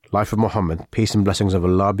Life of Muhammad, peace and blessings of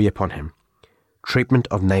Allah be upon him. Treatment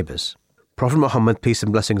of neighbors. Prophet Muhammad, peace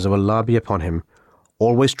and blessings of Allah be upon him,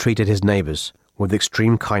 always treated his neighbors with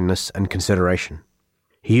extreme kindness and consideration.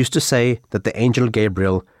 He used to say that the angel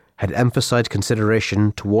Gabriel had emphasized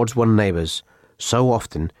consideration towards one's neighbors so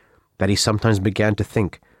often that he sometimes began to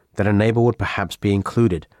think that a neighbor would perhaps be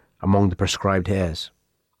included among the prescribed heirs.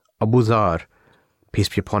 Abu Dhar, peace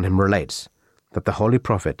be upon him, relates that the Holy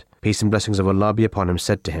Prophet, peace and blessings of Allah be upon him,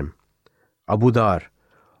 said to him, Abu Dhar,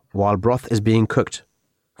 while broth is being cooked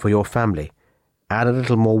for your family, add a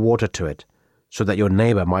little more water to it, so that your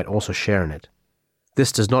neighbor might also share in it.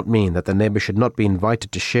 This does not mean that the neighbor should not be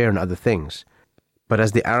invited to share in other things, but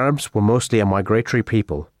as the Arabs were mostly a migratory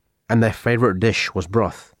people, and their favorite dish was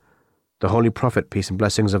broth, the Holy Prophet, peace and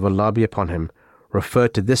blessings of Allah be upon him,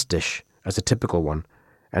 referred to this dish as a typical one,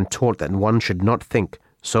 and taught that one should not think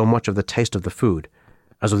so much of the taste of the food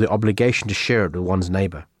as of the obligation to share it with one's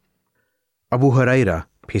neighbor. Abu Hurairah,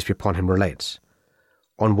 peace be upon him, relates,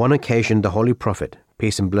 on one occasion the Holy Prophet,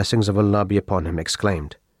 peace and blessings of Allah be upon him,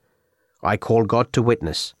 exclaimed, I call God to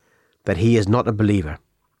witness that he is not a believer.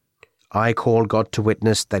 I call God to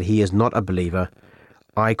witness that he is not a believer.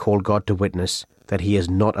 I call God to witness that he is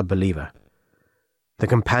not a believer. The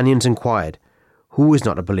companions inquired, Who is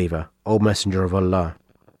not a believer, O Messenger of Allah?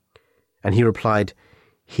 And he replied,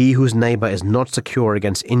 He whose neighbor is not secure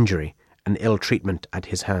against injury and ill treatment at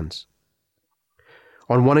his hands.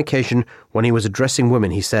 On one occasion, when he was addressing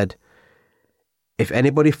women, he said, If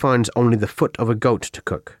anybody finds only the foot of a goat to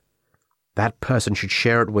cook, that person should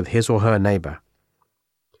share it with his or her neighbor.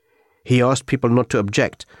 He asked people not to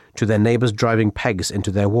object to their neighbors driving pegs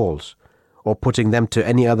into their walls, or putting them to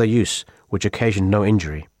any other use which occasioned no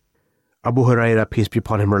injury. Abu Hurairah, peace be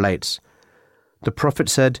upon him, relates, the Prophet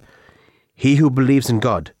said, He who believes in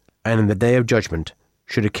God and in the Day of Judgment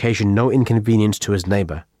should occasion no inconvenience to his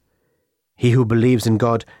neighbor. He who believes in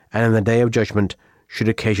God and in the Day of Judgment should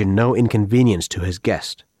occasion no inconvenience to his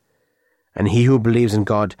guest. And he who believes in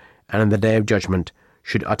God and in the Day of Judgment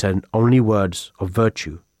should utter only words of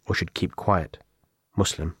virtue or should keep quiet.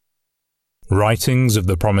 Muslim. Writings of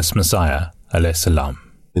the Promised Messiah, alayhi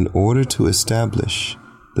salam. In order to establish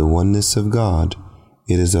the oneness of God,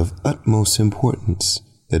 it is of utmost importance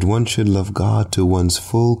that one should love God to one's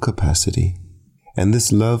full capacity. And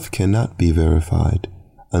this love cannot be verified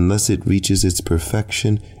unless it reaches its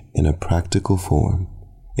perfection in a practical form.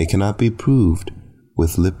 It cannot be proved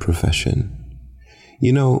with lip profession.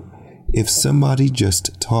 You know, if somebody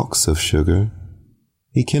just talks of sugar,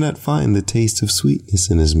 he cannot find the taste of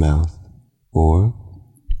sweetness in his mouth. Or,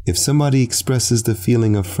 if somebody expresses the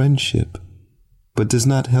feeling of friendship, but does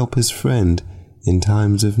not help his friend in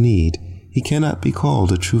times of need, he cannot be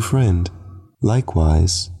called a true friend.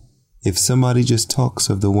 Likewise, if somebody just talks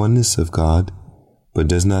of the oneness of God, but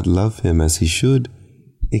does not love him as he should,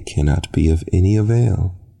 it cannot be of any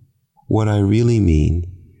avail. What I really mean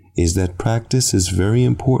is that practice is very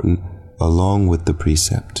important along with the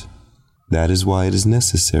precept. That is why it is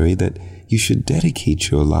necessary that you should dedicate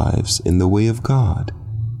your lives in the way of God.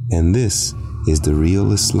 And this is the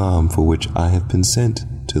real Islam for which I have been sent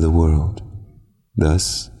to the world.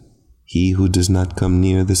 Thus, he who does not come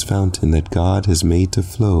near this fountain that God has made to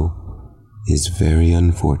flow is very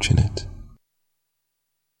unfortunate.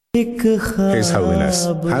 His Holiness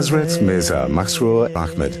Hazrat Mirza Masroor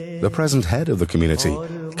Ahmad, the present head of the community,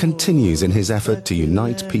 continues in his effort to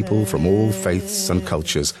unite people from all faiths and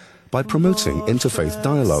cultures by promoting interfaith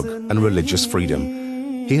dialogue and religious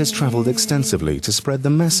freedom. He has traveled extensively to spread the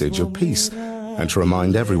message of peace and to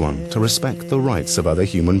remind everyone to respect the rights of other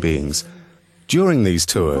human beings. During these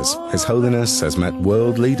tours, His Holiness has met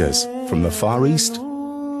world leaders from the Far East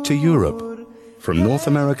to Europe, from North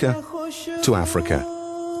America to Africa,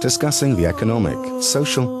 discussing the economic,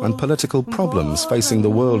 social and political problems facing the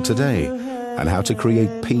world today and how to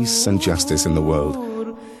create peace and justice in the world.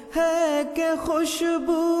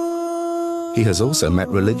 He has also met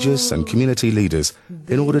religious and community leaders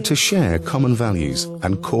in order to share common values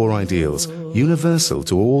and core ideals universal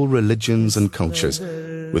to all religions and cultures,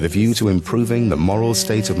 with a view to improving the moral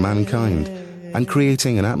state of mankind and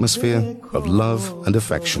creating an atmosphere of love and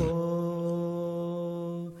affection.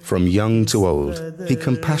 From young to old, he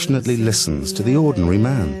compassionately listens to the ordinary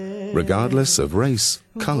man, regardless of race,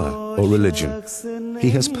 color, or religion. He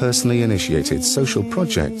has personally initiated social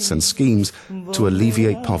projects and schemes to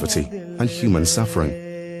alleviate poverty and human suffering.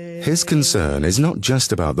 His concern is not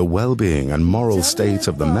just about the well-being and moral state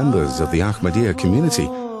of the members of the Ahmadiyya community,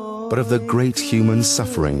 but of the great human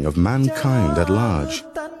suffering of mankind at large.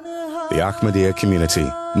 The Ahmadiyya community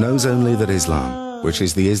knows only that Islam, which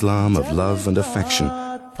is the Islam of love and affection,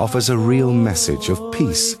 offers a real message of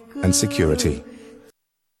peace and security.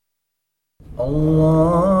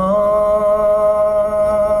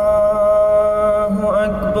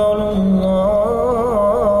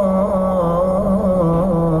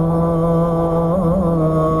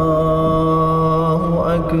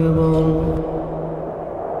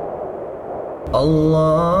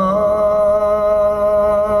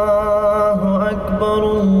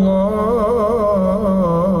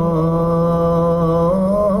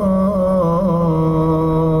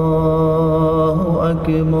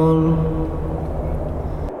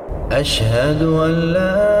 أشهد أن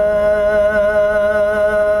لا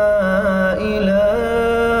إله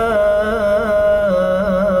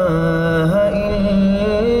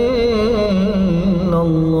إلا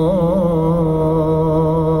الله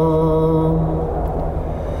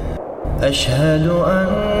أشهد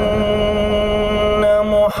أن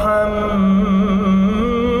محمدًا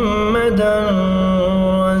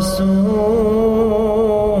رسول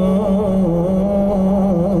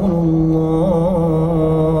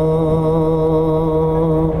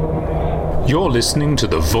You're listening to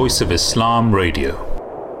the Voice of Islam Radio.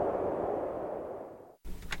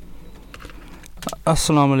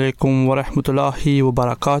 Assalamu alaikum wa rahmatullahi wa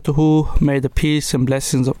barakatuhu. May the peace and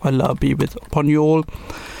blessings of Allah be upon you all.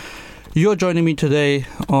 You're joining me today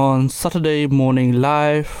on Saturday Morning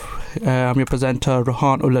Live. I'm your presenter,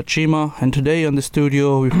 Rohan Ullah Chima, and today on the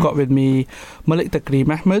studio we've got with me Malik Takreem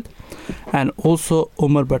Ahmed and also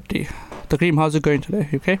Umar Bhatti. Takreem, how's it going today?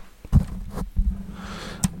 You okay?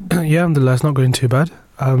 Yeah, alhamdulillah, it's not going too bad.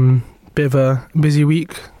 Bit of a busy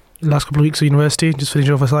week, last couple of weeks at university, just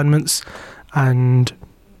finishing off assignments and,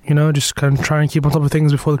 you know, just kind of trying to keep on top of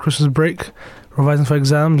things before the Christmas break, revising for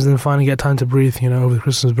exams, and then finally get time to breathe, you know, over the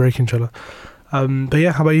Christmas break, inshallah. But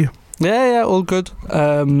yeah, how about you? Yeah, all good.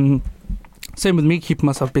 Same with me, keeping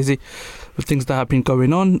myself busy with things that have been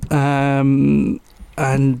going on.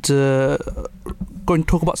 And going to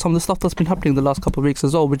talk about some of the stuff that's been happening the last couple of weeks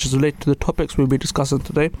as well, which is related to the topics we'll be discussing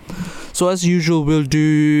today. So as usual, we'll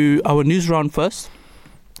do our news round first,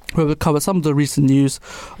 where we'll cover some of the recent news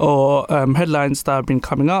or headlines that have been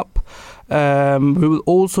coming up. We will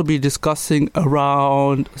also be discussing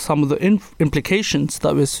around some of the implications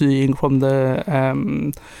that we're seeing from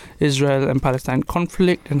the Israel and Palestine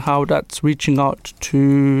conflict and how that's reaching out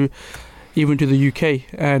to even to the UK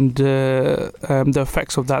and the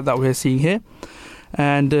effects of that we're seeing here.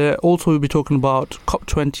 And also we'll be talking about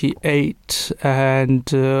COP28 and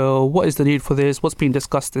what is the need for this, what's been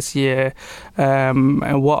discussed this year,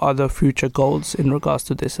 and what are the future goals in regards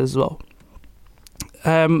to this as well.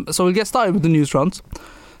 So we'll get started with the news rounds.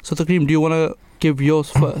 So Takreem, do you want to give yours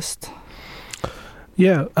first?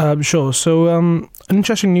 Yeah, sure. So an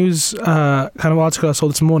interesting news kind of article I saw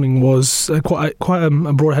this morning was quite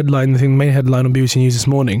a broad headline, I think the main headline on BBC News this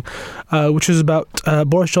morning, which was about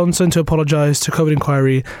Boris Johnson to apologise to COVID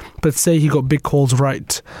inquiry, but say he got big calls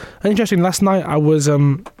right. And interesting, last night I was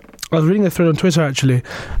reading a thread on Twitter actually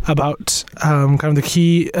about kind of the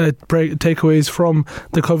key takeaways from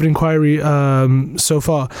the COVID inquiry so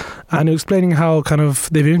far, and it was explaining how kind of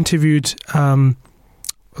they've interviewed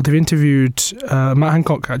Matt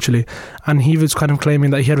Hancock actually, and he was kind of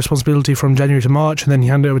claiming that he had responsibility from January to March, and then he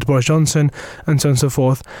handed it over to Boris Johnson, and so on and so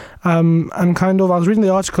forth. And kind of I was reading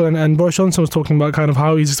the article, and Boris Johnson was talking about kind of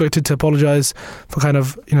how he's expected to apologise for kind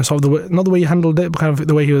of, you know, sort of the way, not the way he handled it, but kind of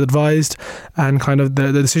the way he was advised, and kind of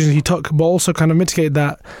the decisions he took, but also kind of mitigate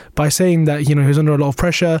that by saying that, you know, he was under a lot of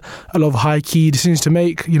pressure, a lot of high key decisions to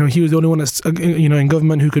make. You know, he was the only one that's you know, in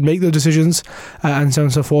government who could make those decisions, and so on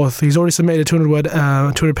and so forth. He's already submitted a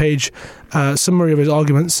 200-page summary of his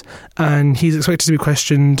arguments, and he's expected to be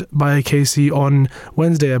questioned by Casey on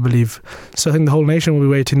Wednesday, I believe. So I think the whole nation will be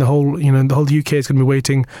waiting, the whole UK is going to be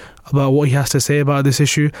waiting about what he has to say about this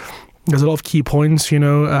issue. There's a lot of key points, you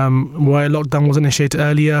know, why lockdown was initiated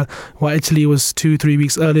earlier, why Italy was 2-3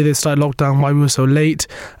 weeks earlier they started lockdown, why we were so late,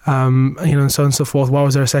 you know, and so on and so forth, why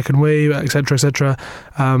was there a second wave, etc., etc.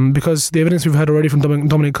 Because the evidence we've heard already from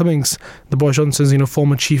Dominic Cummings, the Boris Johnson's, you know,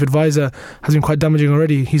 former chief advisor, has been quite damaging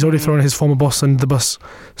already. He's already thrown his former boss under the bus.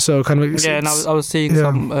 So kind of... Yeah, and I was seeing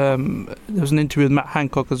some... there was an interview with Matt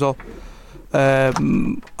Hancock as well,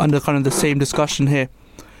 under kind of the same discussion here,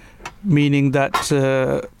 meaning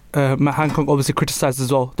that... Matt Hancock obviously criticised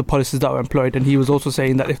as well the policies that were employed, and he was also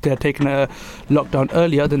saying that if they had taken a lockdown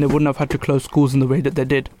earlier, then they wouldn't have had to close schools in the way that they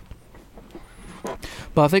did.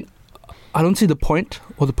 But I don't see the point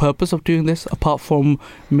or the purpose of doing this, apart from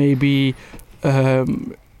maybe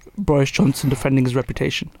Boris Johnson defending his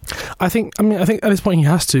reputation? I think at this point he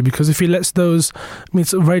has to, because if he lets those,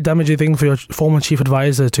 it's a very damaging thing for your former chief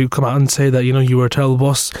advisor to come out and say that, you were a terrible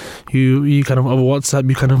boss, you kind of over WhatsApp,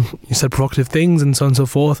 you said provocative things and so on and so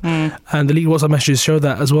forth, and the leaked WhatsApp messages show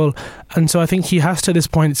that as well. And so I think he has to, at this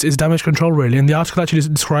point, it's damage control really, and the article actually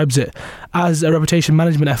describes it as a reputation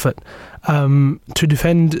management effort to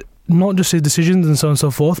defend not just his decisions and so on and so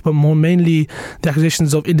forth, but more mainly the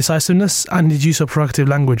accusations of indecisiveness and his use of provocative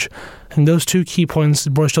language. And those two key points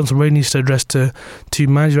Boris Johnson really needs to address to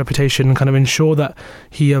manage reputation and kind of ensure that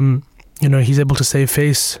he he's able to save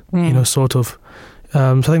face, sort of.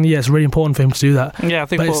 So I think it's really important for him to do that. Yeah, I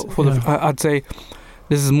think I'd say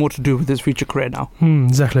this is more to do with his future career now.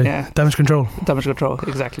 Exactly. Yeah. Damage control,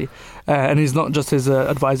 exactly. And he's not just his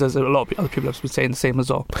advisors, a lot of other people have been saying the same as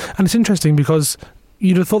well. And it's interesting because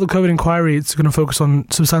you'd have thought the COVID inquiry it's going to focus on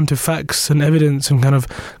substantive facts and evidence and kind of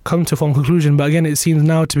come to a formal conclusion, but again it seems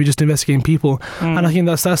now to be just investigating people. And I think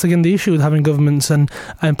that's again the issue with having governments and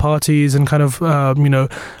parties and kind of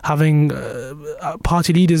having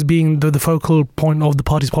party leaders being the focal point of the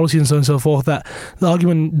party's policies and so on and so forth, that the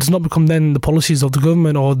argument does not become then the policies of the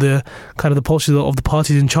government or the kind of the policies of the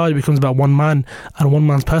parties in charge. It becomes about one man and one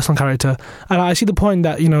man's personal character. And I see the point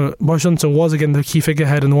that Boris Johnson was again the key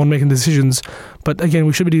figurehead and the one making the decisions, but again,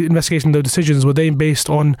 we should be investigating those decisions. Were they based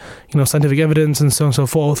on, scientific evidence and so on and so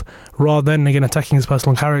forth, rather than again attacking his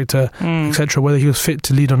personal character, etc., whether he was fit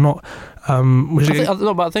to lead or not.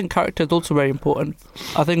 But I think character is also very important.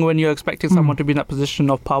 I think when you're expecting someone to be in that position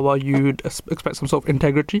of power, you'd expect some sort of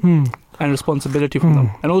integrity and responsibility from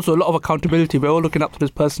them, and also a lot of accountability. We're all looking up to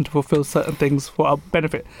this person to fulfill certain things for our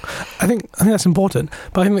benefit. I think that's important.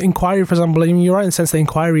 But I think the inquiry, for example, you're right in the sense that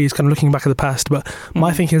inquiry is kind of looking back at the past. But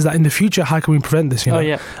my thinking is that in the future, how can we prevent this?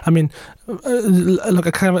 Look,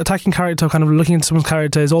 a kind of attacking character, kind of looking into someone's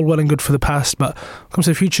character is all well and good for the past, but when it comes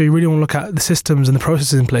to the future, you really want to look at the systems and the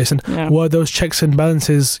processes in place, and were those checks and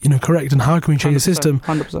balances, correct, and how can we change the system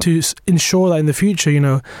 100%. to ensure that in the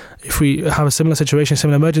future, if we have a similar situation,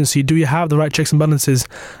 similar emergency, do you have the right checks and balances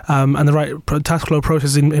and the right task flow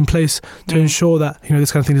process in place to ensure that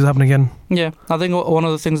this kind of thing doesn't happen again? Yeah, I think one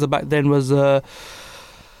of the things back then was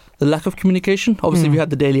the lack of communication. Obviously, we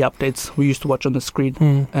had the daily updates we used to watch on the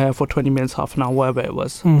screen for 20 minutes, half an hour, whatever it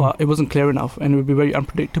was. But it wasn't clear enough, and it would be very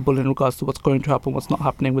unpredictable in regards to what's going to happen, what's not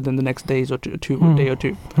happening within the next days or day or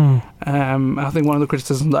two. I think one of the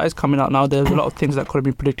criticisms that is coming out now, there's a lot of things that could have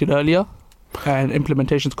been predicted earlier, and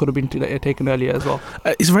implementations could have been taken earlier as well.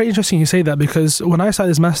 It's very interesting you say that, because when I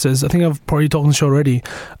started this Masters, I think I've probably talked on the show already,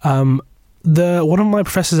 one of my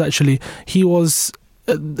professors actually, he was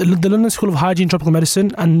the London School of Hygiene and Tropical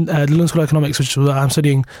Medicine and the London School of Economics, which is what I'm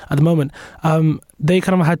studying at the moment. They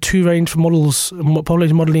kind of had two range models,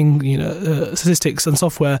 population modelling, statistics and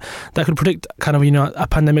software that could predict kind of, a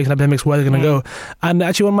pandemic and epidemics, where they're going to go. And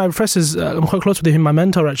actually one of my professors, I'm quite close with him, my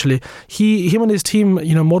mentor actually, him and his team,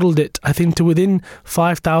 modelled it, I think, to within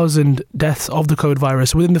 5,000 deaths of the COVID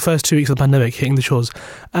virus within the first 2 weeks of the pandemic hitting the shores.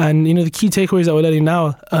 And, the key takeaways that we're learning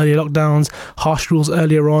now, earlier lockdowns, harsh rules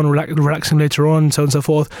earlier on, relaxing later on, so on and so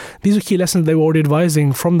forth. These are key lessons they were already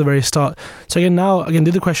advising from the very start. So again, the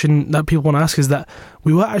other question that people want to ask is that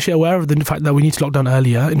we were actually aware of the fact that we need to lock down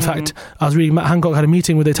earlier. In fact, I was reading Matt Hancock had a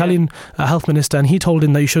meeting with the Italian health minister, and he told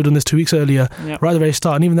him that you should have done this 2 weeks earlier, right at the very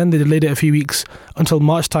start. And even then, they delayed it a few weeks until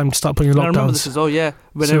March time to start putting the lockdowns. I remember this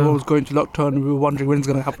when everyone was going to lockdown, we were wondering when it's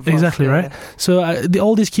going to happen. Exactly, right? Yeah. So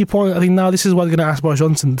all these key points, I think now this is why they're going to ask Boris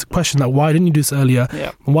Johnson the question, like, why didn't you do this earlier?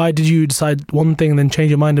 Yeah. Why did you decide one thing and then change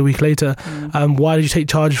your mind a week later? Why did you take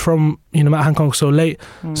charge from Matt Hancock so late?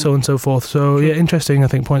 So on and so forth. So interesting, I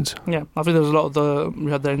think, points. Yeah, I think there was a lot of we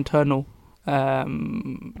had the internal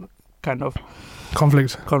kind of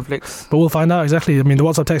conflicts. But we'll find out exactly. I mean, the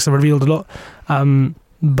WhatsApp texts have revealed a lot.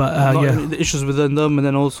 The issues within them, and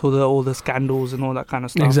then also all the scandals and all that kind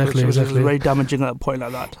of stuff. Exactly. Which is very damaging at a point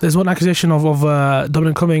like that. There's one accusation of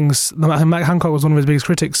Dominic Cummings. Matt Hancock was one of his biggest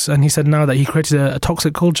critics, and he said now that he created a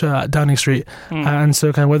toxic culture at Downing Street. And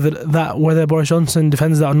so kind of whether Boris Johnson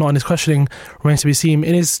defends that or not in his questioning remains to be seen.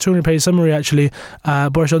 In his 200-page summary, actually,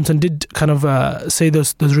 Boris Johnson did kind of say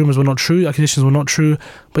those rumours were not true, accusations were not true,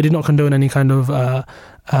 but did not condone any kind of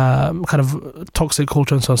toxic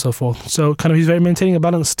culture and so on and so forth. So kind of he's very maintaining a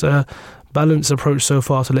balanced approach so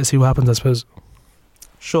far. So let's see what happens, I suppose.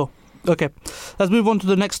 Sure. Okay. Let's move on to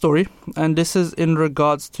the next story. And this is in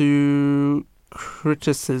regards to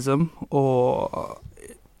criticism for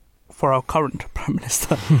our current Prime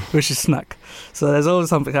Minister, Rishi Sunak. So there's always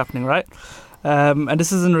something happening, right? And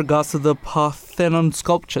this is in regards to the Parthenon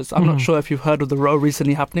sculptures. I'm not sure if you've heard of the row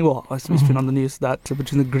recently happening. Well, it's been on the news that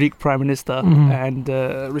between the Greek Prime Minister and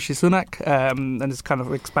Rishi Sunak, and it's kind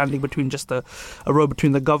of expanding between just a row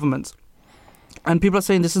between the governments. And people are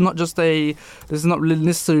saying this is not necessarily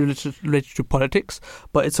related to politics,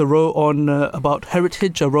 but it's a row on about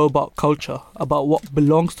heritage, a row about culture, about what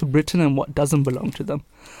belongs to Britain and what doesn't belong to them.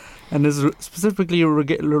 And there's specifically in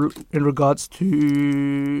regards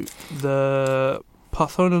to the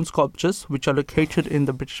Parthenon sculptures, which are located in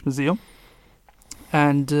the British Museum.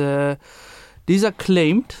 And these are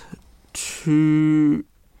claimed to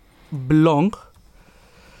belong...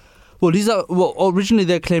 originally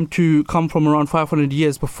they're claimed to come from around 500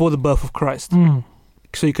 years before the birth of Christ.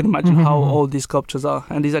 So you can imagine how old these sculptures are.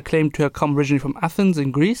 And these are claimed to have come originally from Athens in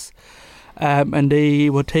Greece. And they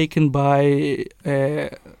were taken by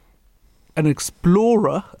an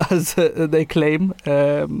explorer, as they claim,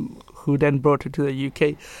 who then brought it to the UK.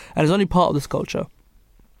 And it's only part of the sculpture.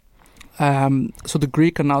 So the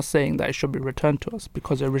Greek are now saying that it should be returned to us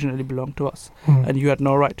because it originally belonged to us, and you had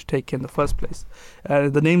no right to take it in the first place.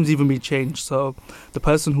 The name's even been changed. So the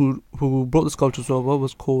person who brought the sculptures over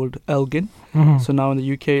was called Elgin. So now in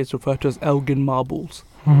the UK it's referred to as Elgin Marbles.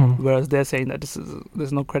 Whereas they're saying that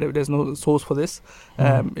there's no credit, there's no source for this.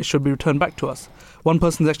 It should be returned back to us. One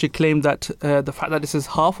person's actually claimed that the fact that this is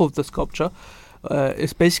half of the sculpture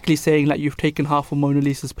is basically saying that you've taken half of Mona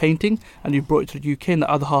Lisa's painting and you brought it to the UK, and the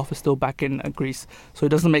other half is still back in Greece. So it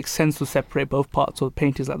doesn't make sense to separate both parts of the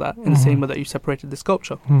paintings like that in the same way that you separated the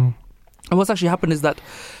sculpture. And what's actually happened is that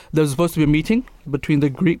there was supposed to be a meeting between the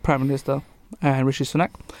Greek Prime Minister and Rishi Sunak,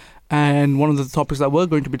 and one of the topics that were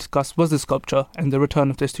going to be discussed was the sculpture and the return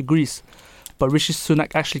of this to Greece. But Rishi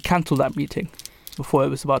Sunak actually cancelled that meeting before it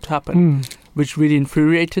was about to happen, which really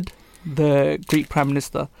infuriated the Greek Prime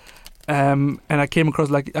Minister. And I came across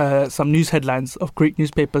some news headlines of Greek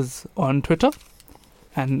newspapers on Twitter,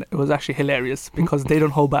 and it was actually hilarious because they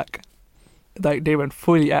don't hold back. Like, they went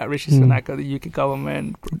fully at Rishi Sunak, the UK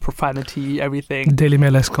government, profanity, everything. Daily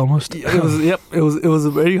Mail-esque almost. It was, it was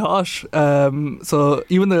very harsh. So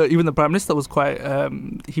even the Prime Minister was quite.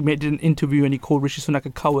 He made an interview and he called Rishi Sunak a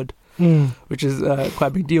coward, which is quite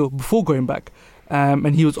a big deal before going back.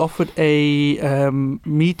 And he was offered a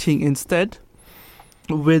meeting instead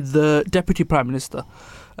with the Deputy Prime Minister,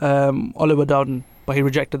 Oliver Dowden, but he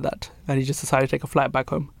rejected that and he just decided to take a flight back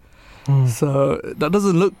home. So that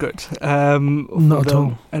doesn't look good. Not at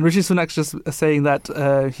all. And Rishi Sunak's just saying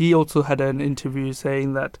that he also had an interview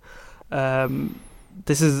saying that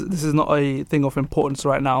this is not a thing of importance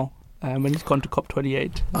right now. When he's gone to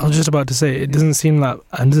COP28. I was just about to say, it doesn't seem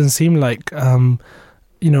like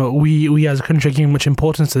we as a country are giving much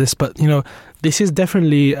importance to this, but this is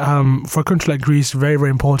definitely for a country like Greece very, very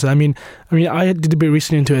important. I mean I did a bit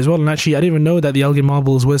recently into it as well, and actually I didn't even know that the Elgin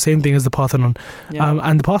Marbles were the same thing as the Parthenon.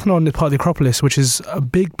 And the Parthenon is part of the Acropolis, which is a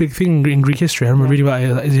big thing in Greek history. I remember reading about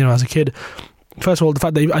it as a kid. First of all, the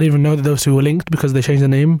fact that I didn't even know that those two were linked because they changed the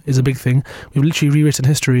name is a big thing. We've literally rewritten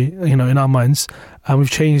history, in our minds, and we've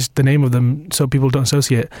changed the name of them so people don't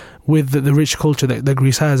associate with the rich culture that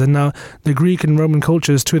Greece has. And now the Greek and Roman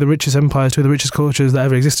cultures, two of the richest empires, two of the richest cultures that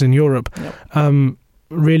ever existed in Europe.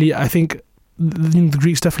 Really, I think the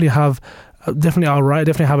Greeks definitely have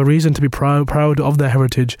a reason to be proud of their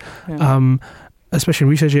heritage. Especially in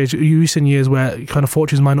recent years where kind of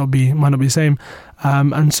fortunes might not be the same,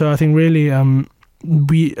 and so I think really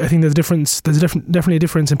I think there's a difference. There's definitely a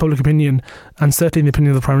difference in public opinion, and certainly in the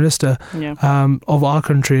opinion of the Prime Minister of our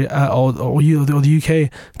country or the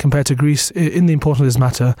UK compared to Greece in the importance of this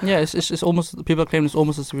matter. Yeah, it's almost, people claim it's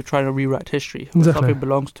almost as if we're trying to rewrite history. Exactly. Something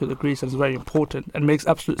belongs to the Greece and is very important and makes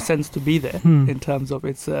absolute sense to be there in terms of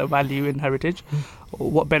its value and heritage.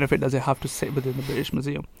 What benefit does it have to sit within the British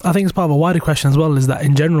Museum? I think it's part of a wider question as well, is that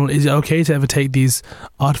in general, is it okay to ever take these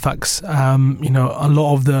artefacts? A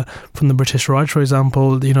lot of from the British Raj, for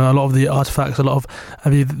example, a lot of the artefacts, a lot of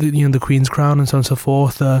the Queen's crown and so on and so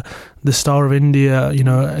forth, the Star of India,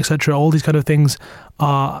 etc. All these kind of things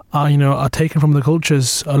are taken from the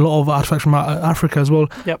cultures. A lot of artefacts from Africa as well.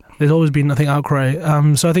 Yep. There's always been, I think, outcry.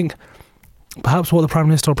 So I think perhaps what the Prime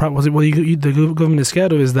Minister or the government is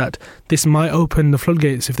scared of is that this might open the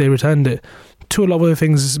floodgates if they returned it to a lot of other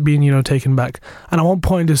things being taken back. And at one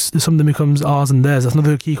point, something becomes ours and theirs. That's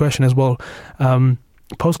another key question as well.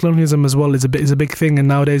 post-colonialism as well is a big thing, and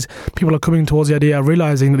nowadays people are coming towards the idea of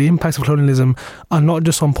realizing that the impacts of colonialism are not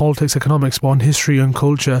just on politics, economics, but on history and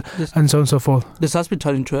culture, and so on and so forth. This has been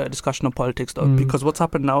turned into a discussion of politics, though, because what's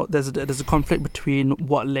happened now, there's a conflict between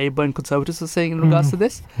what Labour and Conservatives are saying in regards to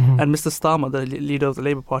this, and Mr. Starmer, the leader of the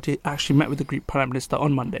Labour Party, actually met with the Greek Prime Minister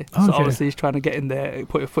on Monday. Okay. So obviously he's trying to get in there,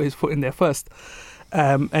 put his foot in there first.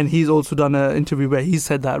 And he's also done an interview where he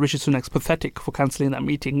said that Rishi Sunak's pathetic for cancelling that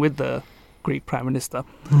meeting with the Greek Prime Minister.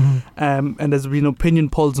 And there's been opinion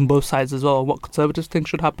polls on both sides as well, what Conservatives think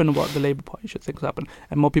should happen and what the Labour Party should think should happen.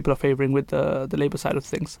 And more people are favouring with the Labour side of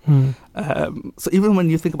things. So even when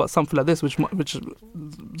you think about something like this, which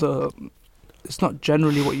it's not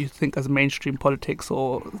generally what you think as mainstream politics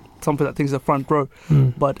or something that thinks the front row,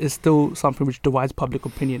 but it's still something which divides public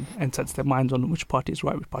opinion and sets their minds on which party is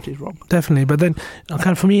right, which party is wrong. Definitely, but then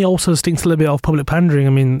kind of for me also stinks a little bit of public pandering.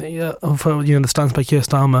 I mean, for the stance by Keir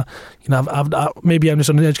Starmer, maybe I'm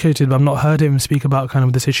just uneducated, but I've not heard him speak about kind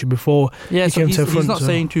of this issue before. Yeah, so he's not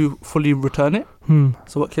saying to fully return it.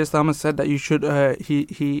 So what Keir Starmer said that you should,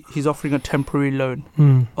 he's offering a temporary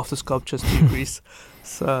loan of the sculptures to Greece.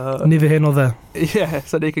 So neither here nor there. Yeah,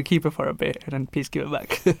 so they could keep it for a bit and then please give it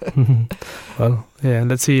back. Well, yeah,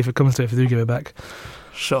 let's see if it comes to it, if they do give it back.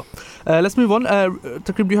 Sure. Let's move on.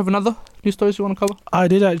 Takrim, do you have another news stories you want to cover? I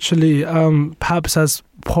did actually. Perhaps as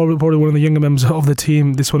probably one of the younger members of the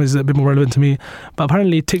team, this one is a bit more relevant to me. But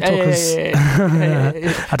apparently TikTok has...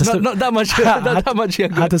 Not that much. That much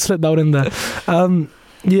younger. I had to slip that one in there.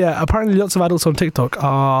 Yeah, apparently lots of adults on TikTok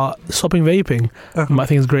are stopping vaping. I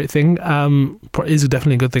think it's a great thing. Is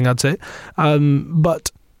definitely a good thing, I'd say.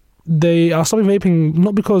 But they are stopping vaping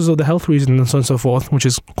not because of the health reason and so on and so forth, which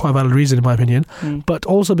is quite a valid reason in my opinion, but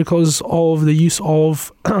also because of the use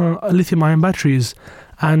of lithium-ion batteries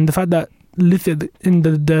and the fact that lithium in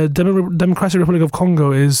the Democratic Republic of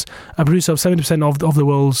Congo is a producer of 70% of the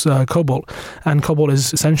world's cobalt, and cobalt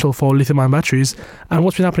is essential for lithium-ion batteries. And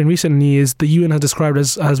what's been happening recently is the UN has described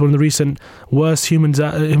as one of the recent worst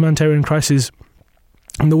humanitarian crises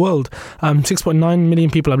in the world. 6.9 million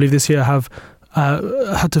people, I believe, this year have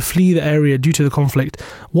had to flee the area due to the conflict.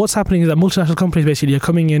 What's happening is that multinational companies basically are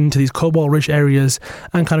coming into these cobalt-rich areas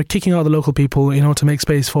and kind of kicking out the local people in order to make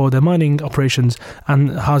space for their mining operations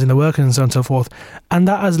and housing the workers and so on and so forth. And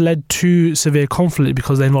that has led to severe conflict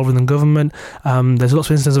because they're involved in the government. There's lots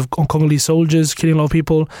of instances of Congolese soldiers killing a lot of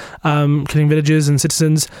people, killing villagers and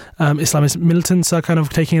citizens. Islamist militants are kind of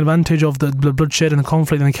taking advantage of the bloodshed and the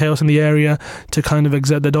conflict and the chaos in the area to kind of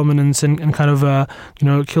exert their dominance and kind of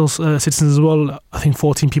kill citizens as well. I think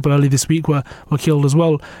 14 people early this week were killed as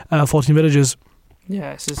well, 14 villagers.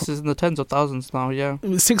 Yeah, it's in the tens of thousands now, yeah.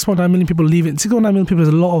 6.9 million people leaving. 6.9 million people is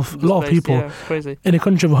a lot of people. Yeah, crazy. In a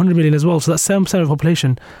country of 100 million as well, so that's 7% of the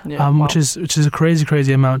population, which is a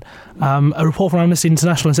crazy amount. A report from Amnesty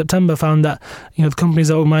International in September found that the companies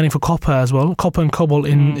that were mining for copper as well, copper and cobalt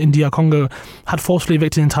in DR Congo, had forcibly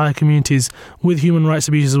evicted entire communities with human rights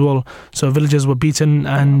abuses as well. So villagers were beaten,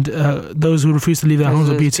 and those who refused to leave their homes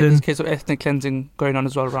were beaten. There's a case of ethnic cleansing going on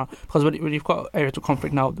as well around, because when you've got areas of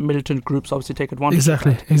conflict now, the militant groups obviously take advantage.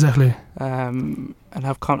 Exactly. And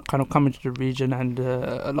have kind of come into the region, and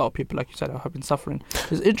a lot of people, like you said, have been suffering.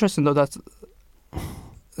 It's interesting though that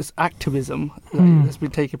this activism that's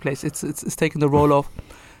been taking place. It's taken the role of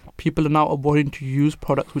people are now avoiding to use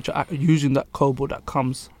products which are using that cobalt that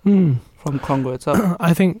comes from Congo itself.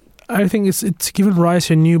 I think it's given rise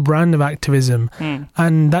to a new brand of activism,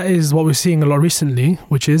 and that is what we're seeing a lot recently,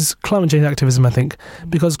 which is climate change activism, I think,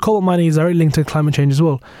 because cobalt mining is directly linked to climate change as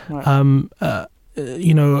well. Right.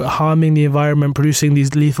 Harming the environment, producing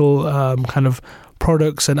these lethal kind of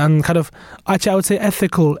products and kind of, actually I would say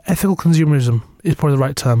ethical consumerism is probably the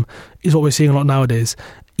right term, is what we're seeing a lot nowadays.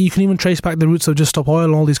 You can even trace back the roots of Just Stop Oil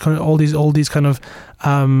and all these kind of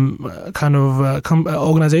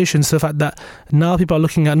organizations to the fact that now people are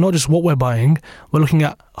looking at not just what we're buying, we're looking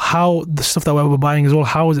at how the stuff that we're buying as well,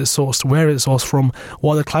 how is it sourced, where is it sourced from,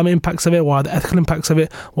 what are the climate impacts of it, what are the ethical impacts of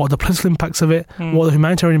it, what are the political impacts of it, what are the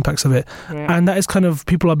humanitarian impacts of it. And that is kind of,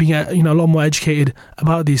 people are being a lot more educated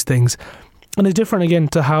about these things. And it's different again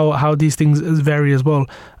to how these things vary as well.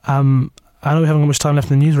 I know we haven't got much time left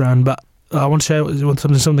in the news round, but I want to share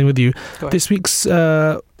something with you. In this week's one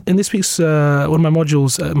of my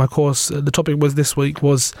modules, my course, the topic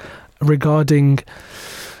was regarding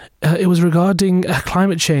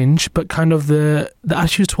climate change, but kind of the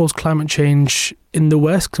attitudes towards climate change in the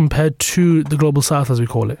West compared to the global South, as we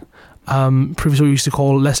call it. Previously, we used to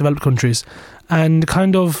call less developed countries, and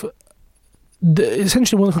kind of.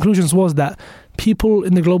 Essentially, one of the conclusions was that people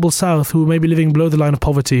in the global South who may be living below the line of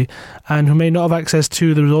poverty and who may not have access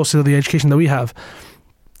to the resources of the education that we have,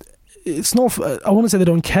 it's not, I want to say they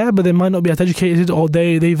don't care, but they might not be as educated, or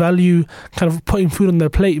they value kind of putting food on their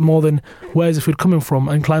plate more than where's the food coming from,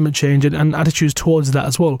 and climate change and attitudes towards that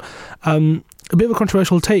as well. A bit of a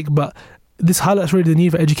controversial take, but this highlights really the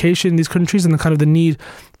need for education in these countries, and the kind of the need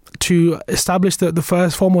to establish the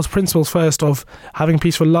first foremost principles first of having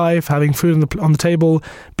peaceful life, having food on the table,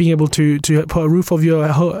 being able to put a roof over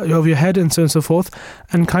your head, and so on and so forth,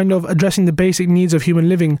 and kind of addressing the basic needs of human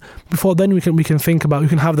living. Before then, we can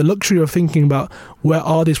have the luxury of thinking about where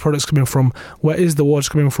are these products coming from, where is the water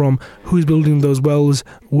coming from, who's building those wells,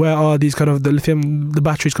 where are these kind of the lithium, the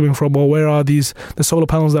batteries coming from, or where are the solar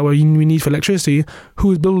panels that we need for electricity,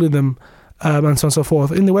 who's building them. And so on and so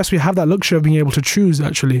forth. In the West, we have that luxury of being able to choose,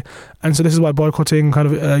 actually, and so this is why boycotting, kind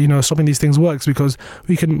of, stopping these things works, because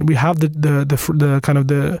we have the kind of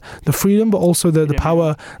the freedom, but also the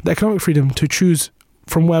power, the economic freedom to choose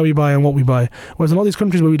from where we buy and what we buy. Whereas in a lot of these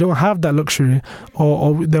countries where we don't have that luxury,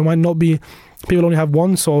 or there might not be. People only have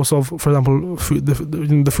one source of, for example, food.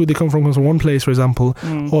 The food they come from comes from one place, for example,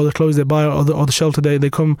 or the clothes they buy, or the shelter they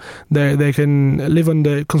can live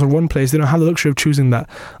under, it comes from one place. They don't have the luxury of choosing that.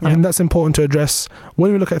 Yeah. I think that's important to address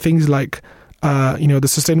when we look at things like, the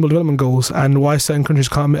Sustainable Development Goals and why certain countries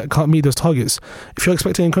can't meet those targets. If you're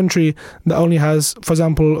expecting a country that only has, for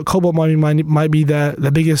example, cobalt mining might be their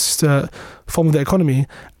biggest form of the economy,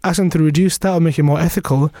 asking them to reduce that or make it more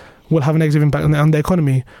ethical will have a negative impact on the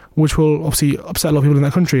economy, which will obviously upset a lot of people in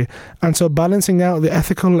that country. And so balancing out the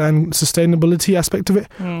ethical and sustainability aspect of it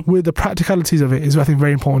with the practicalities of it is, I think,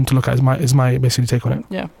 very important to look at, is my basically take on it.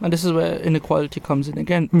 Yeah, and this is where inequality comes in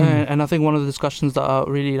again. And I think one of the discussions that are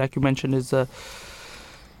really, like you mentioned, is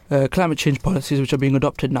climate change policies which are being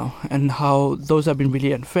adopted now, and how those have been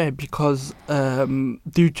really unfair because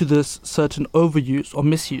due to this certain overuse or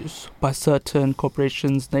misuse by certain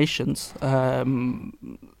corporations, nations,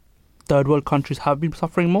 third world countries have been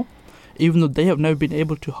suffering more, even though they have never been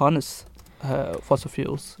able to harness fossil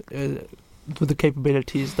fuels with the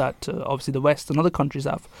capabilities that obviously the West and other countries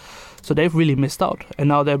have. So they've really missed out, and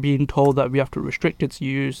now they're being told that we have to restrict its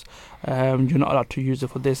use, you're not allowed to use it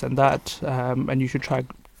for this and that, and you should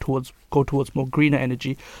go towards more greener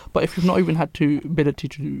energy. But if you've not even had the ability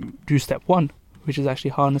to do step one, which is actually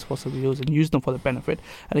harness fossil fuels and use them for the benefit,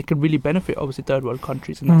 and it can really benefit obviously third world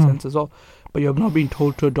countries in that sense as well. But you're not being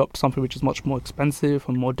told to adopt something which is much more expensive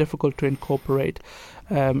and more difficult to incorporate.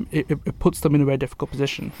 It puts them in a very difficult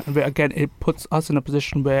position, and again it puts us in a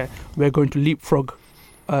position where we're going to leapfrog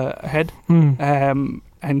ahead and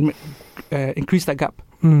increase that gap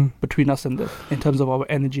between us and in terms of our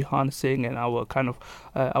energy harnessing and our kind of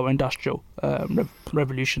our industrial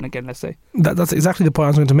revolution again, let's say. That's exactly the point I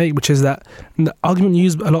was going to make, which is that the argument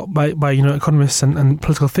used a lot by economists and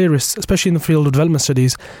political theorists, especially in the field of development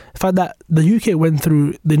studies, the fact that the UK went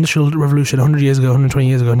through the industrial revolution 100 years ago, 120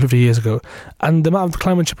 years ago, 150 years ago, and the amount of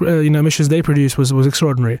climate emissions they produced was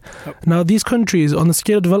extraordinary. Yep. Now, these countries, on the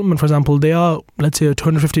scale of development, for example, they are, let's say,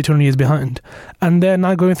 250, 200 years behind, and they're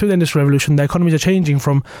now going through the industrial revolution. Their economies are changing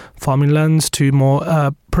from farming lands to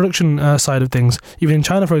more production side of things. Even in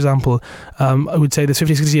China, for example, I would say there's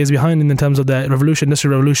 50, 60 years behind in terms of their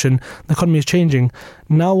industrial revolution. The economy is changing.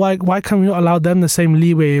 Now, why can we not allow them the same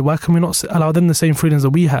leeway? Why can we not allow them the same freedoms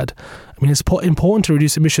that we had? I mean, it's important to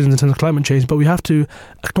reduce emissions in terms of climate change, but we have to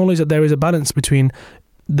acknowledge that there is a balance between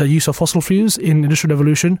the use of fossil fuels in industrial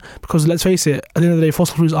revolution, because let's face it, at the end of the day,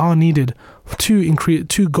 fossil fuels are needed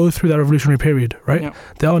to go through that revolutionary period, right? Yeah.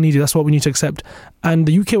 They are needed. That's what we need to accept. And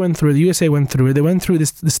the UK went through it, the USA went through it, they went through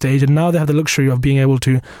this stage, and now they have the luxury of being able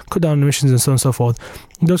to cut down emissions and so on and so forth.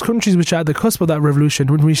 Those countries which are at the cusp of that revolution,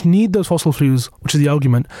 which need those fossil fuels, which is the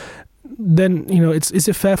argument, then, is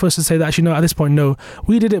it fair for us to say that actually, no, at this point, no,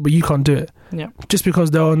 we did it, but you can't do it? Yeah. Just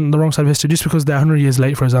because they're on the wrong side of history, just because they're 100 years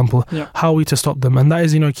late, for example, how are we to stop them? And that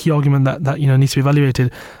is, a key argument that needs to be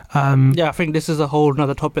evaluated. I think this is a whole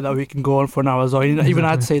another topic that we can go on for an hour as well. Even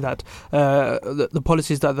I'd say that the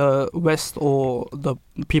policies that the West or the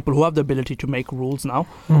people who have the ability to make rules now,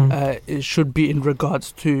 it should be in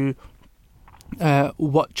regards to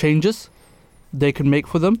what changes they can make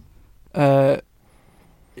for them.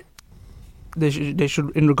 They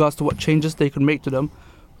should, in regards to what changes they can make to them.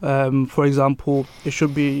 For example, it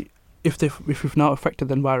should be if we've now affected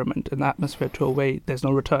the environment and the atmosphere to a way there's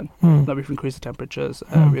no return. That we've increased the temperatures,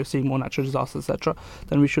 we're seeing more natural disasters, etc.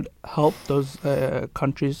 Then we should help those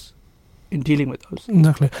countries in dealing with those.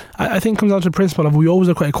 Exactly. I think it comes down to the principle of we always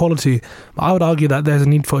look at equality, but I would argue that there's a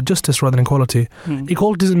need for justice rather than equality.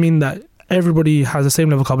 Equality doesn't mean that everybody has the same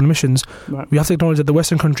level of carbon emissions. Right. We have to acknowledge that the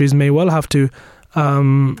Western countries may well have to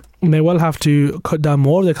may well have to cut down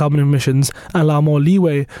more of their carbon emissions and allow more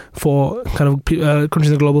leeway for kind of countries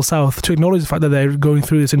in the global south to acknowledge the fact that they're going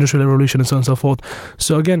through this industrial revolution and so on and so forth.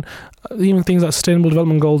 So again, even things like sustainable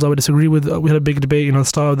development goals I would disagree with. We had a big debate, at the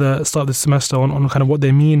start of this semester on kind of what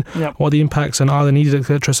they mean, what the impacts and are they needed,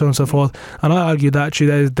 etc., so on and so forth. And I argue that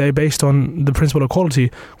actually they're based on the principle of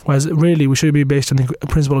equality, whereas really we should be based on the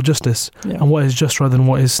principle of justice and what is just rather than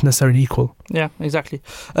what is necessarily equal. Yeah, exactly.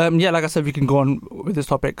 Like I said, we can go on with this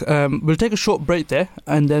topic. We'll take a short break there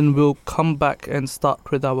and then we'll come back and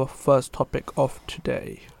start with our first topic of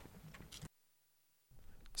today.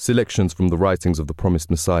 Selections from the writings of the promised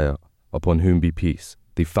Messiah, upon whom be peace,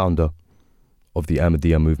 the founder of the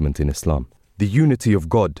Ahmadiyya movement in Islam. The unity of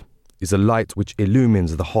God is a light which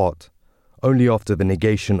illumines the heart only after the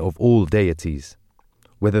negation of all deities,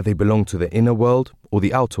 whether they belong to the inner world or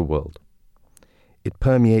the outer world. It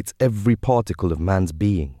permeates every particle of man's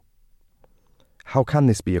being. How can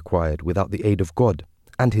this be acquired without the aid of God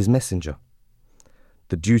and His Messenger?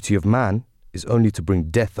 The duty of man is only to bring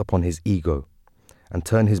death upon his ego and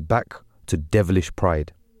turn his back to devilish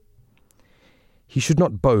pride. He should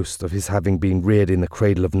not boast of his having been reared in the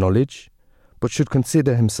cradle of knowledge, but should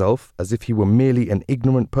consider himself as if he were merely an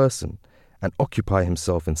ignorant person and occupy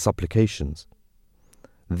himself in supplications.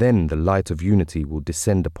 Then the light of unity will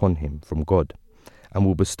descend upon him from God and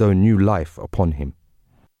will bestow new life upon him.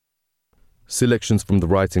 Selections from the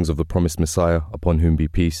writings of the promised Messiah, upon whom be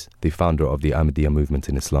peace, the founder of the Ahmadiyya movement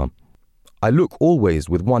in Islam. I look always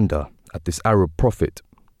with wonder at this Arab prophet,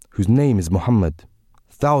 whose name is Muhammad.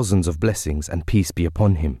 Thousands of blessings and peace be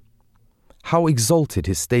upon him. How exalted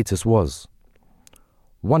his status was.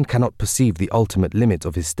 One cannot perceive the ultimate limit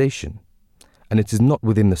of his station, and it is not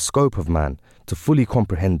within the scope of man to fully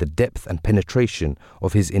comprehend the depth and penetration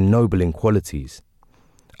of his ennobling qualities.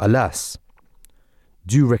 Alas,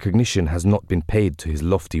 due recognition has not been paid to his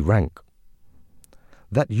lofty rank.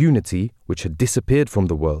 That unity which had disappeared from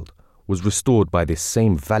the world was restored by this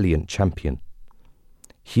same valiant champion.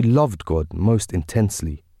 He loved God most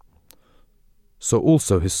intensely. So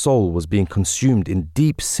also his soul was being consumed in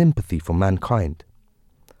deep sympathy for mankind.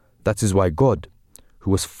 That is why God, who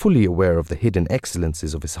was fully aware of the hidden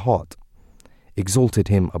excellences of his heart, exalted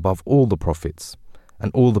him above all the prophets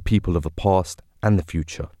and all the people of the past and the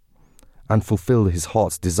future, and fulfilled his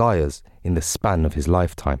heart's desires in the span of his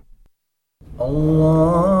lifetime. Allahu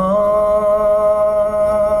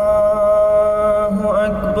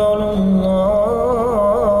Akbar,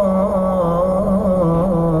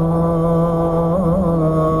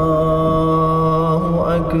 Allahu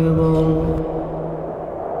Akbar,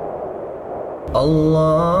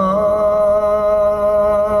 Allahu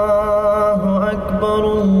Akbar,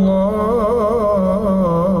 Allahu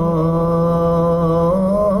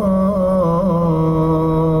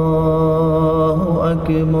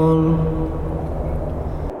Akbar.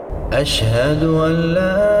 أشهد أن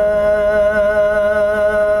لا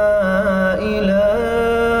إله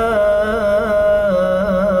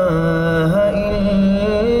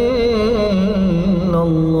إلا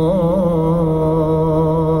الله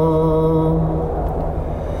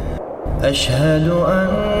أشهد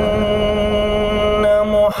أن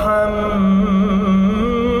محمدًا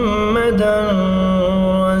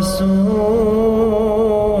رسول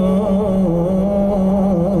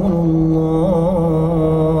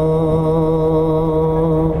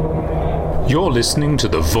You're listening to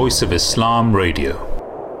the Voice of Islam Radio.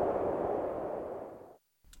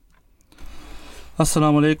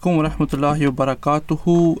 Assalamu alaikum wa rahmatullahi wa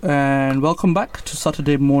barakatuhu, and welcome back to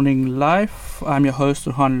Saturday Morning Live. I'm your host,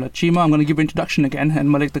 Ruhan Lachima. I'm going to give an introduction again,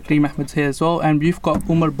 and Malik Takreem Ahmed's here as well, and we've got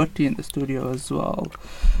Umar Bhatti in the studio as well.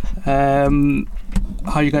 How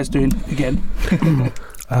are you guys doing again?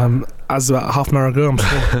 As about half an hour ago, I'm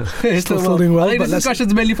still feeling well. I think this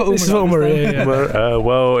question's mainly for Umar. This is for Umar, yeah.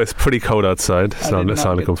 Well, it's pretty cold outside.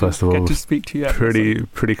 Sarnakum Festival. Get to speak to you.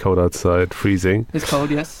 Pretty cold outside, freezing. It's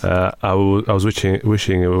cold, yes. I was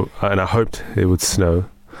wishing it, and I hoped it would snow.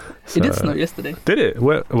 So, it did snow yesterday. Did it?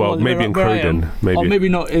 Well, maybe in Croydon. Or maybe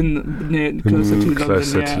not near closer to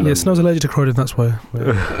London. Yeah, snow's allergic to Croydon, that's why.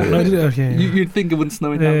 No, did it? Okay. You'd think it wouldn't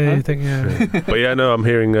snow in yeah. But yeah, no, I'm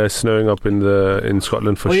hearing snowing up in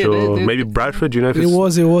Scotland for sure. Maybe Bradford. Do you know if it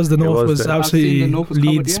was? The north was absolutely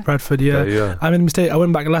Leeds, covered, Bradford. Yeah. I made a mistake. I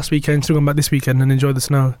went back last weekend, still going back this weekend, and enjoyed the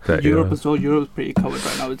snow. Europe as well. Europe's pretty covered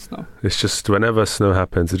right now with snow. It's just whenever snow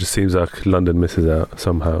happens, it just seems like London misses out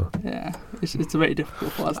somehow. Yeah. it's very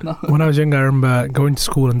difficult for us now. When I was younger, I remember going to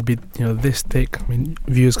school and be this thick. I mean,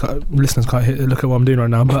 listeners can't look at what I'm doing right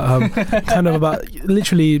now, but kind of about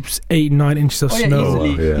literally 8-9 inches of snow.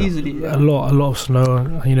 Easily. A lot of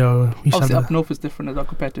snow. Obviously, up north is different as well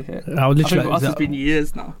compared to here. I think for us, it's been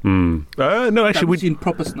years now. No, actually, we've seen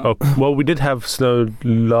proper snow. Well, we did have snow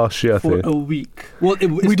last year. For a week. Well,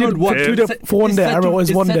 we did for one day. I remember it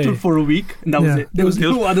was one day. It settled for a week, and that was it. There was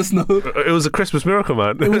no other snow. It was a Christmas miracle,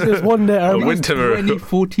 man. It was just one day. A winter miracle.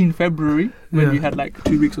 14 February when we had like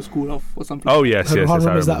 2 weeks of school off or something. Oh yes. I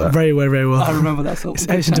remember that very well, very well. I remember that. So it's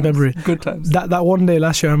etched into memory. Good times. That one day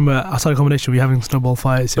last year, I remember outside accommodation we were having snowball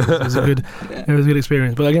fights. It was a good, it was a good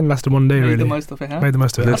experience. But again, lasted one day. Made really. the most of it. Made the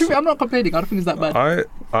most of it. I'm not complaining. I don't think it's that bad.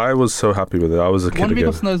 I was so happy with it. I was a kid 1 week again.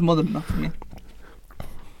 of snow is more than enough for me.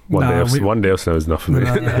 One day of snow is enough for me.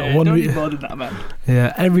 Don't need more than that, man.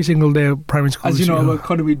 Yeah, every single day of primary school. As you know, our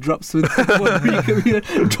economy drops with 1 week. We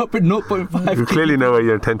drop it 0.5. You clearly know where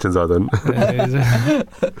your intentions are then.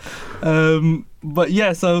 But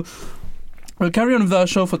yeah, so we'll carry on with our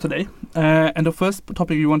show for today. And the first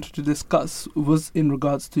topic we wanted to discuss was in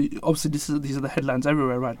regards to, obviously these are the headlines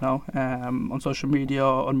everywhere right now, on social media,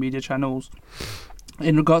 on media channels,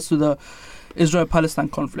 in regards to the Israel-Palestine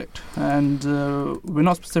conflict. And we're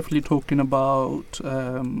not specifically talking about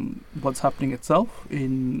what's happening itself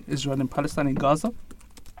in Israel and Palestine in Gaza,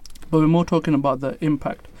 but we're more talking about the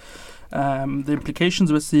impact, the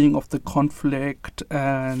implications we're seeing of the conflict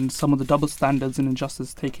and some of the double standards and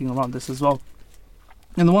injustice taking around this as well.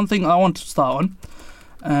 And the one thing I want to start on,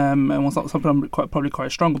 and something I'm probably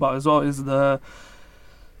quite strong about as well, is the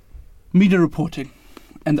media reporting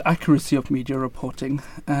and the accuracy of media reporting.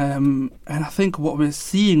 And I think what we're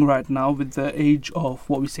seeing right now with the age of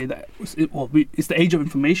what we say that it's the age of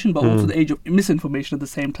information, but also the age of misinformation at the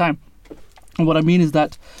same time. And what I mean is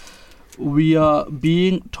that we are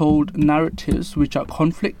being told narratives which are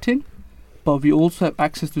conflicting, but we also have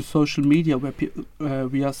access to social media where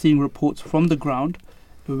we are seeing reports from the ground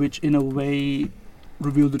which in a way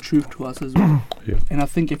reveal the truth to us as well. And I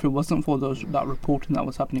think if it wasn't for that reporting that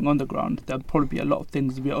was happening on the ground, there'd probably be a lot of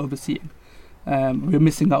things we are overseeing, we're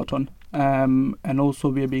missing out on, and also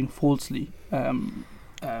we are being falsely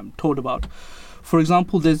told about. For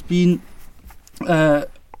example, there's been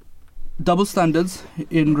double standards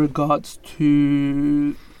in regards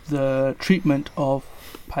to the treatment of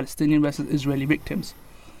Palestinian versus Israeli victims,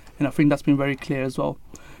 and I think that's been very clear as well.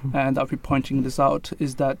 And that we're pointing this out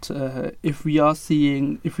is that if we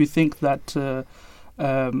think that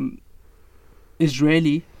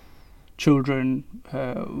Israeli children,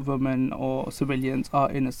 women or civilians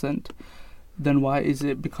are innocent, then why is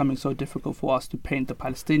it becoming so difficult for us to paint the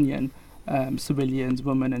Palestinian civilians,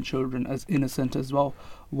 women and children as innocent as well?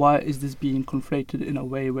 Why is this being conflated in a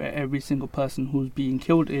way where every single person who's being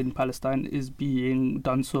killed in Palestine is being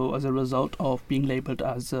done so as a result of being labelled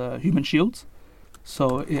as human shields?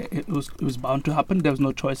 So it was bound to happen. There was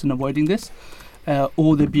no choice in avoiding this,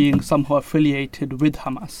 or they're being somehow affiliated with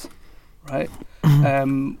Hamas, right?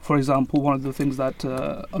 For example, one of the things that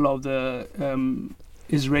a lot of the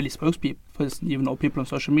Israeli spokesperson, even or people on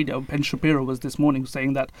social media, Ben Shapiro was this morning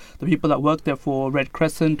saying that the people that work there for Red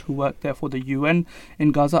Crescent, who work there for the UN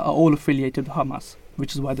in Gaza, are all affiliated with Hamas,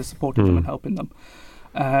 which is why they're supporting them and helping them.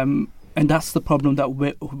 And that's the problem, that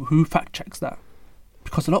who fact checks that?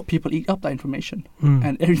 Because a lot of people eat up that information,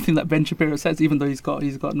 and everything that Ben Shapiro says, even though he's got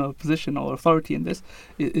no position or authority in this,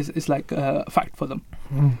 is like a fact for them.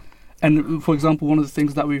 And for example, one of the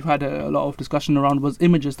things that we've had a lot of discussion around was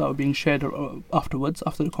images that were being shared afterwards,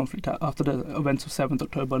 after the conflict, after the events of 7th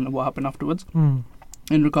October and what happened afterwards,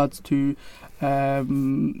 in regards to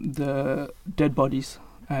the dead bodies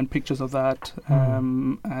and pictures of that,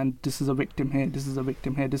 and this is a victim here, this is a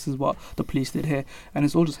victim here, this is what the police did here, and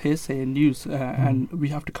it's all just hearsay and news, and we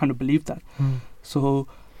have to kind of believe that. So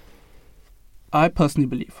I personally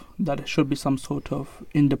believe that there should be some sort of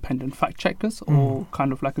independent fact checkers, or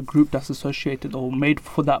kind of like a group that's associated or made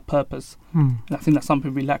for that purpose. And I think that's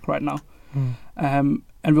something we lack right now.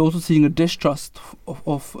 And we're also seeing a distrust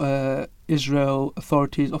of Israel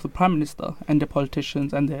authorities, of the Prime Minister and the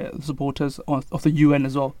politicians and the supporters of the UN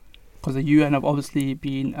as well, because the UN have obviously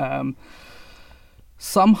been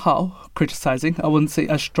somehow criticizing, I wouldn't say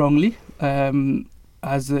as strongly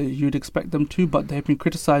as you'd expect them to, but they've been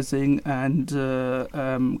criticizing and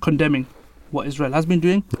condemning what Israel has been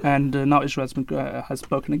doing, and now Israel has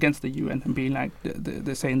spoken against the UN and being like,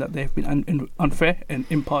 they're saying that they've been unfair and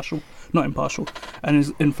not impartial, and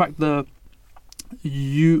is in fact one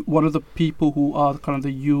of the people who are kind of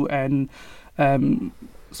the UN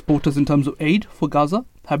supporters in terms of aid for Gaza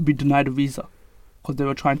have been denied a visa because they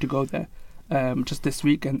were trying to go there just this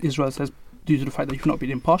week, and Israel says due to the fact that you've not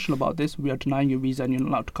been impartial about this, we are denying you a visa and you're not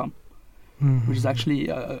allowed to come. Which is actually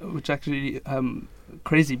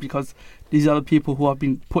crazy, because these are the people who have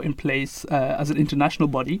been put in place as an international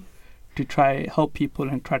body to try help people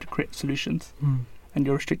and try to create solutions, and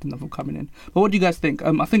you're restricting them from coming in. But what do you guys think?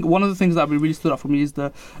 I think one of the things that really stood out for me is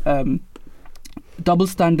the double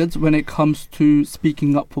standards when it comes to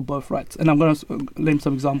speaking up for birth rights. And I'm going to name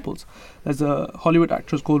some examples. There's a Hollywood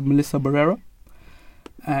actress called Melissa Barrera.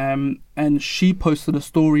 And she posted a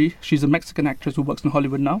story. She's a Mexican actress who works in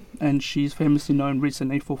Hollywood now, and she's famously known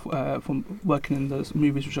recently for working in those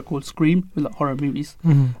movies which are called Scream, like horror movies,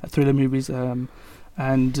 thriller movies.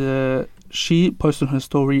 And she posted her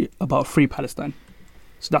story about Free Palestine.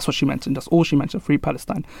 So that's what she mentioned. That's all she mentioned, Free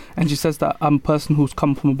Palestine. And she says that I'm a person who's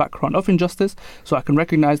come from a background of injustice, so I can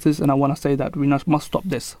recognize this, and I want to say that we must stop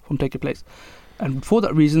this from taking place. And for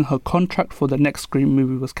that reason, her contract for the next Scream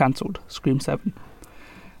movie was cancelled, Scream 7.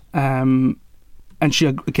 And she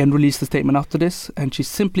again released a statement after this, and she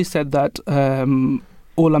simply said that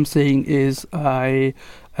all I'm saying is I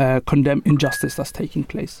condemn injustice that's taking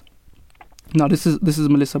place. Now this is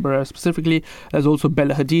Melissa Barrera specifically. There's also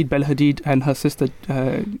Bella Hadid. Bella Hadid and her sister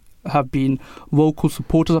have been vocal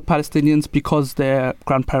supporters of Palestinians because their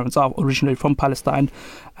grandparents are originally from Palestine.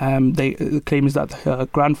 The claim is that her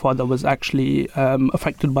grandfather was actually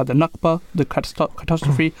affected by the Nakba, the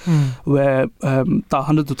catastrophe, where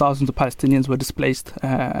hundreds of thousands of Palestinians were displaced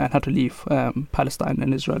and had to leave Palestine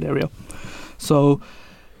and Israel area. So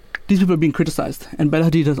these people are being criticised. And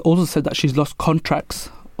Bella Hadid has also said that she's lost contracts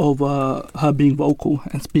over her being vocal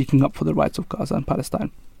and speaking up for the rights of Gaza and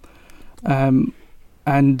Palestine.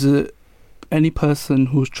 And any person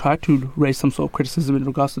who's tried to raise some sort of criticism in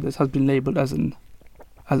regards to this has been labelled as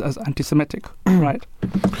anti-Semitic, right?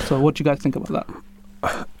 So what do you guys think about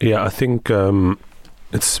that? Yeah, I think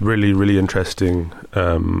it's really, really interesting,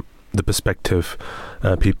 the perspective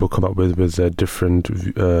people come up with different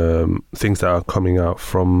things that are coming out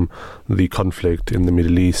from the conflict in the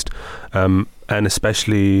Middle East. And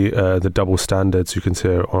especially the double standards you can see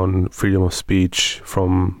on freedom of speech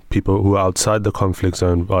from people who are outside the conflict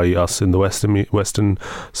zone, i.e. us in the western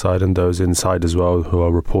side, and those inside as well who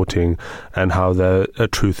are reporting, and how their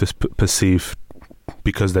truth is perceived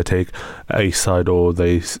because they take a side or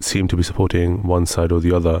they seem to be supporting one side or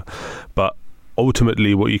the other. But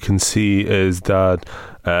ultimately what you can see is that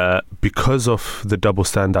because of the double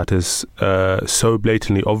standard that is so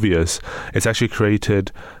blatantly obvious, it's actually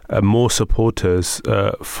created more supporters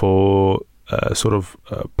for sort of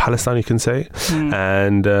Palestine, you can say.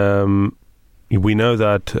 And we know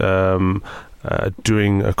that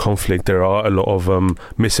during a conflict there are a lot of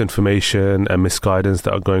misinformation and misguidance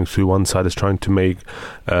that are going through. One side is trying to make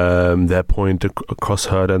their point across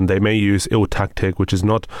heard, and they may use ill tactic, which is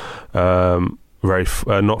not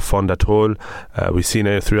not fond at all. We've seen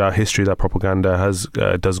it throughout history that propaganda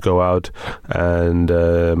does go out, and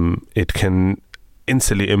it can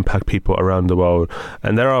instantly impact people around the world.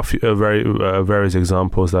 And there are various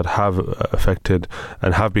examples that have affected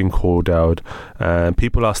and have been called out, and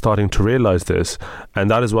people are starting to realize this. And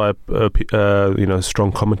that is why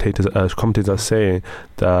strong commentators are saying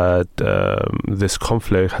that this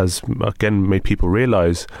conflict has again made people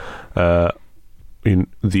realize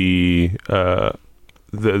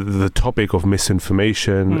the topic of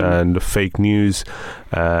misinformation and fake news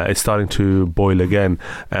is starting to boil again.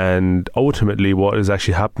 And ultimately what is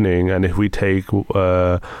actually happening, and if we take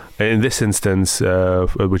in this instance,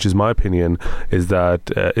 which is my opinion, is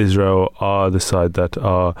that Israel are the side that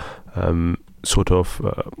are sort of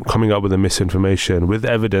coming up with the misinformation with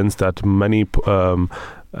evidence that many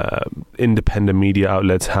independent media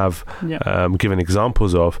outlets have given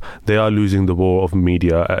examples of. They are losing the war of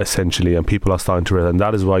media essentially, and people are starting to realize. And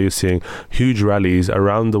that is why you're seeing huge rallies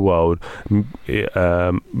around the world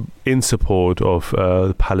in support of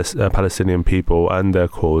Palestinian people and their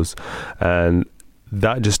cause. And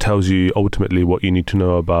that just tells you ultimately what you need to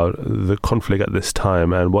know about the conflict at this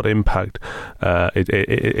time and what impact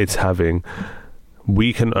it's having.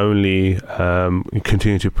 We can only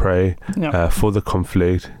continue to pray for the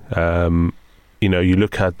conflict. You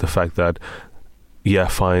look at the fact that, yeah,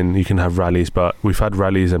 fine, you can have rallies, but we've had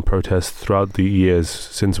rallies and protests throughout the years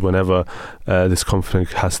since whenever this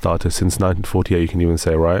conflict has started, since 1948, you can even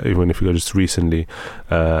say, right? Even if you go just recently.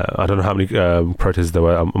 I don't know how many protests there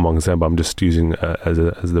were amongst them, but I'm just using as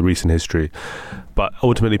the recent history. But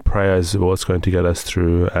ultimately, prayer is what's going to get us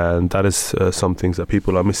through, and that is some things that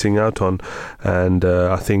people are missing out on. And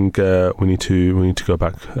I think we need to go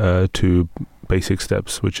back to basic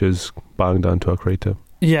steps, which is bowing down to our Creator.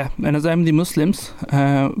 Yeah, and as Ahmadi Muslims,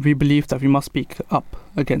 we believe that we must speak up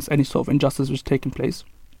against any sort of injustice which is taking place.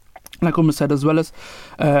 like Umar said, as well as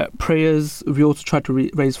prayers, we also try to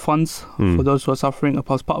raise funds for those who are suffering.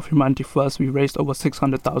 As part of Humanity First, we raised over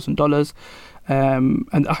 $600,000. And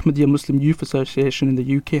the Ahmadiyya Muslim Youth Association in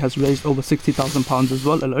the UK has raised over £60,000 as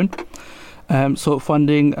well alone. So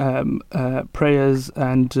funding, prayers,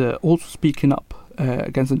 and also speaking up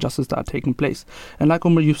against injustice that are taking place. And like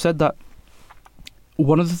Umar, you've said that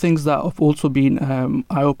one of the things that have also been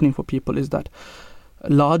eye-opening for people is that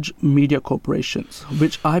large media corporations,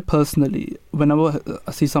 which I personally, whenever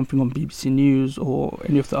I see something on BBC News or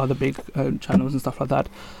any of the other big channels and stuff like that,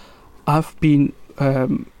 I've been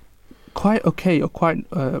quite okay or quite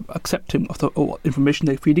accepting of the information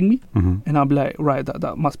they're feeding me, and I'll be like, right,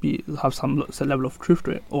 that must have some level of truth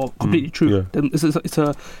to it, or completely true. Yeah.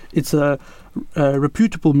 It's a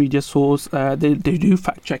reputable media source. They do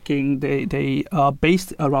fact checking. They are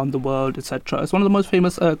based around the world, etc. It's one of the most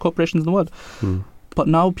famous corporations in the world. But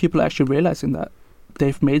now people are actually realizing that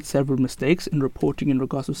they've made several mistakes in reporting in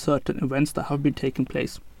regards to certain events that have been taking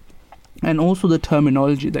place. And also the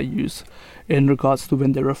terminology they use in regards to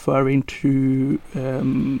when they're referring to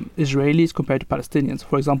Israelis compared to Palestinians.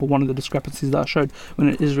 For example, one of the discrepancies that I showed, when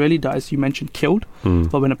an Israeli dies, you mentioned killed,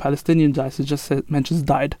 but when a Palestinian dies, it just mentions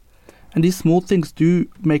died. And these small things do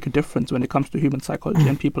make a difference when it comes to human psychology,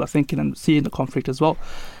 and people are thinking and seeing the conflict as well.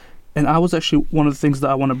 And I was actually, one of the things that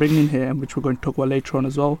I want to bring in here, and which we're going to talk about later on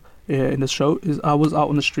as well in the show, is I was out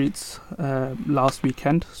on the streets last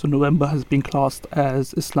weekend. So November has been classed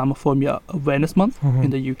as Islamophobia Awareness Month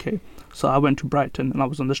in the UK. So I went to Brighton and I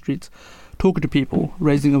was on the streets talking to people,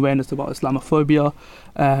 raising awareness about Islamophobia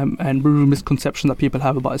and real misconceptions that people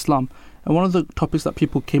have about Islam. And one of the topics that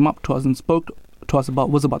people came up to us and spoke to us about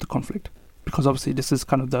was about the conflict. Because obviously this is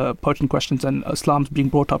kind of the pertinent questions, and Islam's being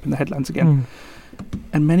brought up in the headlines again.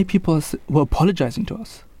 And many people were apologizing to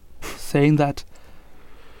us, saying that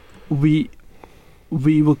we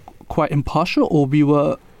were quite impartial, or we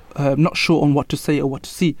were not sure on what to say or what to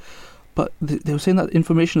see. But they were saying that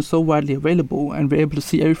information is so widely available, and we're able to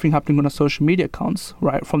see everything happening on our social media accounts,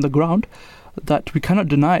 right, from the ground, that we cannot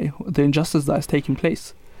deny the injustice that is taking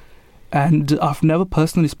place. And I've never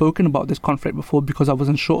personally spoken about this conflict before because I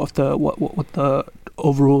wasn't sure of what the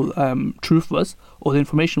overall truth was or the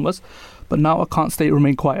information was. But now I can't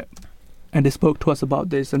remain quiet. And they spoke to us about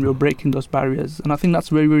this, and we were breaking those barriers. And I think that's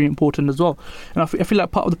very, very important as well. And I feel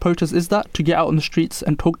like part of the protest is that, to get out on the streets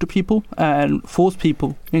and talk to people and force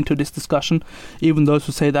people into this discussion, even those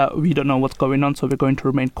who say that we don't know what's going on, so we're going to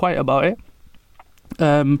remain quiet about it.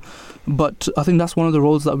 But I think that's one of the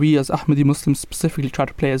roles that we as Ahmadi Muslims specifically try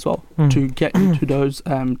to play as well, to get into those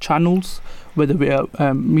channels, whether we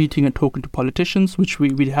are meeting and talking to politicians, which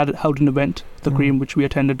we had held an event, the Green, which we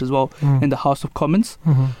attended as well, in the House of Commons,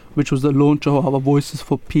 which was the launch of our Voices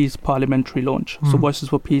for Peace parliamentary launch. So Voices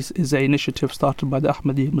for Peace is an initiative started by the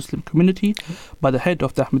Ahmadiyya Muslim community, by the head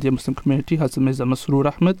of the Ahmadiyya Muslim community, Hazrat Mirza Masroor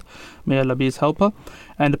Ahmad, may Allah be his helper.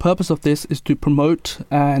 And the purpose of this is to promote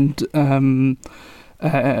and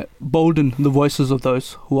bolden the voices of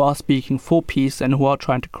those who are speaking for peace and who are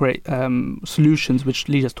trying to create solutions which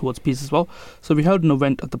lead us towards peace as well. So we held an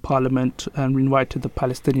event at the Parliament, and we invited the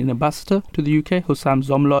Palestinian ambassador to the UK, Hussam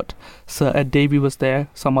Zomlot. Sir Ed Davey was there,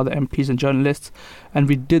 some other MPs and journalists, and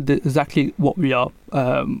we did exactly what we are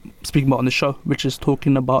speaking about on the show, which is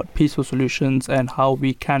talking about peaceful solutions and how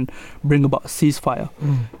we can bring about a ceasefire.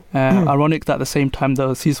 Ironic that at the same time the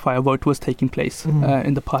ceasefire vote was taking place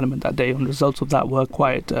in the Parliament that day, and the results of that were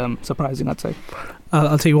quite surprising, I'd say.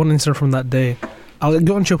 I'll tell you one incident from that day. I'll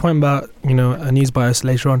go on to your point about a news bias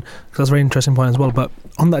later on, because that's a very interesting point as well. But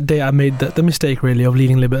on that day, I made the mistake really of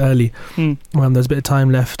leaving a little bit early when there's a bit of time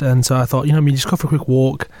left, and so I thought, just go for a quick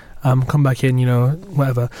walk, come back in,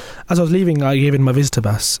 whatever. As I was leaving, I gave in my visitor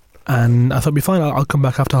pass, and I thought it'd be fine. I'll come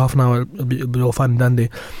back after half an hour. It'll be all fine and dandy.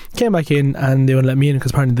 Came back in, and they wouldn't let me in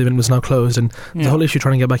because apparently the event was now closed, and the whole issue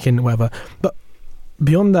trying to get back in, whatever. But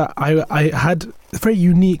beyond that, I had a very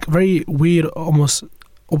unique, very weird, almost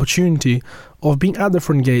opportunity of being at the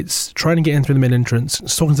front gates, trying to get in through the main entrance,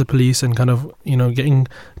 talking to the police, and kind of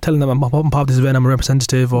telling them I'm part of this event, I'm a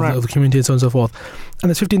representative of the community, and so on and so forth. And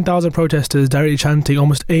there's 15,000 protesters directly chanting,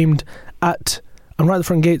 almost aimed at. I'm right at the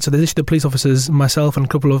front gate, so there's actually the police officers, myself, and a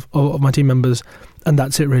couple of my team members, and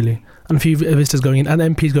that's it really. And a few visitors going in,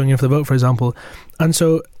 and MPs going in for the vote, for example. And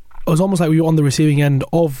so it was almost like we were on the receiving end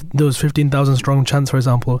of those 15,000 strong chants, for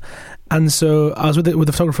example. And so I was with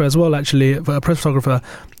the photographer as well, actually, a press photographer,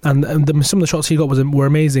 and some of the shots he got were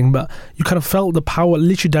amazing. But you kind of felt the power,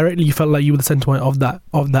 literally directly. You felt like you were the centre point of that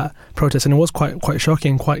protest, and it was quite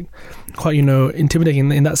shocking, quite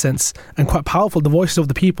intimidating in that sense, and quite powerful. The voices of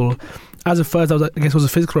the people as a first, I guess, was a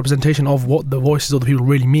physical representation of what the voices of the people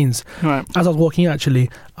really means. Right. As I was walking, actually,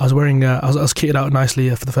 I was wearing, I was kitted out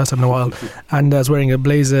nicely for the first time in a while, and I was wearing a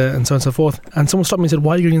blazer and so on and so forth. And someone stopped me and said,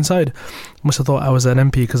 "Why are you going inside?" Must have thought I was an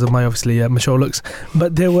MP because of my obviously mature looks.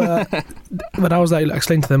 But they were, but I was like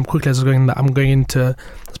explaining to them quickly as I was going that I'm going into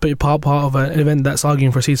part of an event that's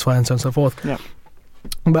arguing for a ceasefire and so on and so forth. Yeah.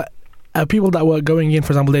 But people that were going in,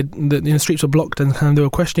 for example, the streets were blocked and kind of they were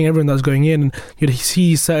questioning everyone that was going in, and you'd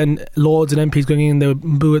see certain lords and MPs going in, they would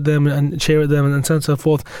boo at them and cheer at them and so on and so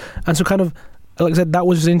forth. And so kind of, like I said, that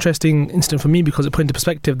was just an interesting incident for me because it put into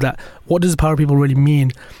perspective that what does the power of people really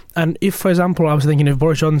mean? And if, for example, I was thinking if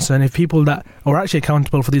Boris Johnson, if people that are actually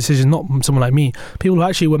accountable for the decision, not someone like me, people who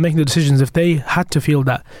actually were making the decisions, if they had to feel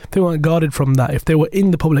that, if they weren't guarded from that, if they were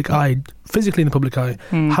in the public eye, physically in the public eye,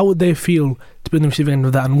 how would they feel to be on the receiving end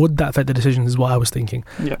of that, and would that affect the decisions is what I was thinking.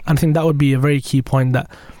 Yeah. And I think that would be a very key point, that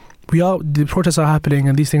the protests are happening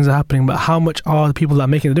and these things are happening, but how much are the people that are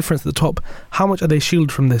making the difference at the top, how much are they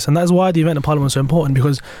shielded from this? And that's why the event in Parliament is so important,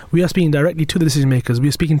 because we are speaking directly to the decision makers, we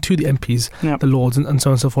are speaking to the MPs, the Lords and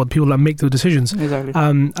so on and so forth, people that make those decisions. Exactly.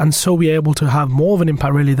 And so we're able to have more of an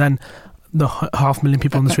impact really than the 500,000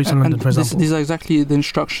 people on the streets in London, for example. These are exactly the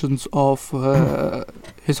instructions of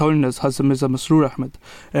His Holiness Hazrat Mirza Masroor Ahmad.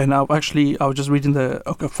 And I was just reading the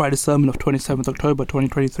Friday sermon of 27th October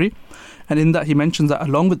 2023, and in that he mentions that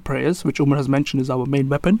along with prayers, which Umar has mentioned is our main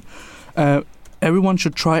weapon, everyone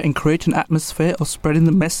should try and create an atmosphere of spreading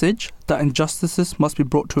the message that injustices must be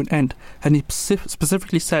brought to an end. And he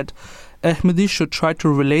specifically said Ahmadis should try to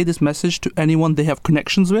relay this message to anyone they have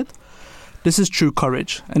connections with. This is true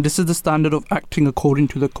courage, and this is the standard of acting according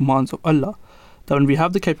to the commands of Allah. That when we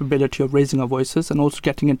have the capability of raising our voices and also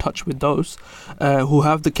getting in touch with those who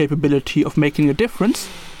have the capability of making a difference,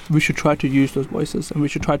 we should try to use those voices and we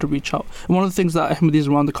should try to reach out. And one of the things that Ahmadis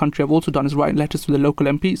around the country have also done is writing letters to their local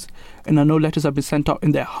MPs. And I know letters have been sent out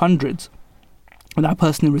in their hundreds. And I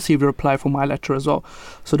personally received a reply for my letter as well.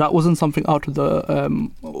 So that wasn't something out of the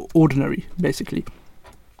ordinary, basically.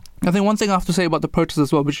 I think one thing I have to say about the protests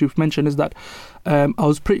as well, which you've mentioned, is that I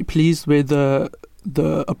was pretty pleased with the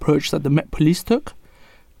approach that the Met Police took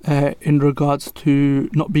in regards to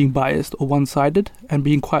not being biased or one-sided and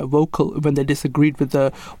being quite vocal when they disagreed with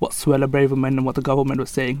what Suella Braverman and what the government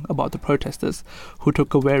was saying about the protesters, who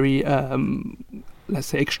took a very, let's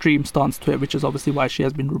say, extreme stance to it, which is obviously why she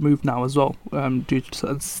has been removed now as well, due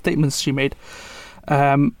to statements she made.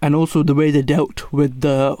 And also the way they dealt with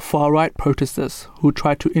the far-right protesters who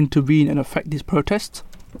tried to intervene and affect these protests.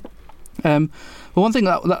 But one thing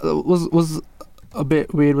that was a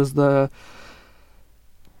bit weird was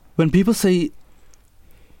when people say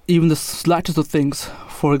even the slightest of things.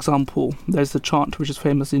 For example, there's the chant which is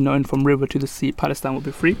famously known, "From river to the sea, Palestine will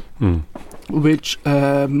be free," which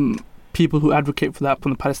people who advocate for that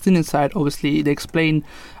from the Palestinian side, obviously they explain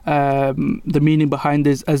the meaning behind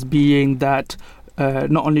this as being that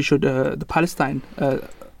not only should the Palestine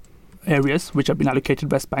areas, which have been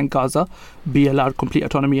allocated West Bank, Gaza, be allowed complete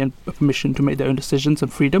autonomy and permission to make their own decisions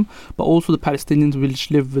and freedom, but also the Palestinians which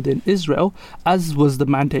live within Israel, as was the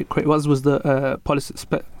mandate, as was the policy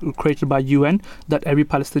created by UN, that every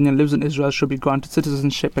Palestinian lives in Israel should be granted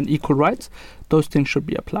citizenship and equal rights. Those things should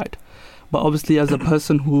be applied. But obviously, as a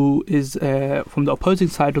person who is from the opposing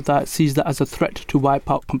side of that, sees that as a threat to wipe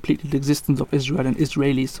out completely the existence of Israel and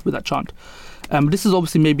Israelis with that chant. This is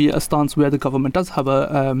obviously maybe a stance where the government does have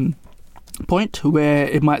a point where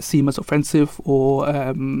it might seem as offensive or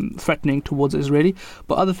threatening towards Israeli.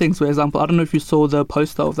 But other things, for example, I don't know if you saw the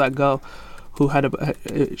poster of that girl who had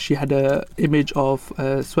she had a image of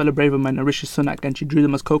Suella Braverman and Rishi Sunak, and she drew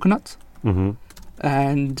them as coconuts. Mm-hmm.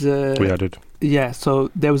 And we added. Yeah, so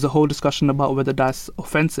there was a whole discussion about whether that's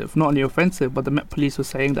offensive. Not only offensive, but the Met Police were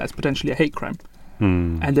saying that it's potentially a hate crime.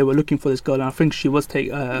 And they were looking for this girl, and I think she was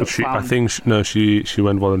she went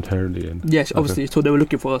voluntarily. And yes, obviously. So they were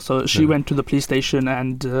looking for her. So she went to the police station,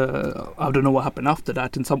 and I don't know what happened after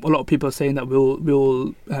that. And a lot of people are saying that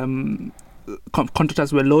we'll contact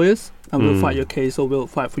us. We're lawyers, and we'll fight your case, or we'll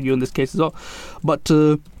fight for you in this case as well. But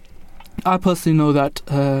I personally know that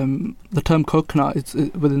the term coconut is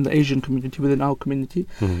within the Asian community, within our community,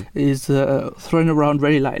 is thrown around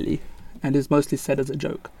very lightly, and is mostly said as a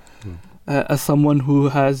joke. As someone who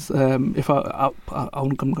has, I'm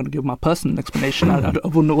going to give my personal explanation. I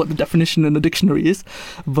wouldn't know what the definition in the dictionary is,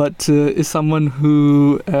 but is someone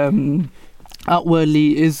who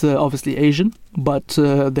outwardly is obviously Asian, but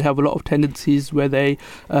they have a lot of tendencies where they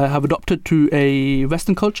have adopted to a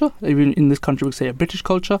Western culture, even in this country we would say a British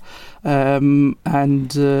culture,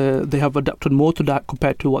 and they have adapted more to that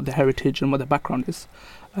compared to what their heritage and what their background is.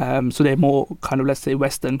 So they're more kind of, let's say,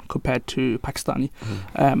 Western compared to Pakistani.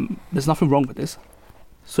 There's nothing wrong with this.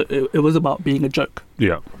 So it was about being a joke.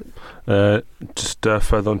 Yeah. Just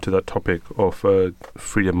further on to that topic of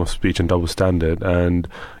freedom of speech and double standard, and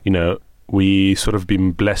we sort of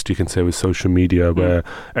been blessed, you can say, with social media, where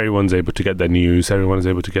everyone's able to get their news, everyone's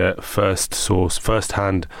able to get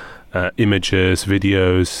first-hand images,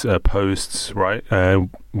 videos, posts, right?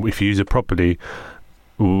 If you use it properly,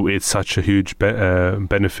 it's such a huge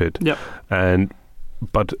benefit. Yep.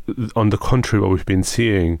 But on the contrary, what we've been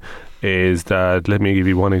seeing is that, let me give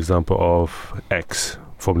you one example of X,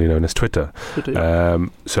 formerly known as Twitter.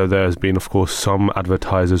 So there's been, of course, some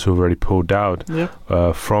advertisers who've already pulled out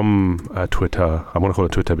from Twitter. I want to call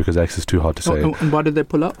it Twitter because X is too hard to say. And why did they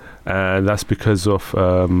pull out? And that's because of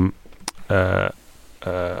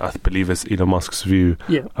I believe it's Elon Musk's view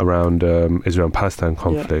around Israel and Palestine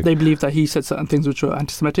conflict. Yeah. They believe that he said certain things which were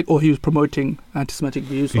anti-Semitic, or he was promoting anti-Semitic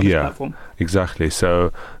views on his platform. Exactly.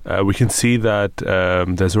 So we can see that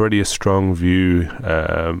there's already a strong view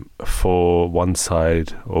for one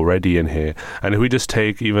side already in here. And if we just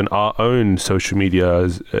take even our own social media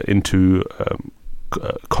into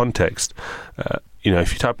context,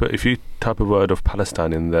 if you type a word of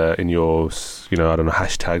Palestine in your I don't know,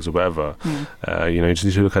 hashtags or whatever, you just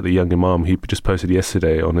need to look at the young Imam. He just posted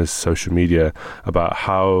yesterday on his social media about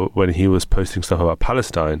how when he was posting stuff about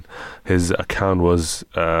Palestine, his account was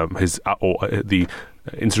the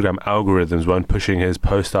Instagram algorithms weren't pushing his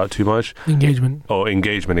post out too much.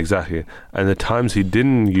 Engagement, exactly. And the times he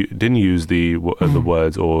didn't use the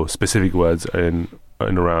words or specific words in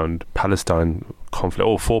around Palestine conflict,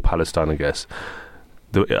 or for Palestine, I guess,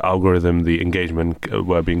 the algorithm, the engagement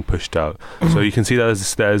were being pushed out. So you can see that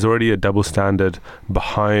there's already a double standard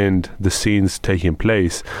behind the scenes taking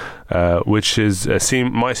place, which is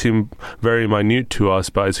might seem very minute to us,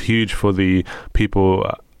 but it's huge for the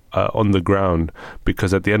people on the ground,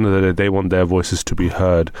 because at the end of the day they want their voices to be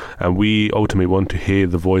heard, and we ultimately want to hear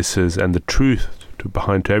the voices and the truth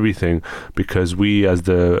behind everything, because we as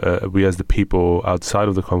the people outside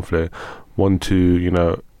of the conflict want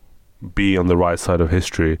to be on the right side of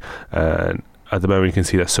history. And at the moment you can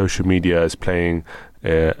see that social media is playing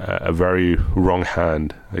a very wrong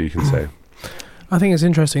hand, you can say. I think it's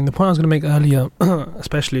interesting. The point I was going to make earlier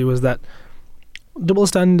especially was that double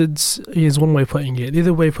standards is one way of putting it. The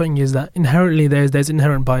other way of putting it is that inherently there's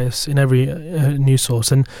inherent bias in every news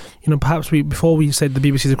source, and perhaps before we said the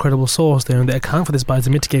BBC is a credible source, they account for this bias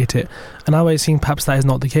and mitigate it, and now we're seeing perhaps that is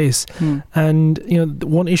not the case. And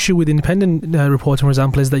one issue with independent reporting, for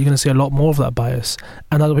example, is that you're going to see a lot more of that bias,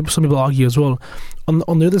 and some people argue as well.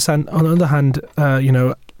 On the other hand,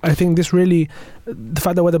 I think this really, the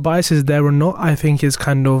fact that whether bias is there or not, I think is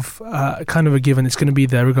kind of a given. It's going to be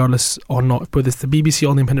there regardless or not. But it's the BBC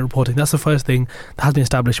on the independent reporting. That's the first thing that has been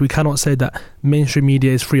established. We cannot say that mainstream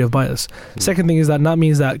media is free of bias. Second thing is that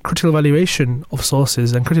means that critical evaluation of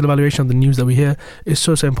sources and critical evaluation of the news that we hear is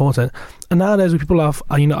so important. And nowadays, people are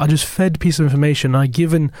just fed piece of information, are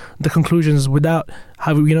given the conclusions without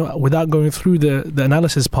going through the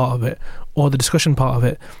analysis part of it or the discussion part of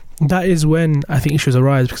it. That is when I think issues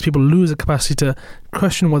arise, because people lose the capacity to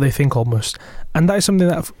question what they think almost. And that is something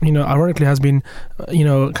that, ironically has been,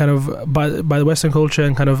 kind of by the Western culture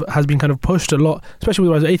and kind of has been kind of pushed a lot, especially with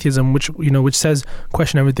the rise of atheism, which says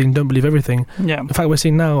question everything, don't believe everything. Yeah. In fact, we're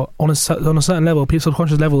seeing now on a certain level,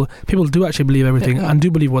 subconscious level, people do actually believe everything and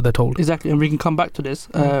do believe what they're told. Exactly, and we can come back to this,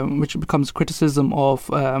 which becomes criticism of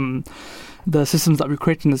the systems that we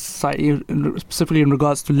create in the society, specifically in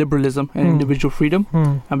regards to liberalism and individual freedom.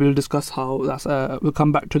 And we'll discuss how that's. We'll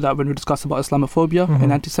come back to that when we discuss about Islamophobia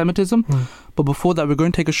and anti-Semitism. But before that, we're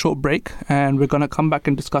going to take a short break, and we're going to come back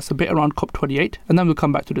and discuss a bit around COP28, and then we'll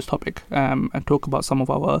come back to this topic and talk about some of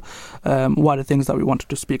our wider things that we wanted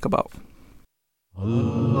to speak about.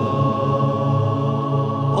 Allah,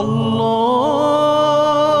 Allah.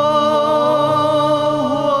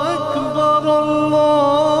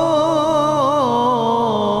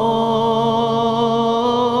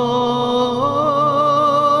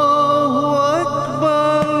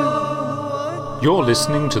 You're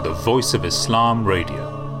listening to the Voice of Islam Radio,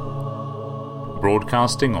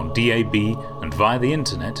 broadcasting on DAB and via the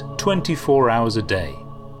internet 24 hours a day.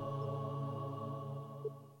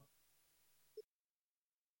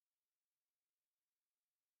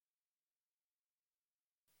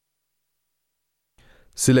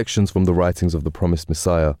 Selections from the writings of the promised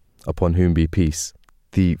Messiah, upon whom be peace,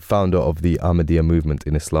 the founder of the Ahmadiyya movement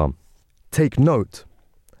in Islam. Take note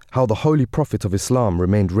how the Holy Prophet of Islam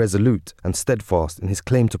remained resolute and steadfast in his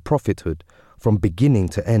claim to prophethood from beginning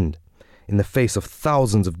to end. in the face of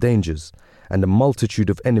thousands of dangers and a multitude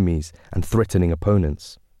of enemies and threatening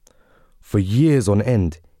opponents. For years on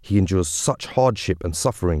end, he endures such hardship and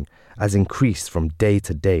suffering as increased from day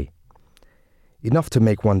to day, enough to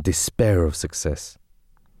make one despair of success.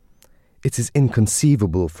 It is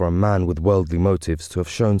inconceivable for a man with worldly motives to have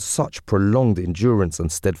shown such prolonged endurance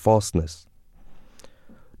and steadfastness.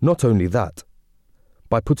 Not only that,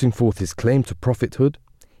 by putting forth his claim to prophethood,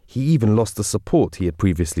 he even lost the support he had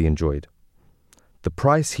previously enjoyed. The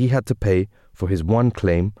price he had to pay for his one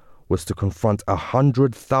claim was to confront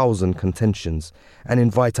 100,000 contentions and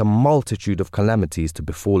invite a multitude of calamities to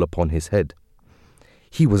befall upon his head.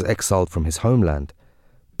 He was exiled from his homeland,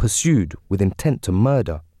 pursued with intent to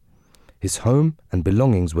murder. His home and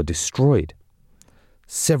belongings were destroyed.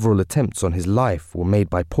 Several attempts on his life were made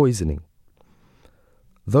by poisoning.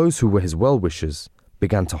 Those who were his well-wishers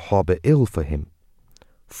began to harbour ill for him.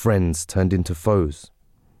 Friends turned into foes.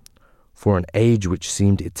 For an age which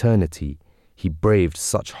seemed eternity, he braved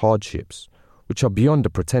such hardships, which are beyond a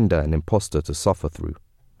pretender and impostor to suffer through.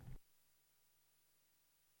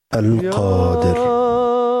 Al-Qadir.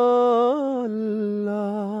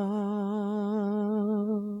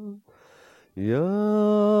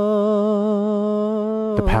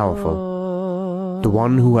 The powerful, the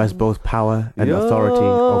one who has both power and authority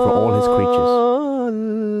over all his creatures.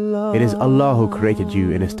 It is Allah who created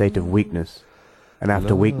you in a state of weakness, and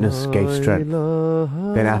after weakness gave strength,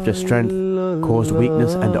 then after strength caused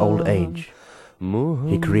weakness and old age.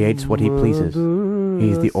 He creates what he pleases. He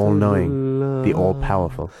is the all-knowing, the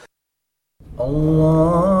all-powerful.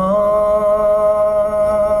 Allahu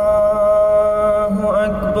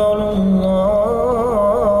Akbar,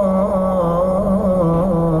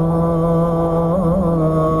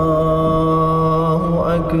 Allahu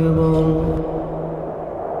Akbar,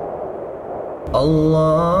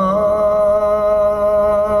 Allahu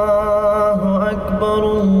Akbar,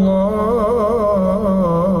 Allahu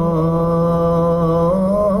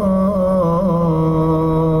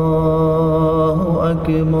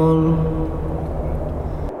Akbar.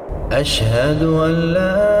 أشهد أن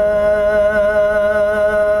لا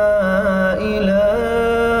إله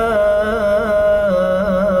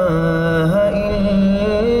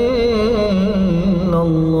إلا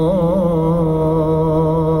الله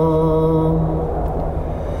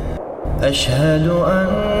أشهد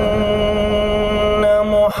أن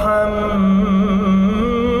محمدا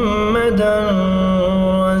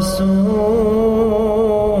رسول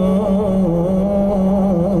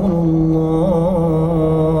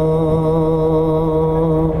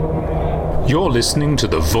You're listening to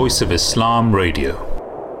the Voice of Islam Radio.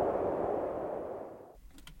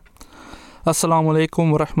 Assalamu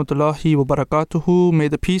alaikum wa rahmatullahi wa barakatuhu. May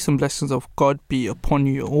the peace and blessings of God be upon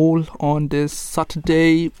you all on this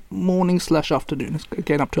Saturday morning / afternoon. It's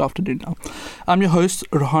getting up to afternoon now. I'm your host,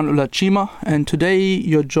 Rohanullah Chima, and today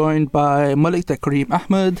you're joined by Malik Kareem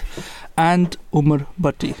Ahmed and Umar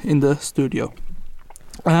Bhatti in the studio.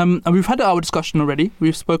 And we've had our discussion already.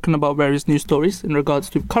 We've spoken about various news stories in regards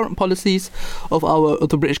to current policies of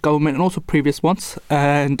the British government and also previous ones.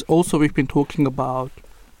 And also we've been talking about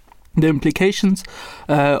the implications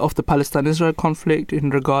of the Palestine-Israel conflict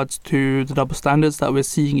in regards to the double standards that we're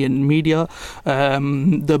seeing in media,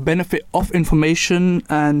 the benefit of information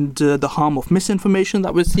and the harm of misinformation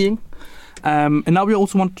that we're seeing. And now we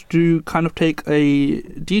also want to kind of take a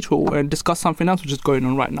detour and discuss something else which is going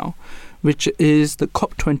on right now, which is the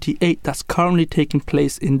COP28 that's currently taking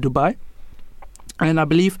place in Dubai. And I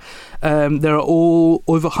believe there are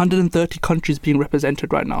over 130 countries being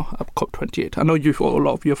represented right now at COP28. I know a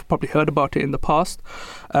lot of you have probably heard about it in the past.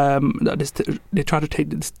 They try to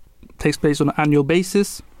take takes place on an annual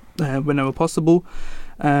basis whenever possible.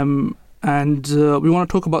 And we want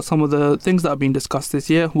to talk about some of the things that are being discussed this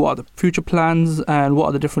year. What are the future plans and what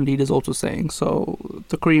are the different leaders also saying? So,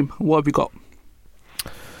 Takreem, what have you got?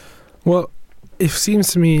 Well, it seems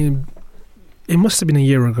to me it must have been a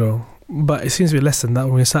year ago, but it seems to be less than that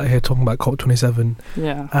when we sat here talking about COP27.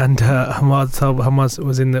 Yeah. And Hamad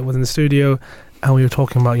was in the studio, and we were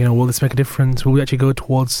talking about, will this make a difference? Will we actually head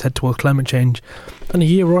towards climate change? And a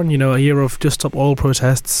year on, a year of Just Stop Oil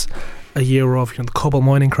protests, a year of the cobalt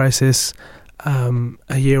mining crisis,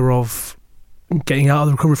 a year of getting out of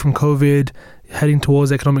the recovery from COVID, heading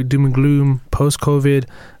towards economic doom and gloom post-COVID,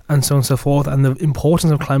 and so on and so forth, and the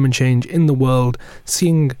importance of climate change in the world,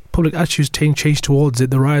 seeing public attitudes change towards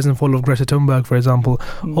it, the rise and fall of Greta Thunberg, for example.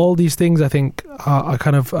 All these things, I think, are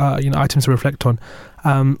kind of items to reflect on.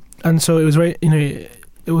 And so it was very, it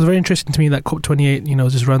was very interesting to me that COP28,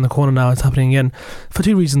 is just around the corner now. It's happening again for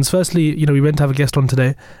two reasons. Firstly, we went to have a guest on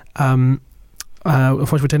today,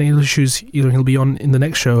 unfortunately, for technical issues, he'll be on in the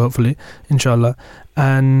next show, hopefully, inshallah.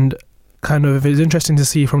 And kind of, it's interesting to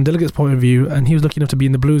see from delegates' point of view, and he was lucky enough to be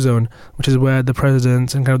in the blue zone, which is where the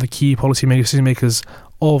presidents and kind of the key policy makers, decision makers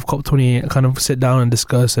of COP28 kind of sit down and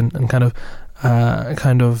discuss and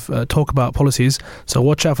kind of talk about policies. So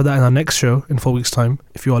watch out for that in our next show in 4 weeks' time,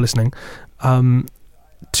 if you are listening,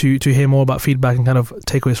 to hear more about feedback and kind of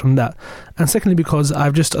takeaways from that. And secondly, because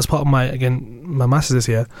I've just, as part of my master's this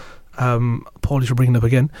year, apologies for bringing it up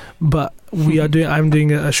again, but I'm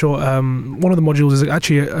doing a short, one of the modules is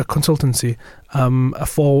actually a consultancy,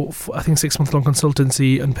 I think 6 month long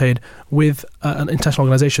consultancy, unpaid, with an international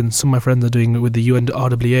organisation. Some of my friends are doing it with the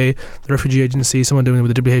UNRWA, the Refugee Agency, some are doing it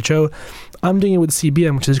with the WHO. I'm doing it with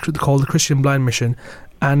CBM, which is called the Christian Blind Mission,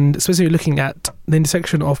 and specifically looking at the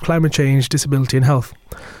intersection of climate change, disability and health.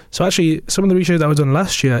 So actually, some of the research that was done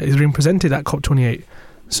last year is being presented at COP28.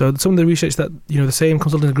 So some of the research that the same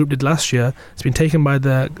consultant group did last year has been taken by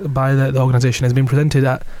the organisation, has been presented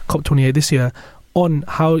at COP28 this year on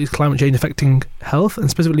how is climate change affecting health, and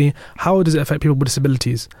specifically how does it affect people with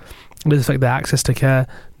disabilities? Does it affect their access to care?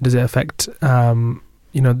 Does it affect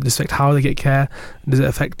does it affect how they get care? Does it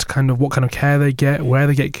affect kind of what kind of care they get, where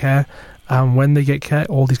they get care, when they get care?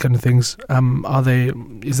 All these kind of things.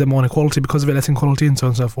 Is there more inequality because of it, less inequality, and so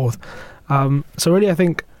on and so forth? So really, I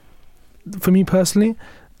think for me personally,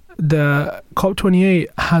 the COP28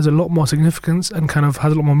 has a lot more significance and kind of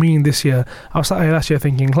has a lot more meaning this year. I was sat here last year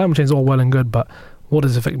thinking climate change is all well and good, but what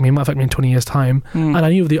does it affect me? It might affect me in 20 years' time. And I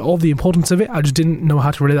knew of the importance of it. I just didn't know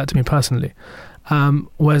how to relate that to me personally.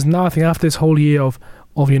 Whereas now I think after this whole year of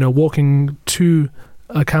walking to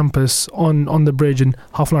a campus on the bridge, and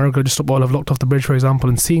half an hour ago just stopped while I've locked off the bridge, for example,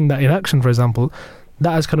 and seeing that in action, for example,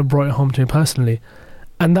 that has kind of brought it home to me personally.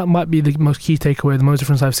 And that might be the most key takeaway. The most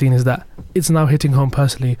difference I've seen is that it's now hitting home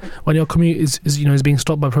personally. When your commute is being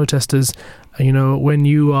stopped by protesters, when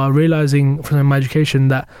you are realising from my education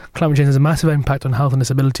that climate change has a massive impact on health and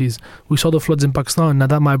disabilities. We saw the floods in Pakistan. Now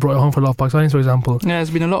that might have brought it home for a lot of Pakistanis, for example. Yeah,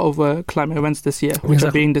 there's been a lot of climate events this year which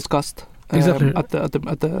are being discussed. Exactly. At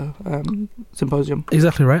the symposium.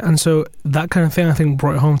 Exactly right. And so that kind of thing, I think,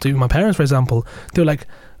 brought it home to my parents, for example. They were like,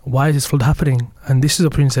 why is this flood happening? And this is a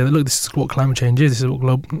opportunity to say that, look, this is what climate change is. This is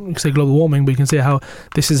what global warming, but you can say how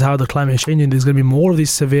this is how the climate is changing. There's going to be more of these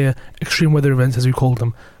severe extreme weather events, as we call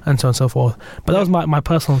them, and so on and so forth. But that was my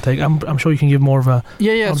personal take. I'm sure you can give more of a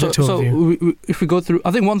objective overview. If we go through, I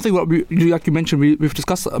think one thing, like you mentioned, we've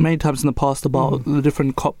discussed many times in the past about the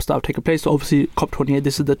different COPs that have taken place. So obviously, COP28,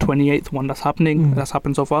 this is the 28th one that's happening. That's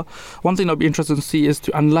happened so far. One thing that would be interesting to see is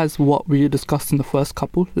to analyse what we discussed in the first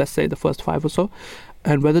couple, let's say the first 5 or so,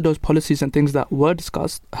 and whether those policies and things that were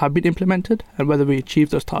discussed have been implemented and whether we achieve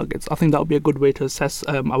those targets. I think that would be a good way to assess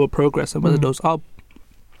our progress and whether those are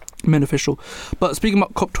beneficial. But speaking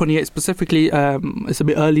about COP28 specifically, it's a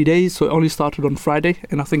bit early days, so it only started on Friday,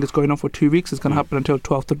 and I think it's going on for 2 weeks. It's going to happen until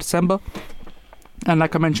 12th of December. And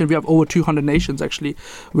like I mentioned, we have over 200 nations actually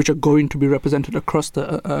which are going to be represented across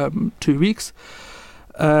the 2 weeks.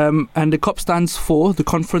 And the COP stands for the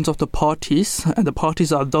Conference of the Parties, and the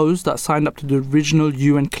parties are those that signed up to the original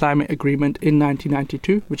UN Climate Agreement in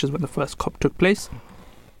 1992, which is when the first COP took place.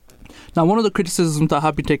 Now, one of the criticisms that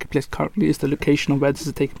have been taking place currently is the location of where this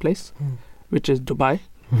is taking place, which is Dubai.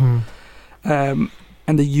 And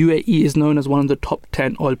the UAE is known as one of the top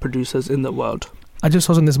 10 oil producers in the world. I just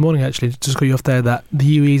saw something this morning, actually, just got you off there, that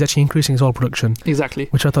the UAE is actually increasing its oil production. Exactly.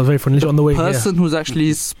 Which I thought was very funny. On the way here. The person who's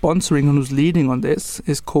actually sponsoring and who's leading on this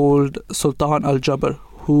is called Sultan Al Jaber,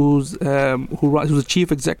 who's the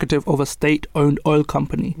chief executive of a state-owned oil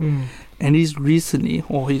company. And he's recently,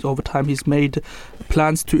 over time, he's made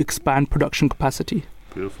plans to expand production capacity.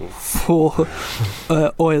 Beautiful. For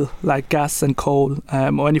oil, like gas and coal,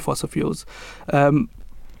 or any fossil fuels.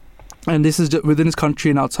 And this is within his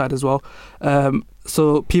country and outside as well.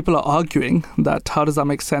 So people are arguing that how does that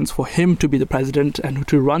make sense for him to be the president and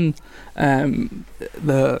to run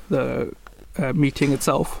the meeting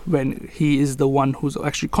itself when he is the one who's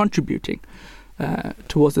actually contributing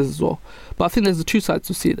towards this as well. But I think there's 2 sides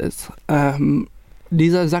to see this.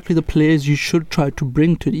 These are exactly the players you should try to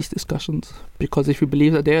bring to these discussions, because if you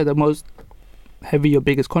believe that they are the most heavy or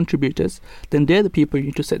biggest contributors, then they're the people you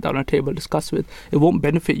need to sit down at a table and discuss with. It won't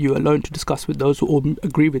benefit you alone to discuss with those who all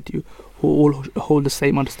agree with you, who all hold the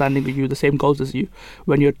same understanding of you, the same goals as you,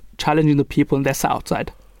 when you're challenging the people and they're sat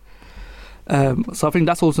outside. So I think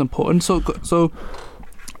that's also important. So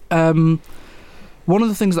one of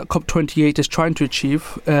the things that COP28 is trying to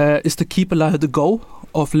achieve is to keep alive the goal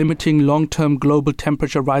of limiting long-term global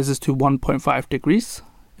temperature rises to 1.5 degrees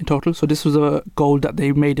in total. So this was a goal that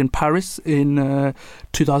they made in Paris in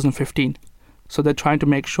 2015. So they're trying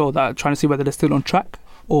to see whether they're still on track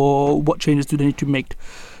or what changes do they need to make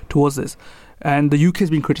towards this. And the UK has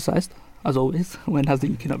been criticised, as always. When has the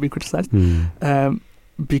UK not been criticised?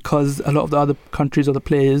 Because a lot of the other countries or the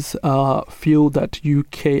players feel that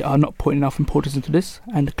UK are not putting enough importance into this,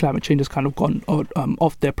 and climate change has kind of gone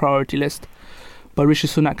off their priority list. But Rishi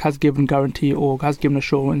Sunak has given guarantee or has given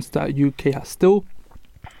assurance that UK has still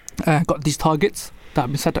got these targets that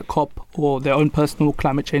have been set at COP or their own personal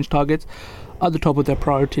climate change targets at the top of their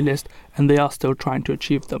priority list, and they are still trying to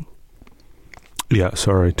achieve them. Yeah,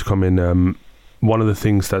 sorry to come in. One of the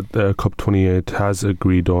things that COP28 has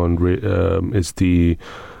agreed on is the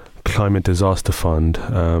Climate Disaster Fund,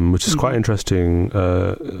 which is quite interesting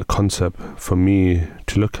concept for me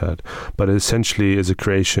to look at. But it essentially is a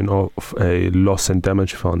creation of a loss and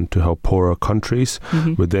damage fund to help poorer countries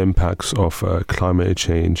with the impacts of climate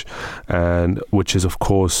change, and which is of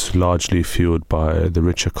course largely fueled by the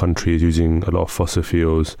richer countries using a lot of fossil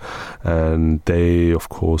fuels, and they of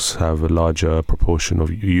course have a larger proportion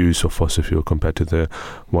of use of fossil fuel compared to the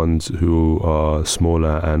ones who are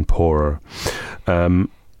smaller and poorer.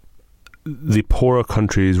 The poorer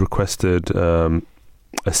countries requested,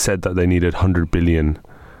 said that they needed $100 billion,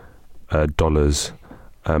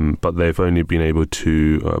 but they've only been able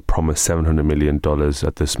to promise $700 million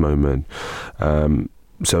at this moment.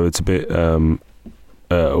 So it's a bit.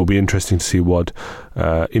 It'll be interesting to see what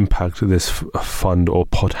impact this fund or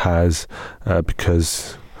pot has,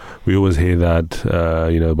 because we always hear that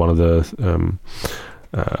one of the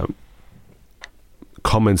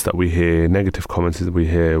comments that we hear, negative comments that we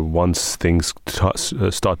hear once things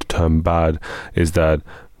start to turn bad, is that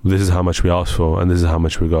this is how much we asked for and this is how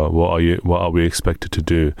much we got. What are we expected to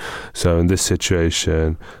do? So in this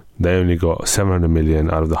situation, they only got 700 million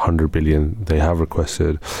out of the 100 billion they have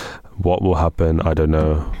requested. What will happen? I don't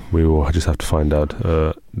know. We will just have to find out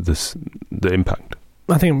the impact.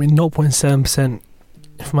 I think 0.7%,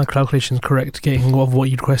 if my calculation is correct, getting of what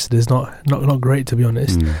you requested is not great, to be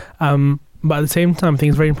honest. But at the same time, I think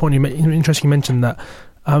it's very important. Interesting you mentioned that.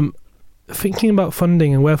 Thinking about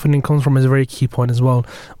funding and where funding comes from is a very key point as well.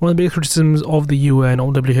 One of the biggest criticisms of the UN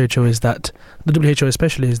or WHO is that, the WHO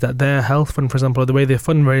especially, is that their health fund, for example, or the way they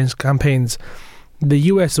fund various campaigns, the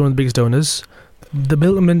US is one of the biggest donors. The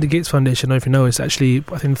Bill and Melinda Gates Foundation, I don't know if you know, is actually,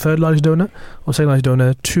 I think, the third largest donor or second largest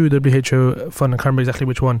donor to the WHO fund. I can't remember exactly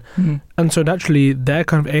which one. And so naturally, their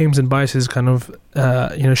kind of aims and biases kind of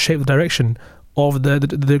shape the direction of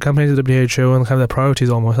the campaigns of the WHO and kind of their priorities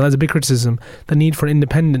almost. And that's a big criticism. The need for an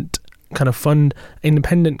independent kind of fund,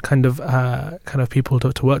 independent kind of people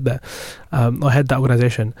to work there or head that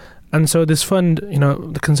organisation. And so this fund,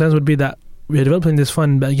 the concerns would be that we are developing this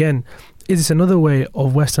fund, but again, is this another way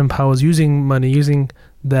of Western powers using money, using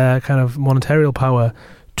their kind of monetary power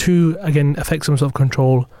to again affect some sort of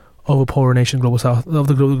control over poorer nations, global south,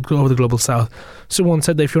 over the global south. Someone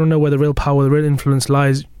said that if you don't know where the real power, the real influence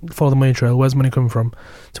lies, follow the money trail. Where's money coming from?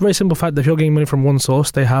 It's a very simple fact that if you're getting money from one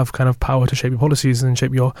source, they have kind of power to shape your policies and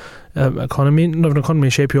shape your economy, not an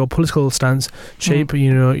economy, shape your political stance, shape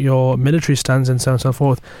your military stance, and so on and so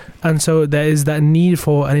forth. And so there is that need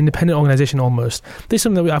for an independent organisation almost. This is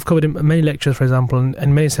something that I've covered in many lectures, for example,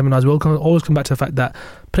 and many seminars. We'll always come back to the fact that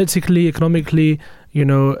politically, economically,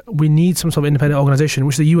 we need some sort of independent organisation,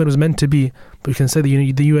 which the UN was meant to be. But we can say that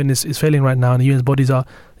the UN is failing right now, and the UN's bodies are,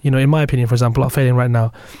 in my opinion, for example, are failing right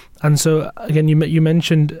now. And so again, you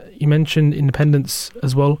mentioned independence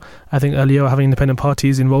as well. I think earlier having independent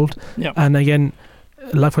parties involved, and again,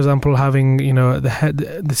 like for example, having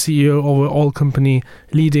the CEO of an oil company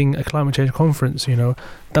leading a climate change conference.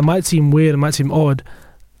 That might seem weird, it might seem odd,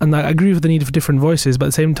 and I agree with the need for different voices. But at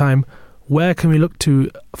the same time, where can we look to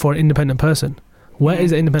for an independent person? Where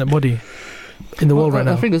is the independent body in the world right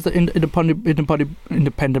now? I think the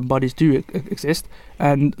independent bodies do exist,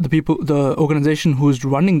 and the organisation who's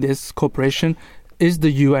running this corporation is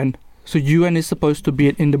the UN. So UN is supposed to be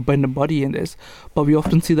an independent body in this, but we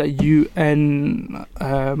often see that UN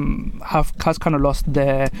has kind of lost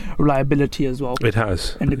their reliability as well. It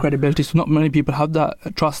has. And the credibility. So not many people have that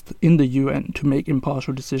trust in the UN to make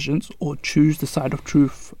impartial decisions or choose the side of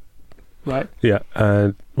truth. Right. Yeah.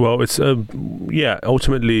 Well, it's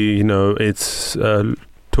ultimately, it's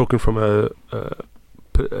talking from a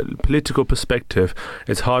political perspective.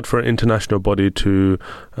 It's hard for an international body to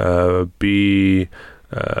be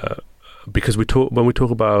because when we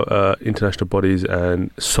talk about international bodies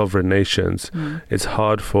and sovereign nations, it's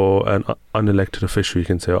hard for an unelected official, you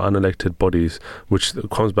can say, or unelected bodies, which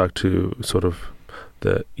comes back to sort of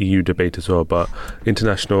the EU debate as well. But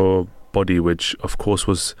international body, which of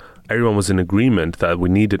course everyone was in agreement that we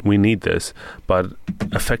need this, but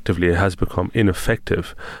effectively it has become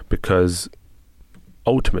ineffective because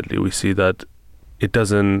ultimately we see that it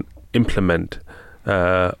doesn't implement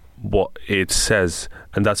what it says,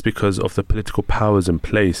 and that's because of the political powers in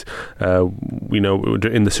place. We know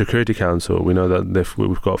in the Security Council, we know that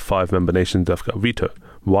we've got 5 member nations that have got veto.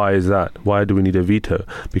 Why is that? Why do we need a veto?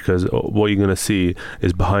 Because what you're going to see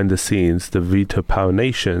is behind the scenes, the veto power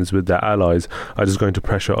nations with their allies are just going to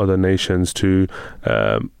pressure other nations to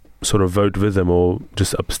sort of vote with them or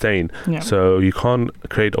just abstain. Yeah. So you can't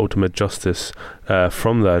create ultimate justice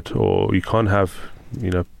from that, or you can't have,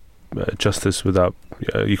 justice without.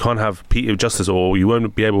 You can't have justice, or you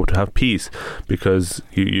won't be able to have peace, because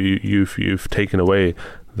you've taken away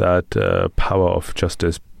that power of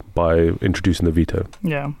justice by introducing the veto.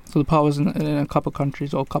 Yeah, so the powers in a couple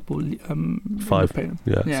countries, or a couple 5.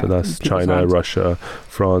 So that's China, hands. Russia,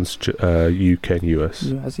 France, UK, and US.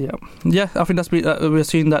 Yeah. I think we're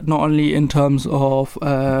seeing that not only in terms of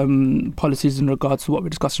policies in regards to what we're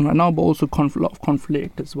discussing right now, but also a lot of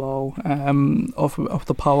conflict as well, of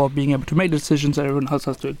the power of being able to make decisions. Everyone else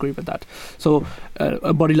has to agree with that. So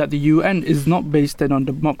a body like the UN is not based then on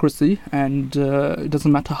democracy, and it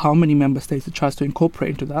doesn't matter how many member states it tries to incorporate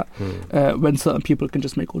into that. When certain people can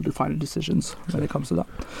just make all the final decisions when it comes to that.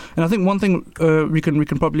 And I think one thing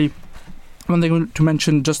one thing to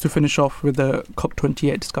mention, just to finish off with the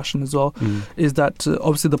COP28 discussion as well, is that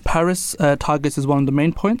obviously the Paris targets is one of the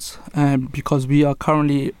main points, because we are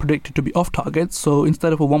currently predicted to be off target. So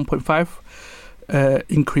instead of a 1.5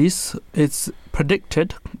 increase, it's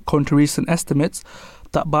predicted, according to recent estimates,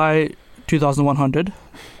 that by 2100,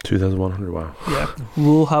 wow. Yeah,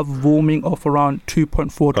 we'll have warming of around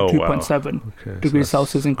 2.4 to 2.7 degrees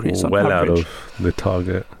Celsius increase on well average. Out of the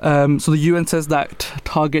target. So the UN says that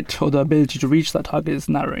target, or the ability to reach that target, is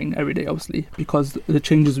narrowing every day, obviously, because the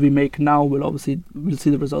changes we make now we'll see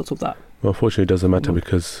the results of that. Well, unfortunately, it doesn't matter,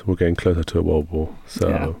 because we're getting closer to a world war.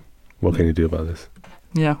 So what can you do about this?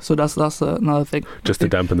 Yeah, so that's another thing. Just to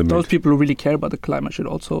dampen the mood. Those people who really care about the climate should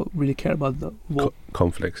also really care about the war.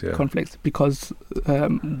 Conflicts, yeah. Conflicts, because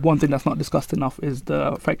one thing that's not discussed enough is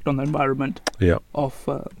the effect on the environment of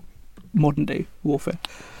modern day warfare.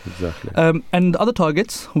 Exactly. And other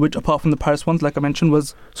targets, which apart from the Paris ones, like I mentioned,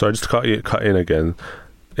 was... Sorry, just to cut in again.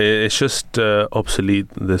 It's just obsolete,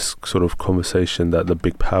 this sort of conversation that the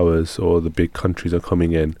big powers or the big countries are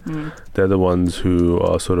coming in. They're the ones who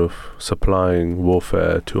are sort of supplying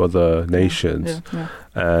warfare to other nations,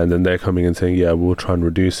 and then they're coming and saying, we'll try and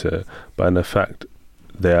reduce it. But in effect,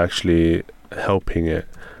 they're actually helping it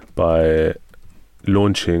by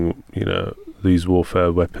launching, these warfare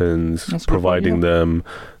weapons, providing them.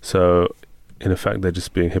 So in effect, they're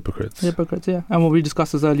just being hypocrites. Yeah. And what we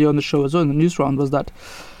discussed this earlier on the show as well, in the news round, was that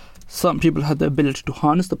some people had the ability to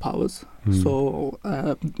harness the powers, so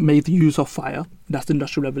make the use of fire. That's the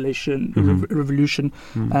Industrial Revolution,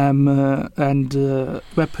 and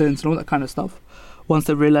weapons and all that kind of stuff. Once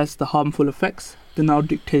they realised the harmful effects, they're now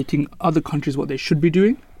dictating other countries what they should be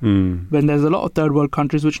doing. When there's a lot of third world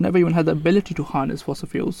countries which never even had the ability to harness fossil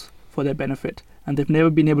fuels for their benefit, and they've never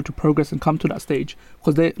been able to progress and come to that stage,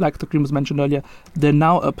 because they, like the Kareem was mentioned earlier, they're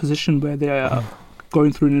now a position where they are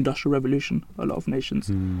going through an industrial revolution. A lot of nations,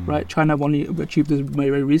 right? China have only achieved this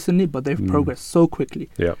very recently, but they've progressed so quickly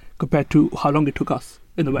compared to how long it took us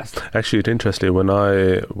in the West. Actually, it's interesting. When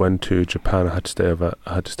I went to Japan, I had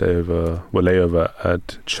to lay over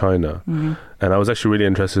at China, and I was actually really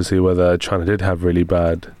interested to see whether China did have really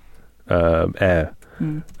bad air.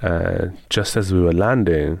 And just as we were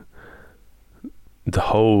landing, the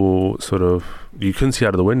whole sort of, you couldn't see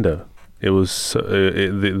out of the window. It was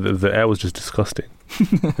the air was just disgusting.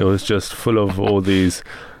 It was just full of all these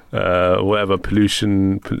whatever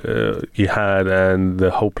pollution you had, and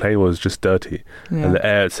the whole plane was just dirty, and the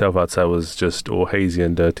air itself outside was just all hazy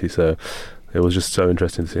and dirty. So it was just so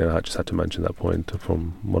interesting to see, and I just had to mention that point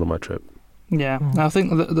from one of my trips. I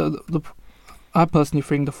think I personally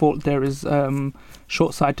think the fault there is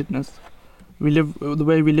short-sightedness. The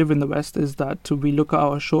way we live in the West is that we look at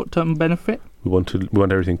our short-term benefit. We want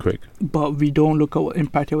everything quick, but we don't look at what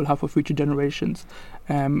impact it will have for future generations,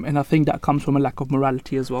 and I think that comes from a lack of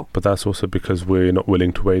morality as well. But that's also because we're not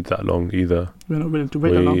willing to wait that long either. We're not willing to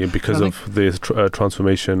wait that long because of the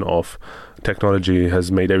transformation of technology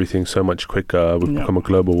has made everything so much quicker. We've become a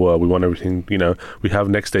global world. We want everything. We have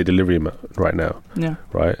next day delivery right now.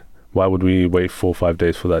 Right. Why would we wait 4 or 5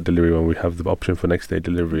 days for that delivery when we have the option for next day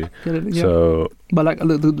delivery? So, but like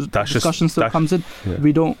the discussion still comes in.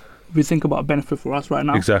 We think about benefit for us right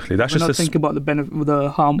now. Exactly. We're not thinking about the benefit, the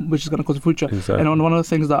harm which is going to cause in the future. Exactly. And one of the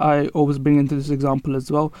things that I always bring into this example as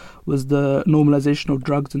well was the normalization of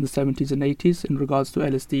drugs in the 70s and 80s in regards to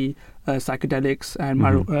LSD, psychedelics,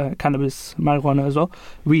 and cannabis, marijuana as well,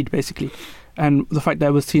 weed basically. And the fact that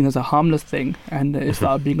it was seen as a harmless thing and it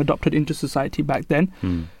started being adopted into society back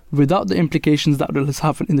then, without the implications that will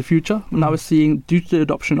happen in the future. Now we're seeing, due to the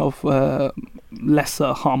adoption of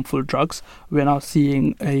lesser harmful drugs, we're now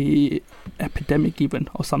seeing a epidemic even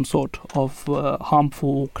of some sort of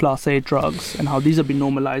harmful Class A drugs, and how these have been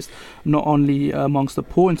normalized not only amongst the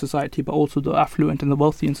poor in society but also the affluent and the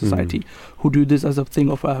wealthy in society who do this as a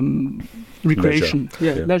thing of recreation,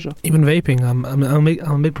 leisure. Even vaping, I'm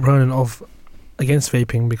a big proponent of against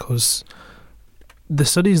vaping, because the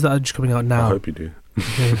studies that are just coming out now. I hope you do.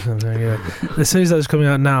 The studies that are coming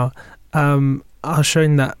out now are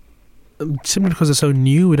showing that simply because they're so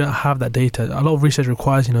new, we don't have that data. A lot of research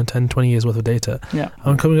requires 10, 20 years worth of data.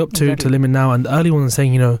 I'm coming up to limit now, and the early ones are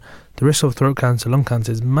saying the risk of throat cancer, lung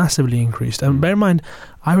cancer is massively increased. And bear in mind,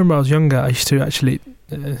 I remember I was younger, I used to actually,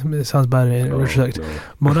 it sounds bad in retrospect,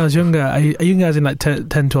 but when I was younger, young as in like 10,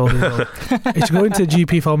 12 years old, I used to go into a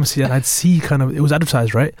GP pharmacy and I'd see it was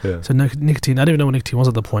advertised, right? So nicotine, I didn't even know what nicotine was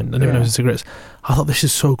at the point. I didn't even know it was cigarettes. I thought, this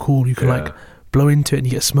is so cool. You can blow into it and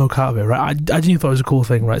you get smoke out of it, right? I genuinely thought it was a cool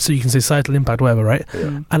thing, right? So you can say societal impact, whatever, right?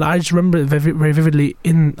 And I just remember it very, very vividly.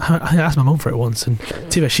 I asked my mum for it once, and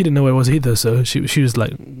she didn't know where it was either, so she was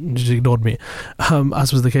like, just ignored me,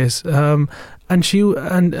 as was the case. And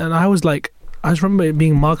I was like, I just remember it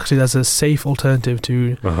being marketed as a safe alternative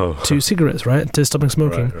to cigarettes, right? To stopping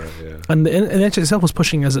smoking. And the NHS itself was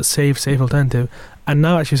pushing as a safe alternative. And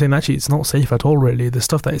now actually saying, it's not safe at all, really. The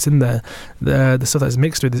stuff that is in there, the stuff that is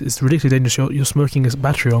mixed with, it's ridiculously dangerous. You're smoking a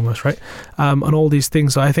battery almost, right? And all these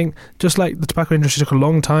things. So I think, just like the tobacco industry took a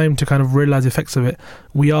long time to kind of realise the effects of it,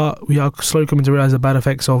 we are slowly coming to realise the bad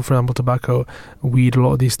effects of, for example, tobacco, weed, a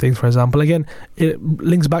lot of these things, for example. Again, it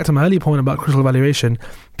links back to my earlier point about critical evaluation.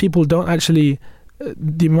 People don't actually,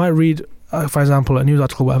 you might read, for example, a news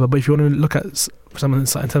article, whatever, but if you want to look at some in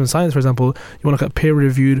terms of science, for example, you want to look at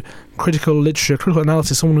peer-reviewed critical literature, critical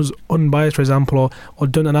analysis, someone who's unbiased, for example, or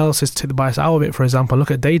done analysis to take the bias out of it, for example,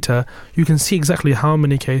 look at data, you can see exactly how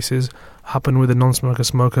many cases happen with a non-smoker,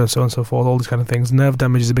 smoker, so on and so forth, all these kind of things. Nerve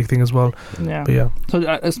damage is a big thing as well.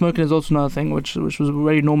 So smoking is also another thing which was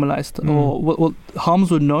very normalized, or harms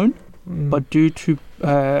were known, but due to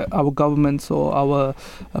our governments or our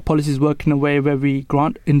policies work in a way where we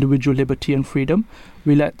grant individual liberty and freedom,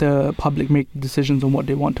 we let the public make decisions on what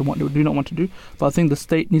they want and what they do not want to do. But I think the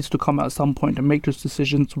state needs to come at some point and make those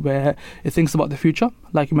decisions where it thinks about the future,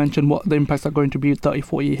 like you mentioned, what the impacts are going to be 30,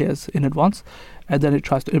 40 years in advance, and then it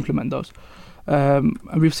tries to implement those. And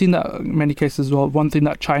we've seen that in many cases as well. One thing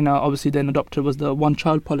that China obviously then adopted was the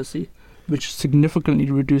one-child policy, which significantly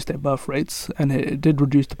reduced their birth rates, and it did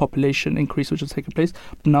reduce the population increase which was taking place.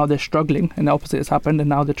 But now they're struggling, and the opposite has happened, and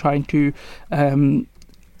now they're trying to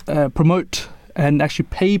promote and actually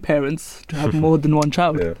pay parents to have more than one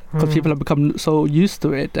child, because people have become so used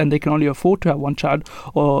to it and they can only afford to have one child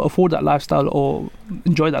or afford that lifestyle or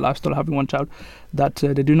enjoy that lifestyle of having one child, that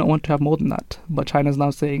they do not want to have more than that. But China's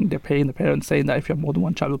now saying, they're paying the parents, saying that if you have more than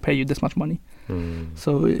one child, we'll pay you this much money.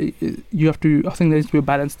 So you have to, I think there needs to be a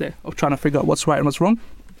balance there of trying to figure out what's right and what's wrong.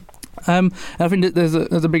 And I think there's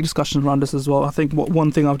a big discussion around this as well. I think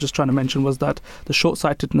one thing I was just trying to mention was that the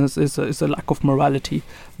short-sightedness is a lack of morality,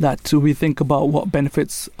 that we think about what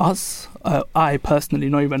benefits us, I personally,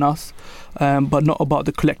 not even us, but not about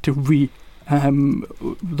the collective we,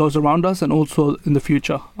 those around us, and also in the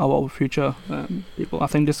future, our future people. I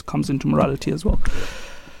think this comes into morality as well.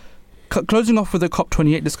 Closing off with the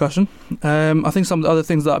COP28 discussion, I think some of the other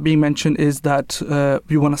things that are being mentioned is that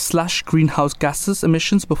we want to slash greenhouse gases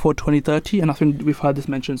emissions before 2030, and I think we've heard this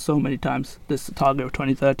mentioned so many times, this target of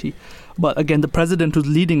 2030. But again, the president who's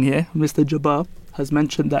leading here, Mr. Jabbar, has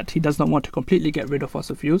mentioned that he does not want to completely get rid of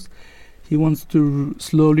fossil fuels. He wants to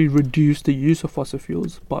slowly reduce the use of fossil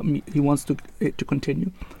fuels, but he wants it to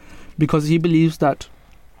continue, because he believes that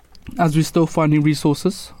as we're still finding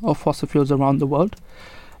resources of fossil fuels around the world,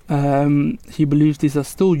 he believes these are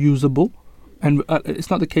still usable, and it's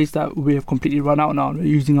not the case that we have completely run out now and we're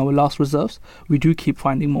using our last reserves. We do keep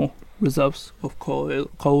finding more reserves of coal,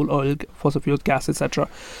 oil, fossil fuels, gas, etc.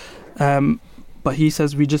 But he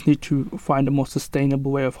says we just need to find a more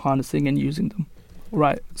sustainable way of harnessing and using them,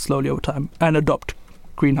 right, slowly over time, and adopt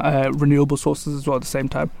renewable sources as well at the same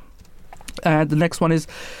time. And the next one is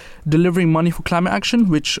delivering money for climate action,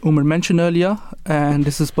 which Umar mentioned earlier, and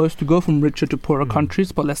this is supposed to go from richer to poorer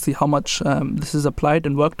countries, but let's see how much this is applied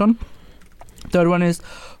and worked on. Third one is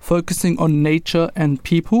focusing on nature and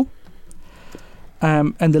people,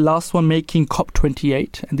 and the last one, making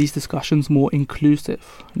COP28 and these discussions more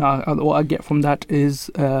inclusive. Now, what I get from that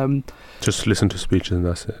is just listen to speeches and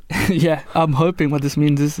that's it. Yeah, I'm hoping what this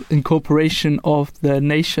means is incorporation of the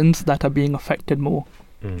nations that are being affected more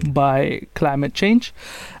by climate change,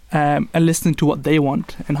 and listening to what they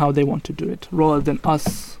want and how they want to do it, rather than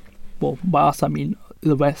us. Well, by us I mean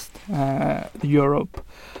the West, Europe,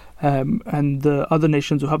 and the other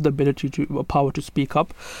nations who have the ability to power to speak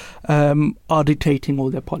up, are dictating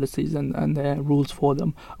all their policies and their rules for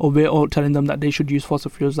them, or we're all telling them that they should use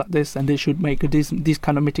fossil fuels like this and they should make these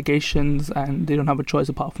kind of mitigations, and they don't have a choice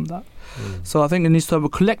apart from that. So I think it needs to have a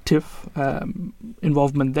collective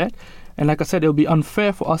involvement there. And like I said, it'll be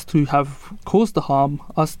unfair for us to have caused the harm,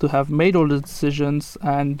 us to have made all the decisions,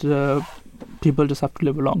 and people just have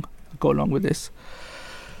to go along with this.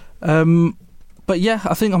 But yeah,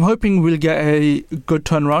 I'm hoping we'll get a good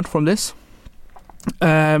turnaround from this.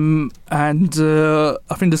 And I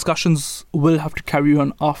think discussions will have to carry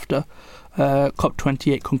on after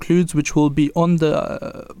COP28 concludes, which will be on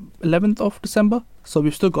the 11th of December. So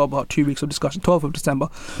we've still got about 2 weeks of discussion, 12th of December.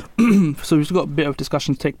 So we've still got a bit of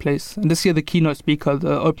discussion to take place. And this year, the keynote speaker,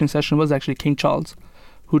 the opening session, was actually King Charles,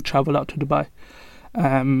 who travelled out to Dubai.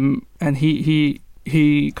 And he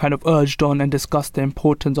kind of urged on and discussed the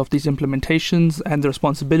importance of these implementations and the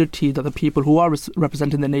responsibility that the people who are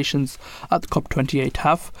representing the nations at the COP28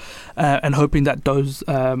 have, and hoping that those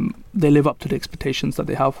they live up to the expectations that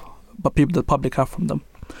they have, but the public have from them.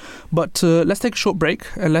 But let's take a short break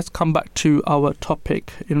and let's come back to our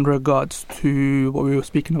topic in regards to what we were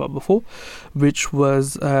speaking about before, which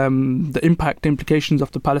was the implications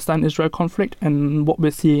of the Palestine-Israel conflict and what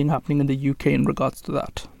we're seeing happening in the UK in regards to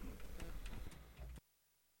that.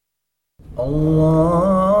 Allahu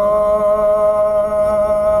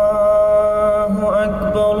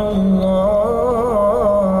Akbar,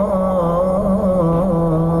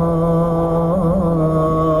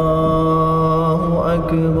 Allahu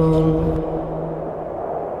Akbar,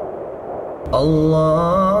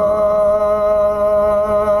 Allahu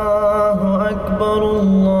Akbar,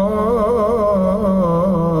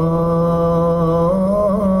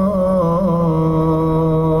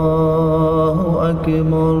 Allahu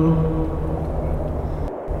Akbar.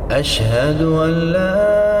 أشهد أن لا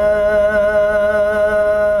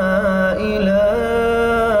إله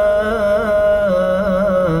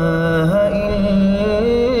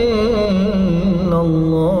إلا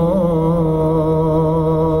الله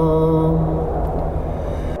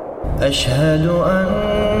أشهد أن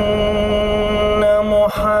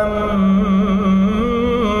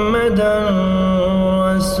محمدًا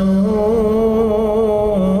رسول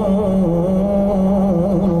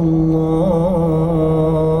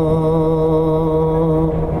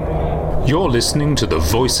You're listening to the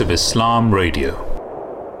Voice of Islam Radio.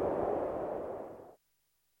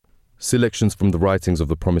 Selections from the writings of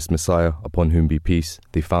the promised Messiah, upon whom be peace,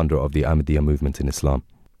 the founder of the Ahmadiyya movement in Islam.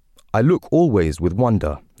 I look always with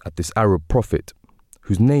wonder at this Arab prophet,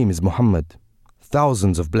 whose name is Muhammad.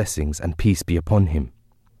 Thousands of blessings and peace be upon him.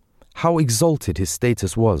 How exalted his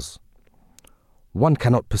status was. One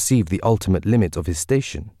cannot perceive the ultimate limit of his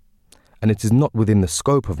station, and it is not within the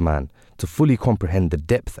scope of man to fully comprehend the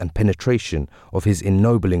depth and penetration of his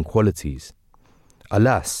ennobling qualities.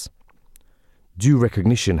 Alas, due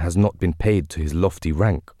recognition has not been paid to his lofty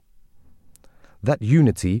rank. That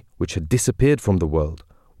unity which had disappeared from the world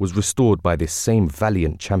was restored by this same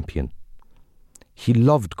valiant champion. He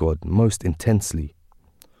loved God most intensely.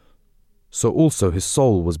 So also his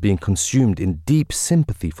soul was being consumed in deep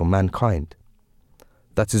sympathy for mankind.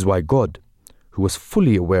 That is why God, who was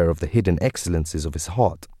fully aware of the hidden excellences of his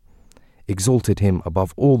heart, exalted him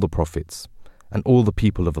above all the prophets and all the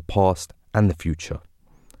people of the past and the future,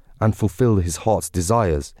 and fulfilled his heart's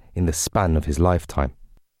desires in the span of his lifetime.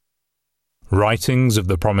 Writings of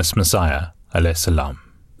the Promised Messiah, alayhi salam.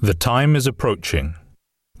 The time is approaching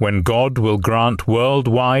when God will grant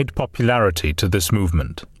worldwide popularity to this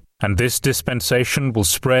movement, and this dispensation will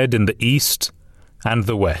spread in the East and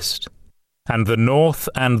the West, and the North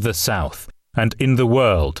and the South, and in the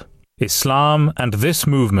world. Islam and this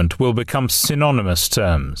movement will become synonymous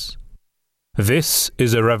terms. This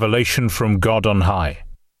is a revelation from God on high,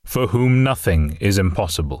 for whom nothing is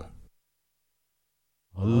impossible.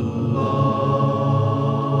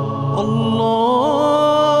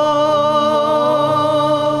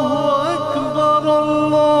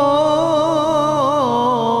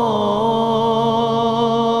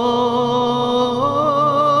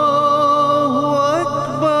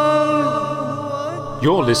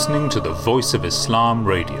 You're listening to the Voice of Islam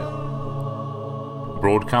Radio,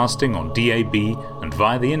 broadcasting on DAB and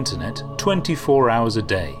via the internet 24 hours a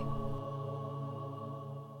day.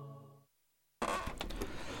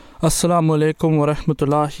 Assalamu alaikum wa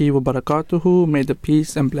rahmatullahi wa barakatuhu. May the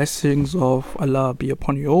peace and blessings of Allah be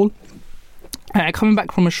upon you all. Coming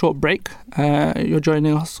back from a short break, you're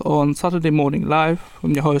joining us on Saturday Morning Live.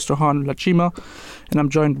 I'm your host, Rohan Lachima, and I'm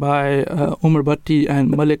joined by Umar Bhatti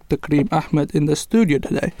and Malik Takreem Ahmed in the studio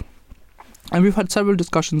today. And we've had several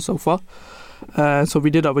discussions so far. So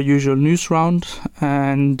we did our usual news round,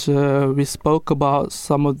 and we spoke about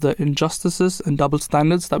some of the injustices and double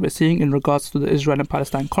standards that we're seeing in regards to the Israel and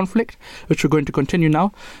Palestine conflict, which we're going to continue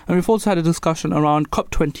now. And we've also had a discussion around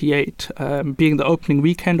COP28, being the opening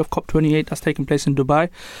weekend of COP28 that's taken place in Dubai.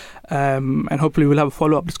 And hopefully we'll have a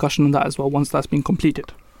follow-up discussion on that as well once that's been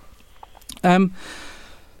completed. Coming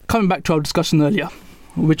back to our discussion earlier,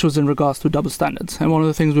 which was in regards to double standards. And one of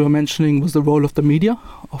the things we were mentioning was the role of the media,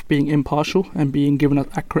 of being impartial and being given us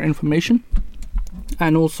accurate information.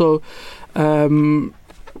 And also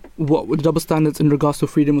what the double standards in regards to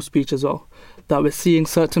freedom of speech as well. That we're seeing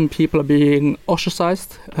certain people are being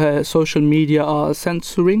ostracized, social media are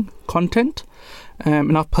censoring content.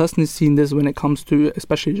 And I've personally seen this when it comes to,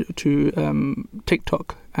 especially to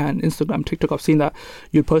TikTok and Instagram. TikTok, I've seen that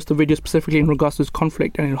you post a video specifically in regards to this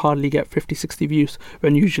conflict and you'll hardly get 50, 60 views,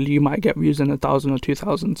 when usually you might get views in 1,000 or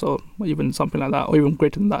 2,000, or even something like that, or even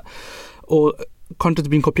greater than that. Or content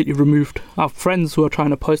being completely removed. I have friends who are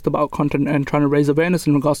trying to post about content and trying to raise awareness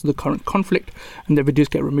in regards to the current conflict, and their videos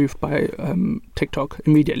get removed by TikTok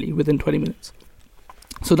immediately within 20 minutes.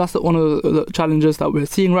 So that's one of the challenges that we're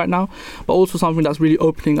seeing right now, but also something that's really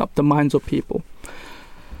opening up the minds of people.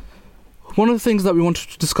 One of the things that we wanted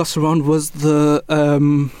to discuss around was the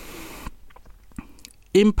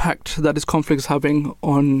impact that this conflict is having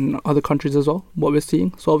on other countries as well, what we're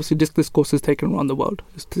seeing. So obviously this discourse is taking place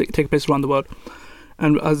around the world.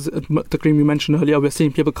 And as Takreem, you mentioned earlier, we're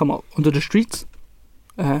seeing people come out onto the streets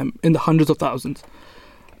in the hundreds of thousands,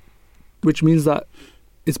 which means that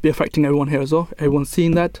it's be affecting everyone here as well. Everyone's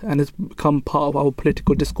seeing that, and it's become part of our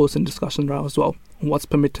political discourse and discussion now as well. What's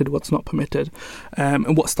permitted, what's not permitted,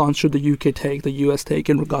 and what stance should the UK take, the US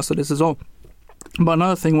take in regards to this as well. But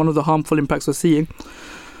another thing, one of the harmful impacts we're seeing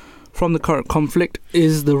from the current conflict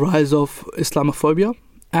is the rise of Islamophobia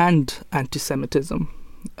and anti-Semitism.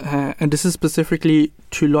 And this is specifically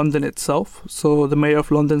to London itself. So the mayor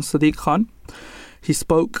of London, Sadiq Khan, he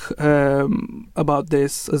spoke about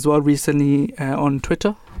this as well recently on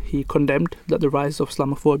Twitter. He condemned that the rise of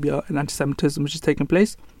Islamophobia and anti-Semitism which is taking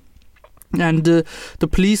place. And the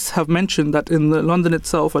police have mentioned that in London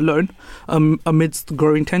itself alone, amidst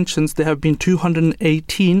growing tensions, there have been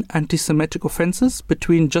 218 anti-Semitic offences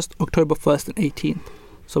between just October 1st and 18th.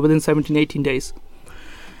 So within 18 days.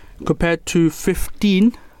 Compared to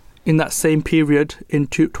 15 in that same period in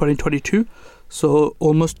 2022. So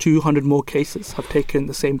almost 200 more cases have taken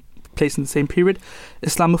the same place in the same period.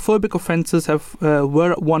 Islamophobic offences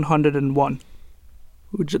were at 101,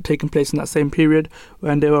 which had taken place in that same period,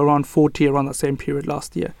 and they were around 40 around that same period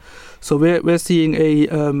last year. So we're seeing a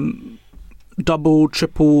double,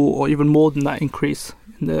 triple, or even more than that increase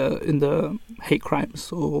in the hate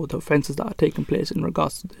crimes or the offences that are taking place in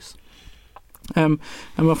regards to this. And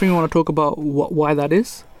I think I want to talk about why that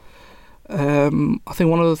is. I think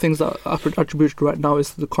one of the things that I've attributed right now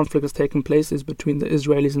is the conflict that's taking place is between the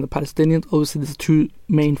Israelis and the Palestinians. Obviously, there's two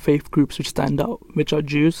main faith groups which stand out, which are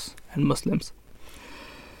Jews and Muslims.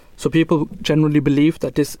 So people generally believe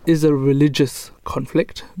that this is a religious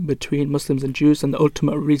conflict between Muslims and Jews, and the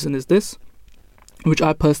ultimate reason is this, which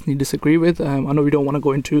I personally disagree with. I know we don't want to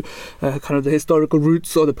go into kind of the historical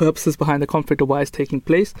roots or the purposes behind the conflict or why it's taking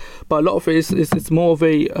place, but a lot of it is it's more of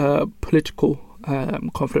a political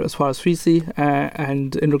conflict as far as we see,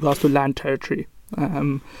 and in regards to land territory.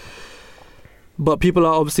 But people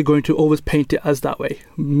are obviously going to always paint it as that way,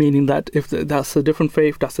 meaning that if that's a different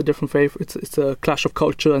faith, that's a different faith. It's a clash of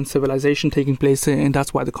culture and civilization taking place, and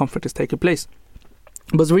that's why the conflict is taking place.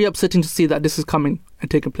 But it's really upsetting to see that this is coming and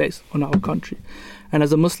taking place on our country. And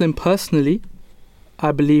as a Muslim personally,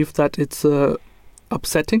 I believe that it's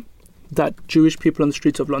upsetting that Jewish people on the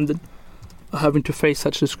streets of London are having to face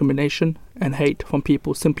such discrimination and hate from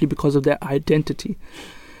people simply because of their identity.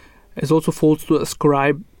 It's also false to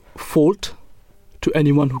ascribe fault to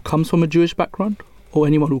anyone who comes from a Jewish background or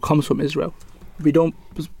anyone who comes from Israel. We don't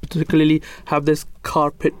particularly have this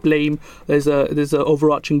carpet blame. There's a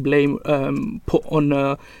overarching blame put on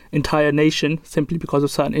an entire nation simply because of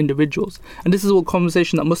certain individuals. And this is a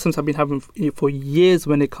conversation that Muslims have been having for years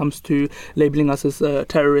when it comes to labeling us as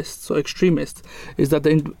terrorists or extremists, is that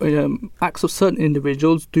the acts of certain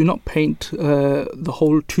individuals do not paint the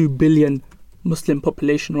whole 2 billion Muslim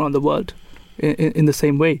population around the world in the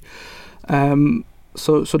same way.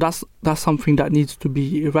 So that's something that needs to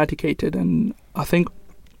be eradicated. And I think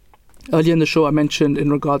earlier in the show I mentioned in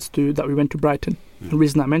regards to that we went to Brighton. The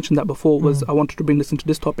reason I mentioned that before was I wanted to bring this into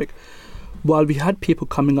this topic. while we had people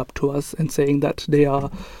coming up to us and saying that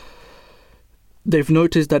they've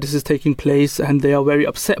noticed that this is taking place and they are very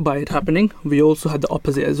upset by it happening, we also had the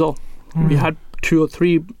opposite as well. We had 2 or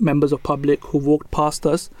 3 members of public who walked past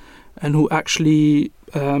us and who actually,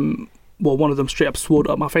 one of them straight up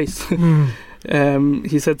swore at my face.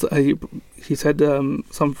 He said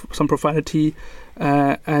some profanity,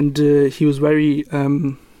 and he was very,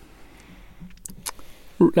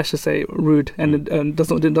 let's just say, rude, and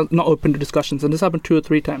did not open to discussions. And this happened 2 or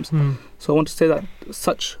 3 times. So I want to say that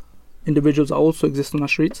such individuals also exist on our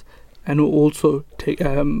streets and who also take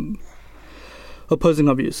opposing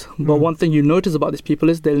our views. But one thing you notice about these people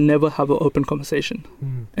is they'll never have an open conversation.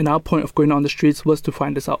 And our point of going on the streets was to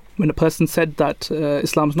find this out. When a person said that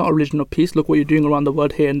Islam's not a religion of peace, look what you're doing around the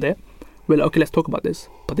world here and there, we're like, okay, let's talk about this.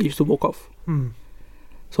 But they used to walk off.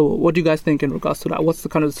 So what do you guys think in regards to that? What's the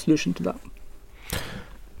kind of solution to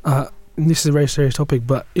that? This is a very serious topic,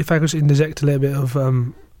 but if I could just interject a little bit of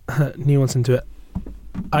nuance into it.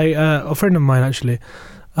 A friend of mine actually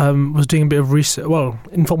was doing a bit of research,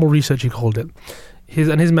 informal research he called it.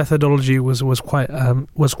 His methodology was quite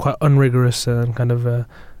unrigorous and kind of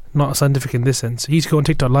not scientific in this sense. He used to go on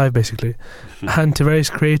TikTok live basically, and to various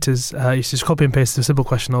creators, he used to just copy and paste the simple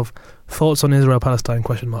question of thoughts on Israel-Palestine ?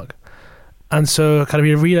 And so kind of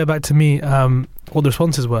he read back to me what the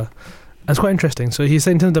responses were. And it's quite interesting. So he's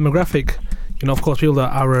saying in terms of demographic, of course people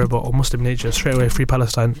that are Arab or Muslim in nature, straight away free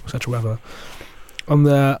Palestine, etc. whatever.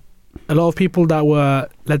 A lot of people that were,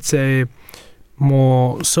 let's say,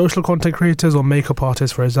 more social content creators or makeup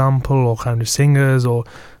artists, for example, or kind of singers, or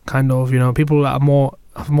kind of, people that are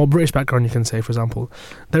have a more British background, you can say, for example.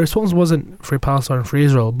 Their response wasn't free Palestine and free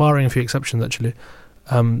Israel, barring a few exceptions, actually.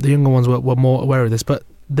 The younger ones were more aware of this, but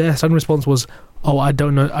their standard response was, I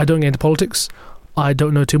don't know, I don't get into politics, I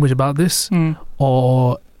don't know too much about this,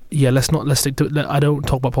 or, let's stick to, I don't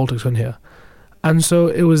talk about politics on here. And so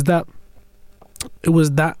it was that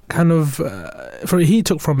kind of, he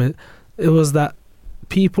took from it, it was that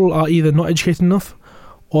people are either not educated enough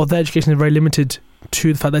or their education is very limited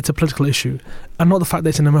to the fact that it's a political issue and not the fact that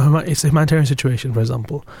it's a humanitarian situation, for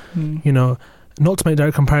example. Not to make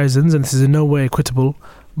direct comparisons, and this is in no way equitable,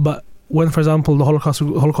 but when, for example, the Holocaust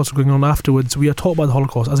was going on afterwards, we are taught about the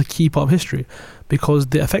Holocaust as a key part of history because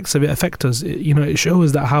the effects of it affect us. It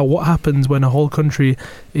shows that what happens when a whole country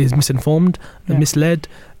is misinformed and misled,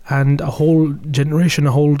 and a whole generation,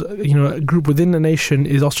 a whole group within a nation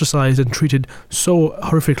is ostracized and treated so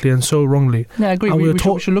horrifically and so wrongly. Yeah, I agree. We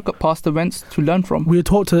should look at past events to learn from. We are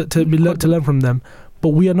taught to learn from them, but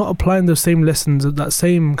we are not applying those same lessons, that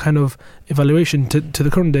same kind of evaluation to the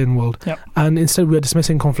current day in the world. Yep. And instead we are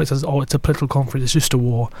dismissing conflicts as, it's a political conflict, it's just a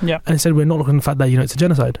war. Yep. And instead we're not looking at the fact that, it's a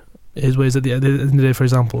genocide. Is ways at the end of the day, for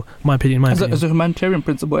example, my opinion. As a humanitarian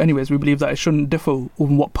principle, anyways, we believe that it shouldn't differ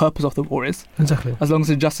on what purpose of the war is. Exactly. As long as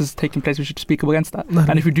injustice is taking place, we should speak up against that.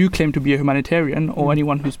 And if you do claim to be a humanitarian or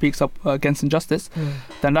anyone who speaks up against injustice,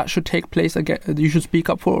 then that should take place again. You should speak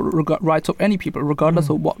up for rights of any people, regardless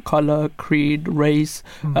of what colour, creed, race,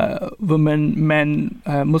 women, men,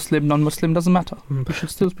 Muslim, non-Muslim, doesn't matter. We should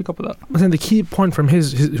still speak up for that. I think the key point from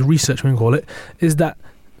his research, we can call it, is that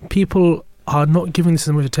people are not giving this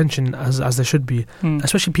as much attention as they should be,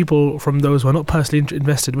 especially people from those who are not personally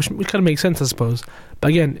invested, which kind of makes sense, I suppose. But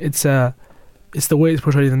again, it's the way it's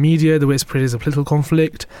portrayed in the media, the way it's portrayed as a political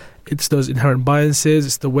conflict, it's those inherent biases,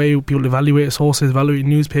 it's the way people evaluate sources, evaluate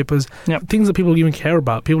newspapers, things that people even care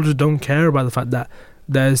about. People just don't care about the fact that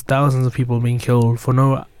there's thousands of people being killed for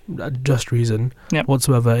no just reason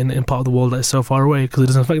whatsoever in part of the world that is so far away because it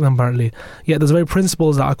doesn't affect them apparently. Yet there's very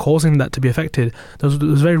principles that are causing that to be affected. Those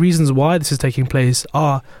very reasons why this is taking place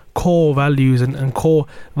are core values and core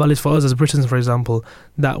values for us as Britons, for example,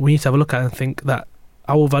 that we need to have a look at and think that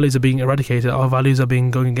our values are being eradicated, our values are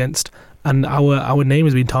being going against, and our name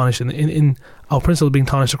is being tarnished in our principles being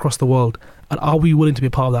tarnished across the world. And are we willing to be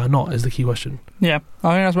a part of that or not is the key question. Yeah,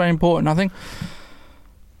 I think that's very important. I think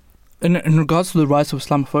in regards to the rise of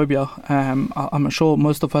Islamophobia, I'm sure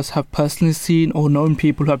most of us have personally seen or known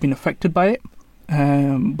people who have been affected by it,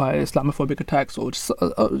 by Islamophobic attacks or just,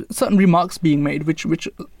 certain remarks being made which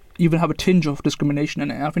even have a tinge of discrimination in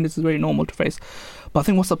it. I think this is very normal to face. But I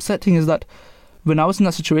think what's upsetting is that when I was in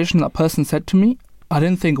that situation, that person said to me, I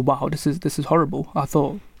didn't think, wow, this is horrible. I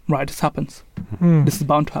thought, right, this happens. This is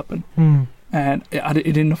bound to happen. And it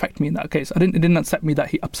didn't affect me in that case. It didn't upset me that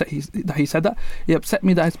he said that. It upset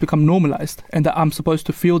me that it's become normalized and that I'm supposed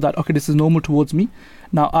to feel that, okay, this is normal towards me.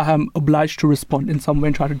 Now I am obliged to respond in some way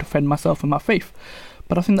and try to defend myself and my faith.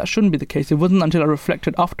 But I think that shouldn't be the case. It wasn't until I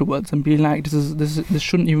reflected afterwards and being like, this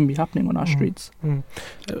shouldn't even be happening on our streets. I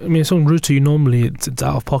mean, if someone rude to you normally, it's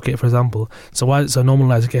out of pocket, for example. So why it's so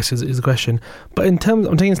normalised, I guess, is the question. But in terms,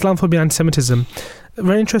 I'm taking Islamophobia and anti-Semitism.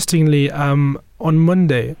 Very interestingly, on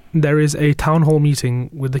Monday there is a town hall meeting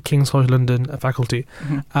with the King's College London faculty,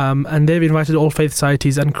 and they've invited all faith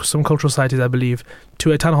societies and some cultural societies, I believe,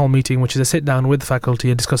 to a town hall meeting, which is a sit down with the faculty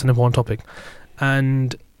and discuss an important topic.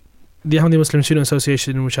 And the Ahmadiyya Muslim Student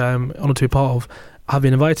Association, which I am honoured to be part of, have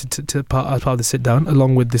been invited to part of the sit down,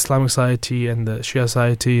 along with the Islamic Society and the Shia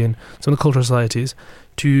Society and some of the cultural societies,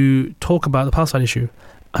 to talk about the Palestine issue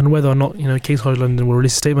and whether or not, King's College London will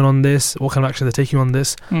release a statement on this, what kind of action they're taking on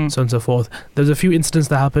this, so on and so forth. There's a few incidents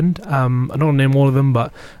that happened. I don't want to name all of them,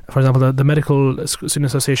 but for example, the Medical Student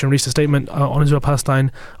Association released a statement on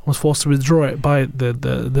Israel-Palestine, was forced to withdraw it by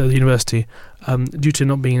the university due to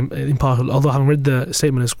not being impartial, although having read the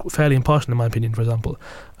statement is fairly impartial in my opinion, for example.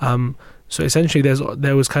 So essentially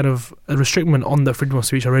there was kind of a restriction on the freedom of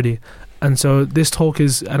speech already. And so this talk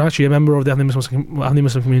is, and actually a member of the Ahmadiyya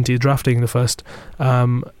Muslim community is drafting the first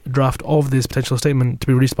draft of this potential statement to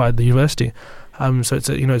be released by the university. So it's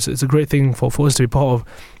a great thing for us to be part of.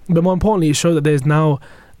 But more importantly, it shows that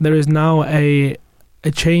there is now a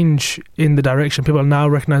change in the direction. People are now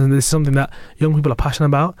recognizing this is something that young people are passionate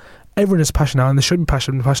about. Everyone is passionate, and they should be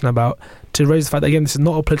passionate about, to raise the fact that, again, this is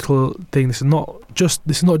not a political thing. This is not just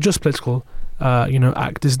political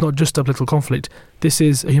act. This is not just a political conflict. This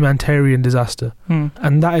is a humanitarian disaster,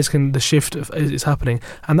 and that is the shift is happening.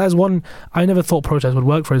 And that is one I never thought protest would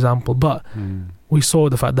work, for example, but we saw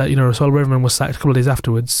the fact that Rasul Braverman was sacked a couple of days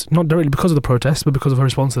afterwards, not directly because of the protest, but because of her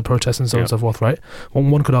response to the protest and so on and so forth, right?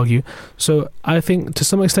 One could argue. So I think to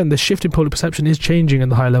some extent the shift in public perception is changing at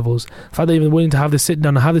the higher levels. The fact that even willing to have this sit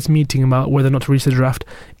down and have this meeting about whether or not to release the draft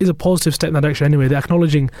is a positive step in that direction anyway. They're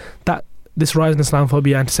acknowledging that this rise in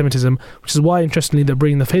Islamophobia, anti-Semitism, which is why, interestingly, they're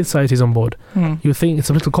bringing the faith societies on board. You think it's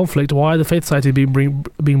a political conflict. Why are the faith societies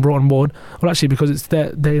being brought on board? Well, actually, because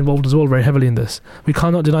they're involved as well very heavily in this. We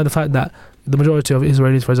cannot deny the fact that the majority of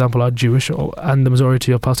Israelis, for example, are Jewish, and the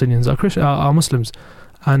majority of Palestinians are Muslims.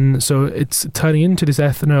 And so it's turning into this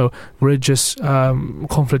ethno-religious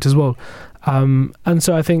conflict as well. And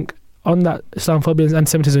so I think on that Islamophobia and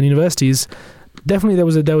anti-Semitism in universities, definitely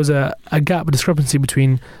there was a gap, a discrepancy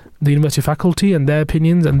between the university faculty and their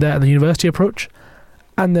opinions and the university approach,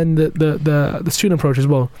 and then the student approach as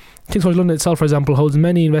well. King's College London itself, for example, holds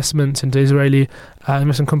many investments into Israeli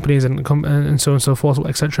investment companies and so on and so forth,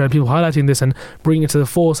 etc. People highlighting this and bringing it to the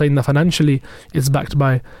fore, saying that financially it's backed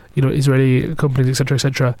by Israeli companies, etc.,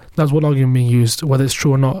 etc. That's one argument being used. Whether it's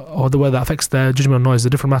true or not, or whether that affects their judgment on noise is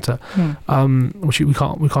a different matter. Which we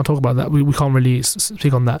can't talk about that. We can't really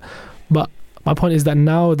speak on that. But my point is that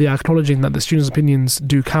now they are acknowledging that the students' opinions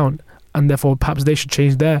do count, and therefore perhaps they should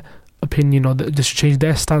change their opinion, or they should change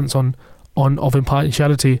their stance of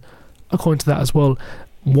impartiality according to that as well.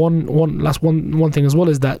 One thing as well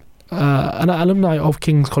is that an alumni of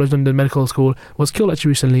King's College London Medical School was killed actually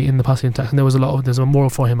recently in the Palestinian attack, and there's a memorial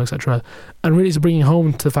for him, etc. And really it's bringing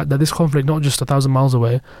home to the fact that this conflict, not just 1,000 miles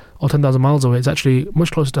away or 10,000 miles away, it's actually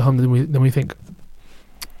much closer to home than we think.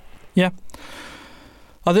 Yeah.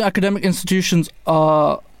 I think academic institutions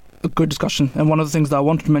are a good discussion, and one of the things that I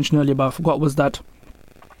wanted to mention earlier but I forgot was that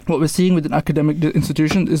what we're seeing within academic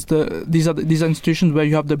institutions is these are institutions where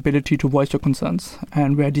you have the ability to voice your concerns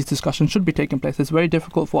and where these discussions should be taking place. It's very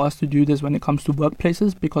difficult for us to do this when it comes to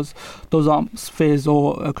workplaces, because those aren't spheres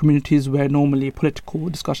or communities where normally political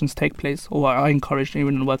discussions take place or are encouraged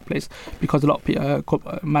even in the workplace, because a lot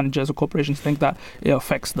of managers or corporations think that it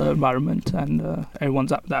affects the environment and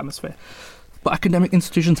everyone's atmosphere. But academic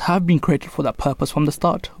institutions have been created for that purpose from the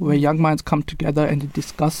start, where young minds come together and they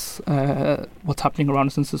discuss what's happening around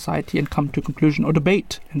us in society and come to a conclusion, or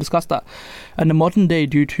debate and discuss that. And the modern day,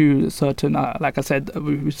 due to certain, like I said,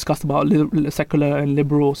 we discussed about secular and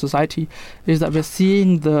liberal society, is that we're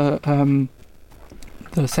seeing the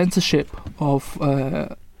censorship of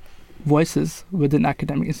voices within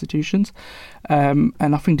academic institutions, and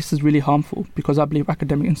I think this is really harmful, because I believe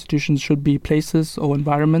academic institutions should be places or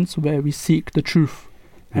environments where we seek the truth,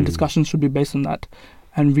 and discussions should be based on that,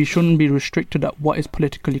 and we shouldn't be restricted at what is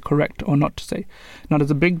politically correct or not to say. Now, there's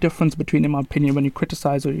a big difference between, in my opinion, when you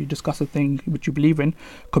criticize or you discuss a thing which you believe in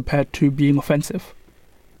compared to being offensive,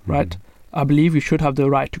 right? I believe you should have the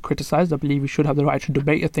right to criticize. I believe you should have the right to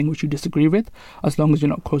debate a thing which you disagree with, as long as you're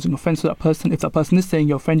not causing offense to that person. If that person is saying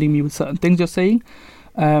you're offending me with certain things you're saying,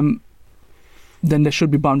 then there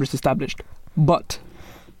should be boundaries established. But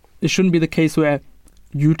it shouldn't be the case where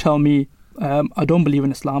you tell me I don't believe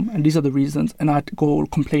in Islam and these are the reasons, and I have to go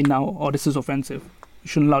complain now, this is offensive. You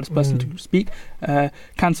shouldn't allow this person to speak.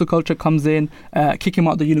 Cancel culture comes in, kick him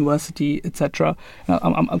out of the university, etc.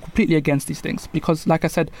 I'm completely against these things because, like I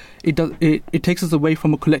said, it takes us away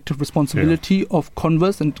from a collective responsibility of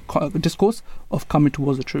converse and discourse of coming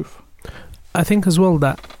towards the truth. I think as well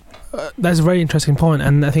that that's a very interesting point,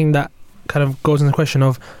 and I think that kind of goes in the question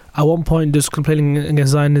of, at one point, does complaining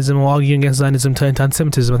against Zionism or arguing against Zionism turn into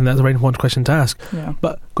anti-Semitism? I think that's a very important question to ask. Yeah.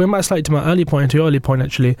 But going back slightly to my early point, to your early point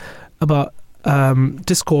actually, about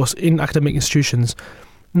discourse in academic institutions.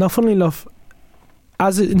 Now, funnily enough,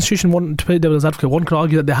 as an institution wanting to play devil's advocate, one could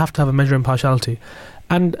argue that they have to have a measure of impartiality.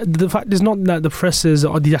 And the fact is not that the professors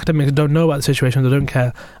or the academics don't know about the situation, they don't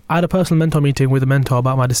care. I had a personal mentor meeting with a mentor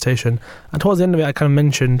about my dissertation, and towards the end of it I kind of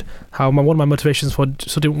mentioned how one of my motivations for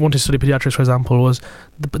wanting to study pediatrics, for example, was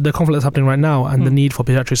the conflict that's happening right now and the need for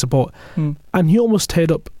pediatric support. And he almost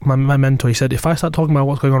teared up my mentor. He said, if I start talking about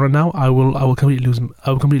what's going on right now, I will completely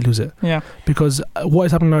lose it. Yeah. Because what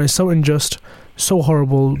is happening now is so unjust, so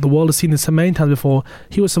horrible. The world has seen this many times before.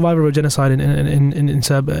 He was a survivor of a genocide in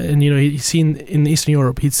Serbia, and he'd seen in Eastern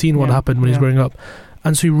Europe. He'd seen what happened when he was growing up,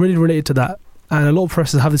 and so he really related to that. And a lot of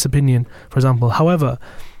professors have this opinion, for example. However,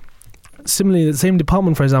 similarly, the same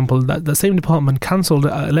department, for example, that same department cancelled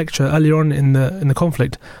a lecture earlier on in the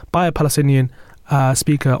conflict by a Palestinian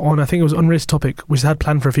speaker on, I think it was an unrelated topic, which they had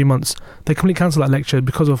planned for a few months. They completely cancelled that lecture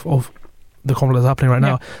because of the conflict that's happening right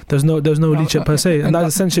now. There's no leadership per se, and that's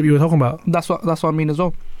the censorship you were talking about. That's what I mean as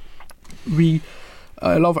well.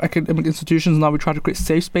 A lot of academic institutions now, we try to create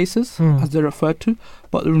safe spaces, as they're referred to,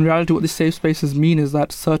 but in reality what these safe spaces mean is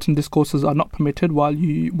that certain discourses are not permitted, while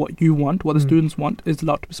what the students want is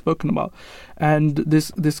allowed to be spoken about. And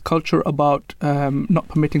this culture about not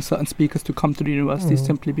permitting certain speakers to come to the university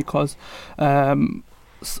simply because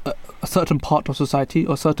a certain part of society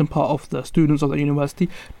or a certain part of the students of the university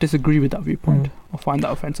disagree with that viewpoint or find that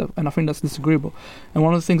offensive, and I think that's disagreeable. And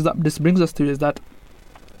one of the things that this brings us to is that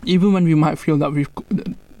even when we might feel that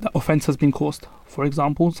that offence has been caused, for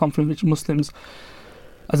example, something which Muslims,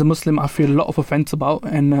 as a Muslim, I feel a lot of offence about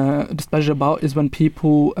and displeasure about is when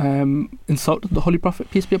people insult the Holy Prophet,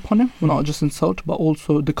 peace be upon him. Well, not just insult, but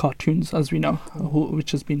also the cartoons, as we know, which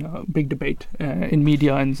has been a big debate in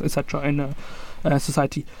media and etc. in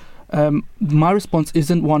society. My response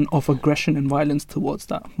isn't one of aggression and violence towards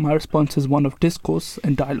that. My response is one of discourse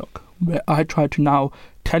and dialogue, where I try to now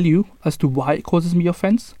tell you as to why it causes me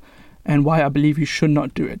offence and why I believe you should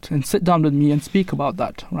not do it, and sit down with me and speak about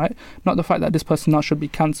that, right? Not the fact that this person now should be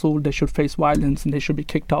cancelled, they should face violence and they should be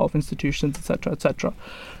kicked out of institutions, etc., etc.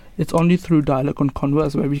 It's only through dialogue and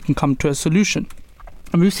converse where we can come to a solution.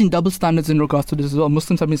 And we've seen double standards in regards to this as well.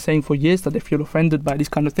 Muslims have been saying for years that they feel offended by these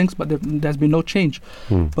kind of things, but there's been no change.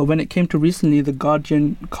 But when it came to recently, the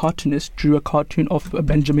Guardian cartoonist drew a cartoon of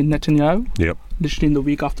Benjamin Netanyahu, literally in the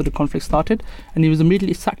week after the conflict started, and he was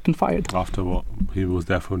immediately sacked and fired. After what? He was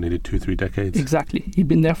there for nearly 2-3 decades. Exactly. He'd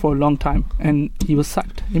been there for a long time, and he was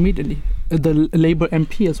sacked immediately. The Labour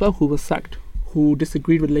MP as well, who was sacked, who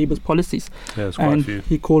disagreed with Labour's policies. Yeah, there's quite a few.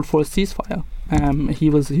 He called for a ceasefire. He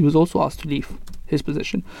was also asked to leave his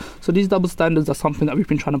position. So these double standards are something that we've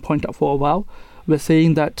been trying to point out for a while. We're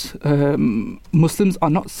saying that Muslims are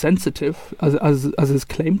not sensitive, as is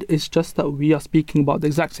claimed. It's just that we are speaking about the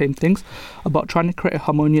exact same things, about trying to create a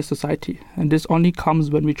harmonious society. And this only comes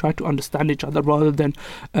when we try to understand each other rather than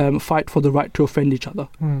fight for the right to offend each other.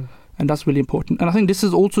 And that's really important. And I think this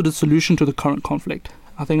is also the solution to the current conflict.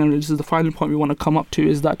 I think, and this is the final point we want to come up to,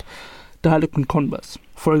 is that dialogue and converse.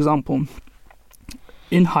 For example,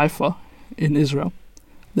 in Haifa, in Israel,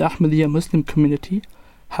 the Ahmadiyya Muslim community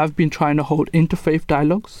have been trying to hold interfaith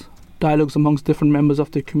dialogues amongst different members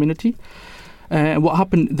of the community. And what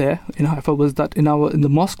happened there in Haifa was that in the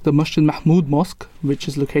mosque, the Masjid Mahmud Mosque, which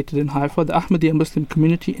is located in Haifa, the Ahmadiyya Muslim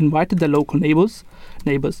community invited their local neighbors,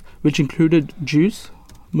 which included Jews,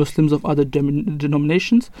 Muslims of other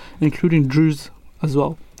denominations, including Druze as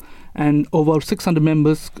well. And over 600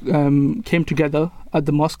 members came together at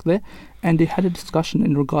the mosque there, and they had a discussion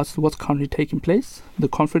in regards to what's currently taking place, the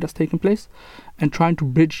conflict that's taking place, and trying to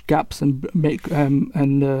bridge gaps and break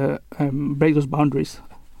those boundaries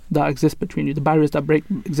that exist between you, the barriers that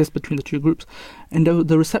exist between the two groups. And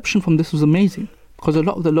the reception from this was amazing, because a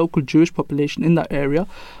lot of the local Jewish population in that area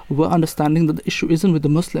were understanding that the issue isn't with the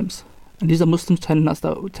Muslims, and these are Muslims saying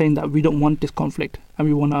that we don't want this conflict and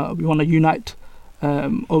we want to unite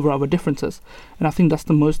over our differences. And I think that's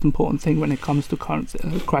the most important thing when it comes to current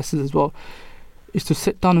crisis as well, is to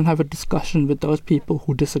sit down and have a discussion with those people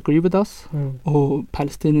who disagree with us, or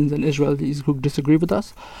Palestinians and Israelis who disagree with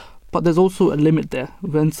us. But there's also a limit there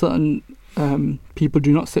when certain people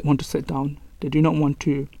do not want to sit down, they do not want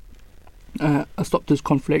to stop this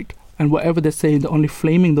conflict and whatever they're saying, they're only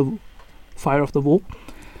flaming the fire of the war,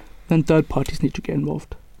 then third parties need to get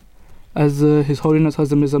involved. As His Holiness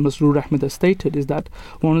Hazrat Mirza Masroor Ahmad has stated, is that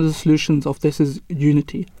one of the solutions of this is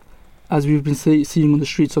unity. As we've been seeing on the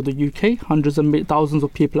streets of the UK, hundreds and thousands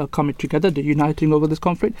of people are coming together, they're uniting over this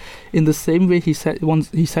conflict. In the same way, he says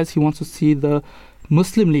he wants to see the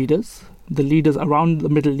Muslim leaders, the leaders around the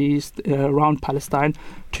Middle East, around Palestine,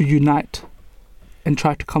 to unite and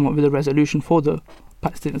try to come up with a resolution for the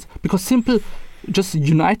Palestinians. Because just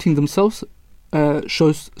uniting themselves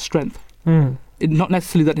shows strength. Not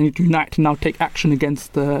necessarily that they need to unite and now take action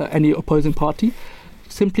against any opposing party.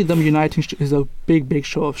 Simply them uniting is a big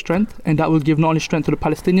show of strength, and that will give not only strength to the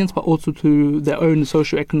Palestinians but also to their own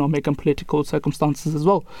socio-economic and political circumstances as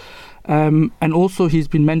well. And also he's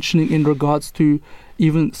been mentioning in regards to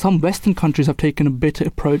even some Western countries have taken a bitter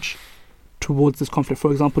approach towards this conflict.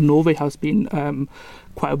 For example, Norway has been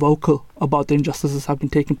quite vocal about the injustices that have been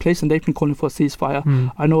taking place, and they've been calling for a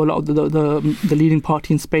ceasefire. I know a lot of the leading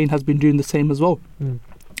party in Spain has been doing the same as well.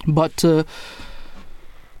 But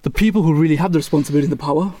the people who really have the responsibility and the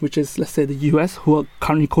power, which is, let's say, the US, who are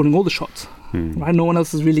currently calling all the shots, right? No one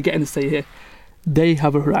else is really getting a say here. They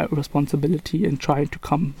have a responsibility in trying to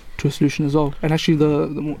come to a solution as well. And actually,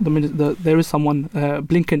 there is someone,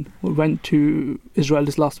 Blinken, who went to Israel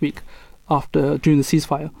this last week during the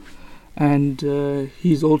ceasefire, and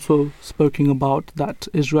he's also spoken about that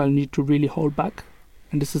Israel need to really hold back.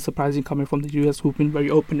 And this is surprising coming from the US, who've been very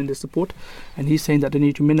open in their support. And he's saying that they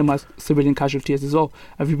need to minimize civilian casualties as well.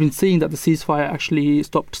 And we've been seeing that the ceasefire actually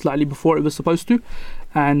stopped slightly before it was supposed to,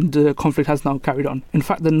 and the conflict has now carried on. In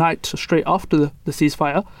fact, the night straight after the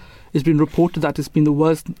ceasefire, it's been reported that it's been the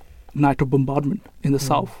worst night of bombardment in the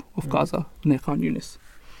south of Gaza, near Khan Yunis.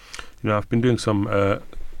 I've been doing some,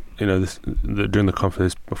 during the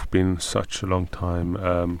conflict, it's been such a long time,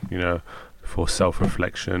 for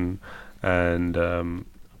self-reflection. And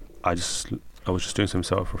I was just doing some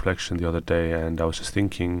self-reflection the other day, and I was just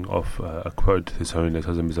thinking of a quote His Holiness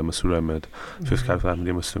Hazrat Mirza Masroor Ahmad, Fifth Caliph of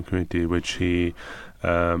the Muslim Community, which he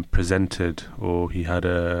presented, or he had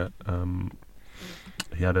a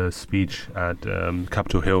speech at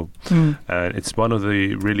Capitol Hill, and it's one of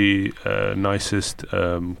the really nicest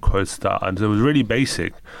quotes and it was really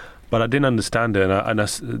basic. But I didn't understand it, and I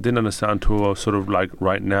didn't understand until sort of like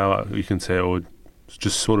right now, you can say, or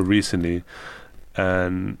just sort of recently.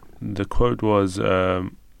 And the quote was,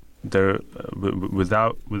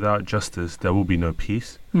 without justice, there will be no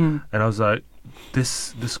peace. And I was like,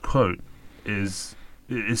 this quote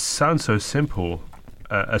it sounds so simple.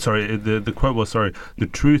 The quote was, the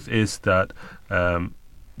truth is that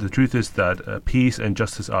peace and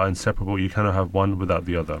justice are inseparable. You cannot have one without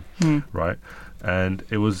the other, right? And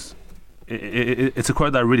it's a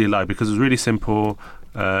quote that I really like because it was really simple.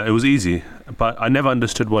 It was easy, but I never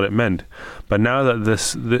understood what it meant. But now that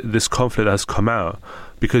this conflict has come out,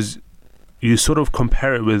 because you sort of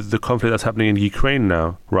compare it with the conflict that's happening in Ukraine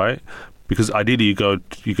now, right? Because ideally you go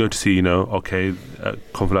to see, a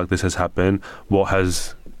conflict like this has happened. What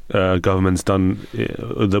has governments done?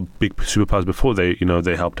 The big superpowers before they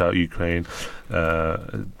helped out Ukraine.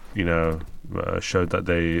 Showed that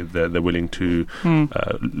they're willing to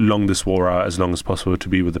long this war out as long as possible to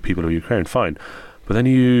be with the people of Ukraine. Fine. But then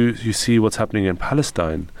you see what's happening in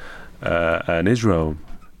Palestine and Israel,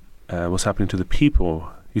 what's happening to the people.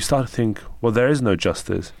 You start to think, well, there is no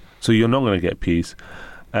justice, so you're not going to get peace.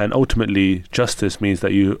 And ultimately, justice means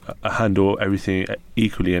that you handle everything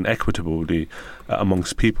equally and equitably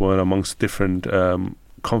amongst people and amongst different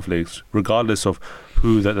conflicts, regardless of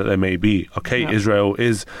who that they may be. Okay, yeah. Israel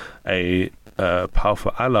is a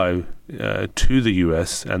powerful ally to the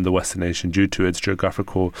US and the Western nation due to its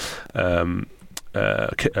geographical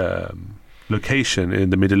location in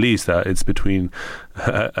the Middle East, that it's between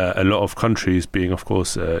a lot of countries, being of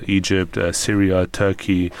course Egypt, Syria,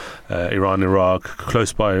 Turkey, Iran, Iraq,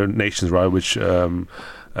 close by nations, right, which the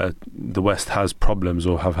West has problems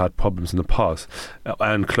or have had problems in the past,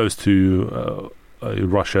 and close to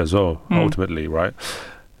Russia as well, ultimately, right?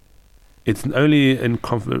 It's only in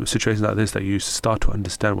situations like this that you start to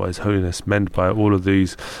understand what His Holiness meant by all of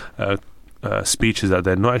these speeches, that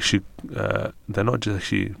they're not just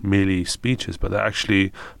actually merely speeches, but they're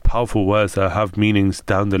actually powerful words that have meanings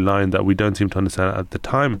down the line that we don't seem to understand at the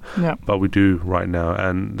time, but we do right now.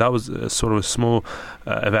 And that was sort of a small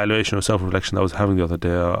evaluation or self-reflection that I was having the other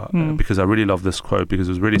day, because I really love this quote because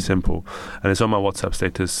it was really simple, and it's on my WhatsApp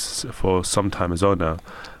status for some time as well now.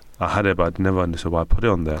 I had it, but I never understood why I put it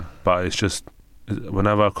on there. But it's just,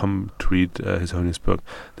 whenever I come to read His Holiness book,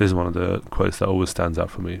 this is one of the quotes that always stands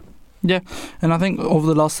out for me. Yeah, and I think over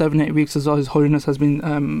the last 7-8 weeks as well, His Holiness has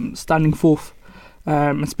been standing forth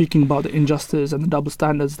and speaking about the injustice and the double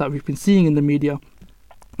standards that we've been seeing in the media.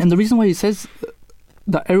 And the reason why he says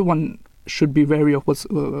that everyone should be wary of what's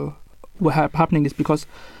happening is because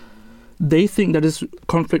they think that this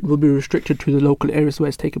conflict will be restricted to the local areas where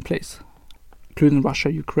it's taking place, including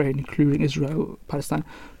Russia, Ukraine, including Israel, Palestine.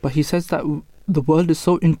 But he says that the world is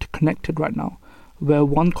so interconnected right now, where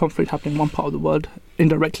one conflict happening in one part of the world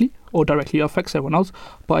indirectly or directly affects everyone else,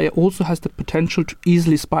 but it also has the potential to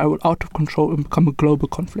easily spiral out of control and become a global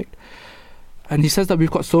conflict. And he says that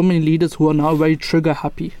we've got so many leaders who are now very trigger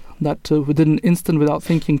happy, that within an instant, without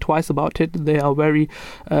thinking twice about it, they are very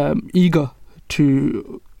eager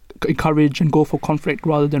to encourage and go for conflict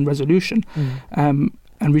rather than resolution.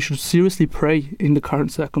 And we should seriously pray in the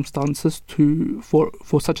current circumstances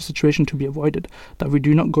for such a situation to be avoided, that we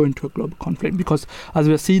do not go into a global conflict. Because as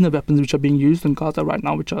we are seeing the weapons which are being used in Gaza right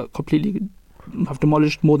now, which have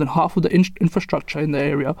demolished more than half of the infrastructure in the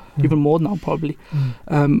area, even more now probably,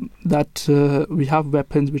 that we have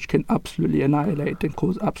weapons which can absolutely annihilate and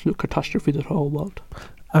cause absolute catastrophe to the whole world.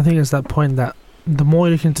 I think it's that point that the more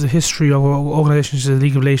you look into the history of organisations such as the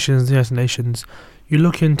League of Nations, the United Nations, you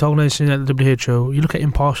look into organisations like the WHO, you look at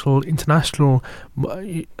impartial international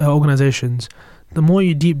organisations, the more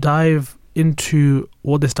you deep dive into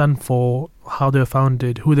what they stand for, how they were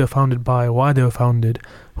founded, who they were founded by, why they were founded,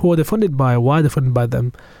 who are they funded by, why they're funded by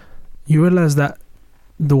them, you realise that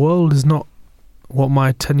the world is not what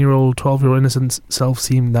my 10-year-old, 12-year-old innocent self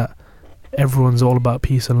seemed, that everyone's all about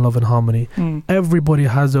peace and love and harmony. Everybody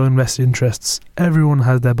has their own vested interests. Everyone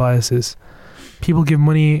has their biases. People give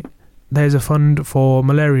money. There's a fund for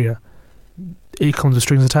malaria. It comes with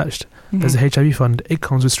strings attached. There's a HIV fund. It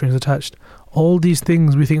comes with strings attached. All these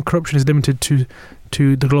things, we think corruption is limited to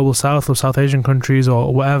the global south or South Asian countries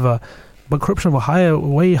or whatever. But corruption of a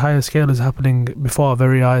way higher scale is happening before our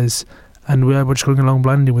very eyes, and we're just going along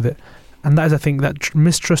blindly with it. And that is, I think, that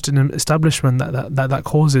mistrust in an establishment that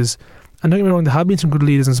causes. And don't get me wrong, there have been some good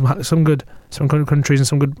leaders and some good countries and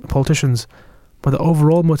some good politicians, but the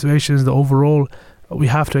overall motivations, we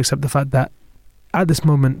have to accept the fact that at this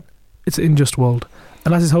moment it's an unjust world.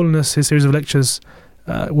 And as His Holiness, his series of lectures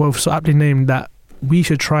were so aptly named, that we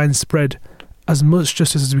should try and spread as much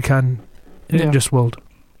justice as we can in an unjust world.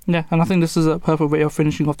 Yeah, and I think this is a perfect way of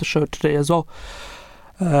finishing off the show today as well.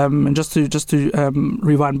 And just to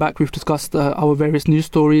rewind back, we've discussed our various news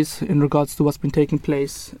stories in regards to what's been taking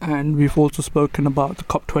place, and we've also spoken about the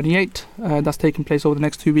COP28 that's taking place over the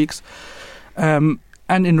next 2 weeks, and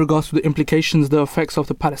in regards to the implications, the effects of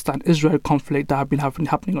the Palestine-Israel conflict that have been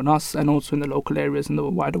happening on us and also in the local areas in the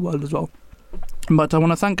wider world as well. But I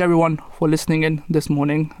want to thank everyone for listening in this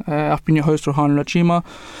morning. I've been your host, Rohan Lachima,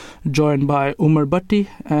 joined by Umar Bhatti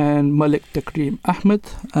and Malik Takreem Ahmed.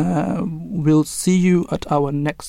 We'll see you at our next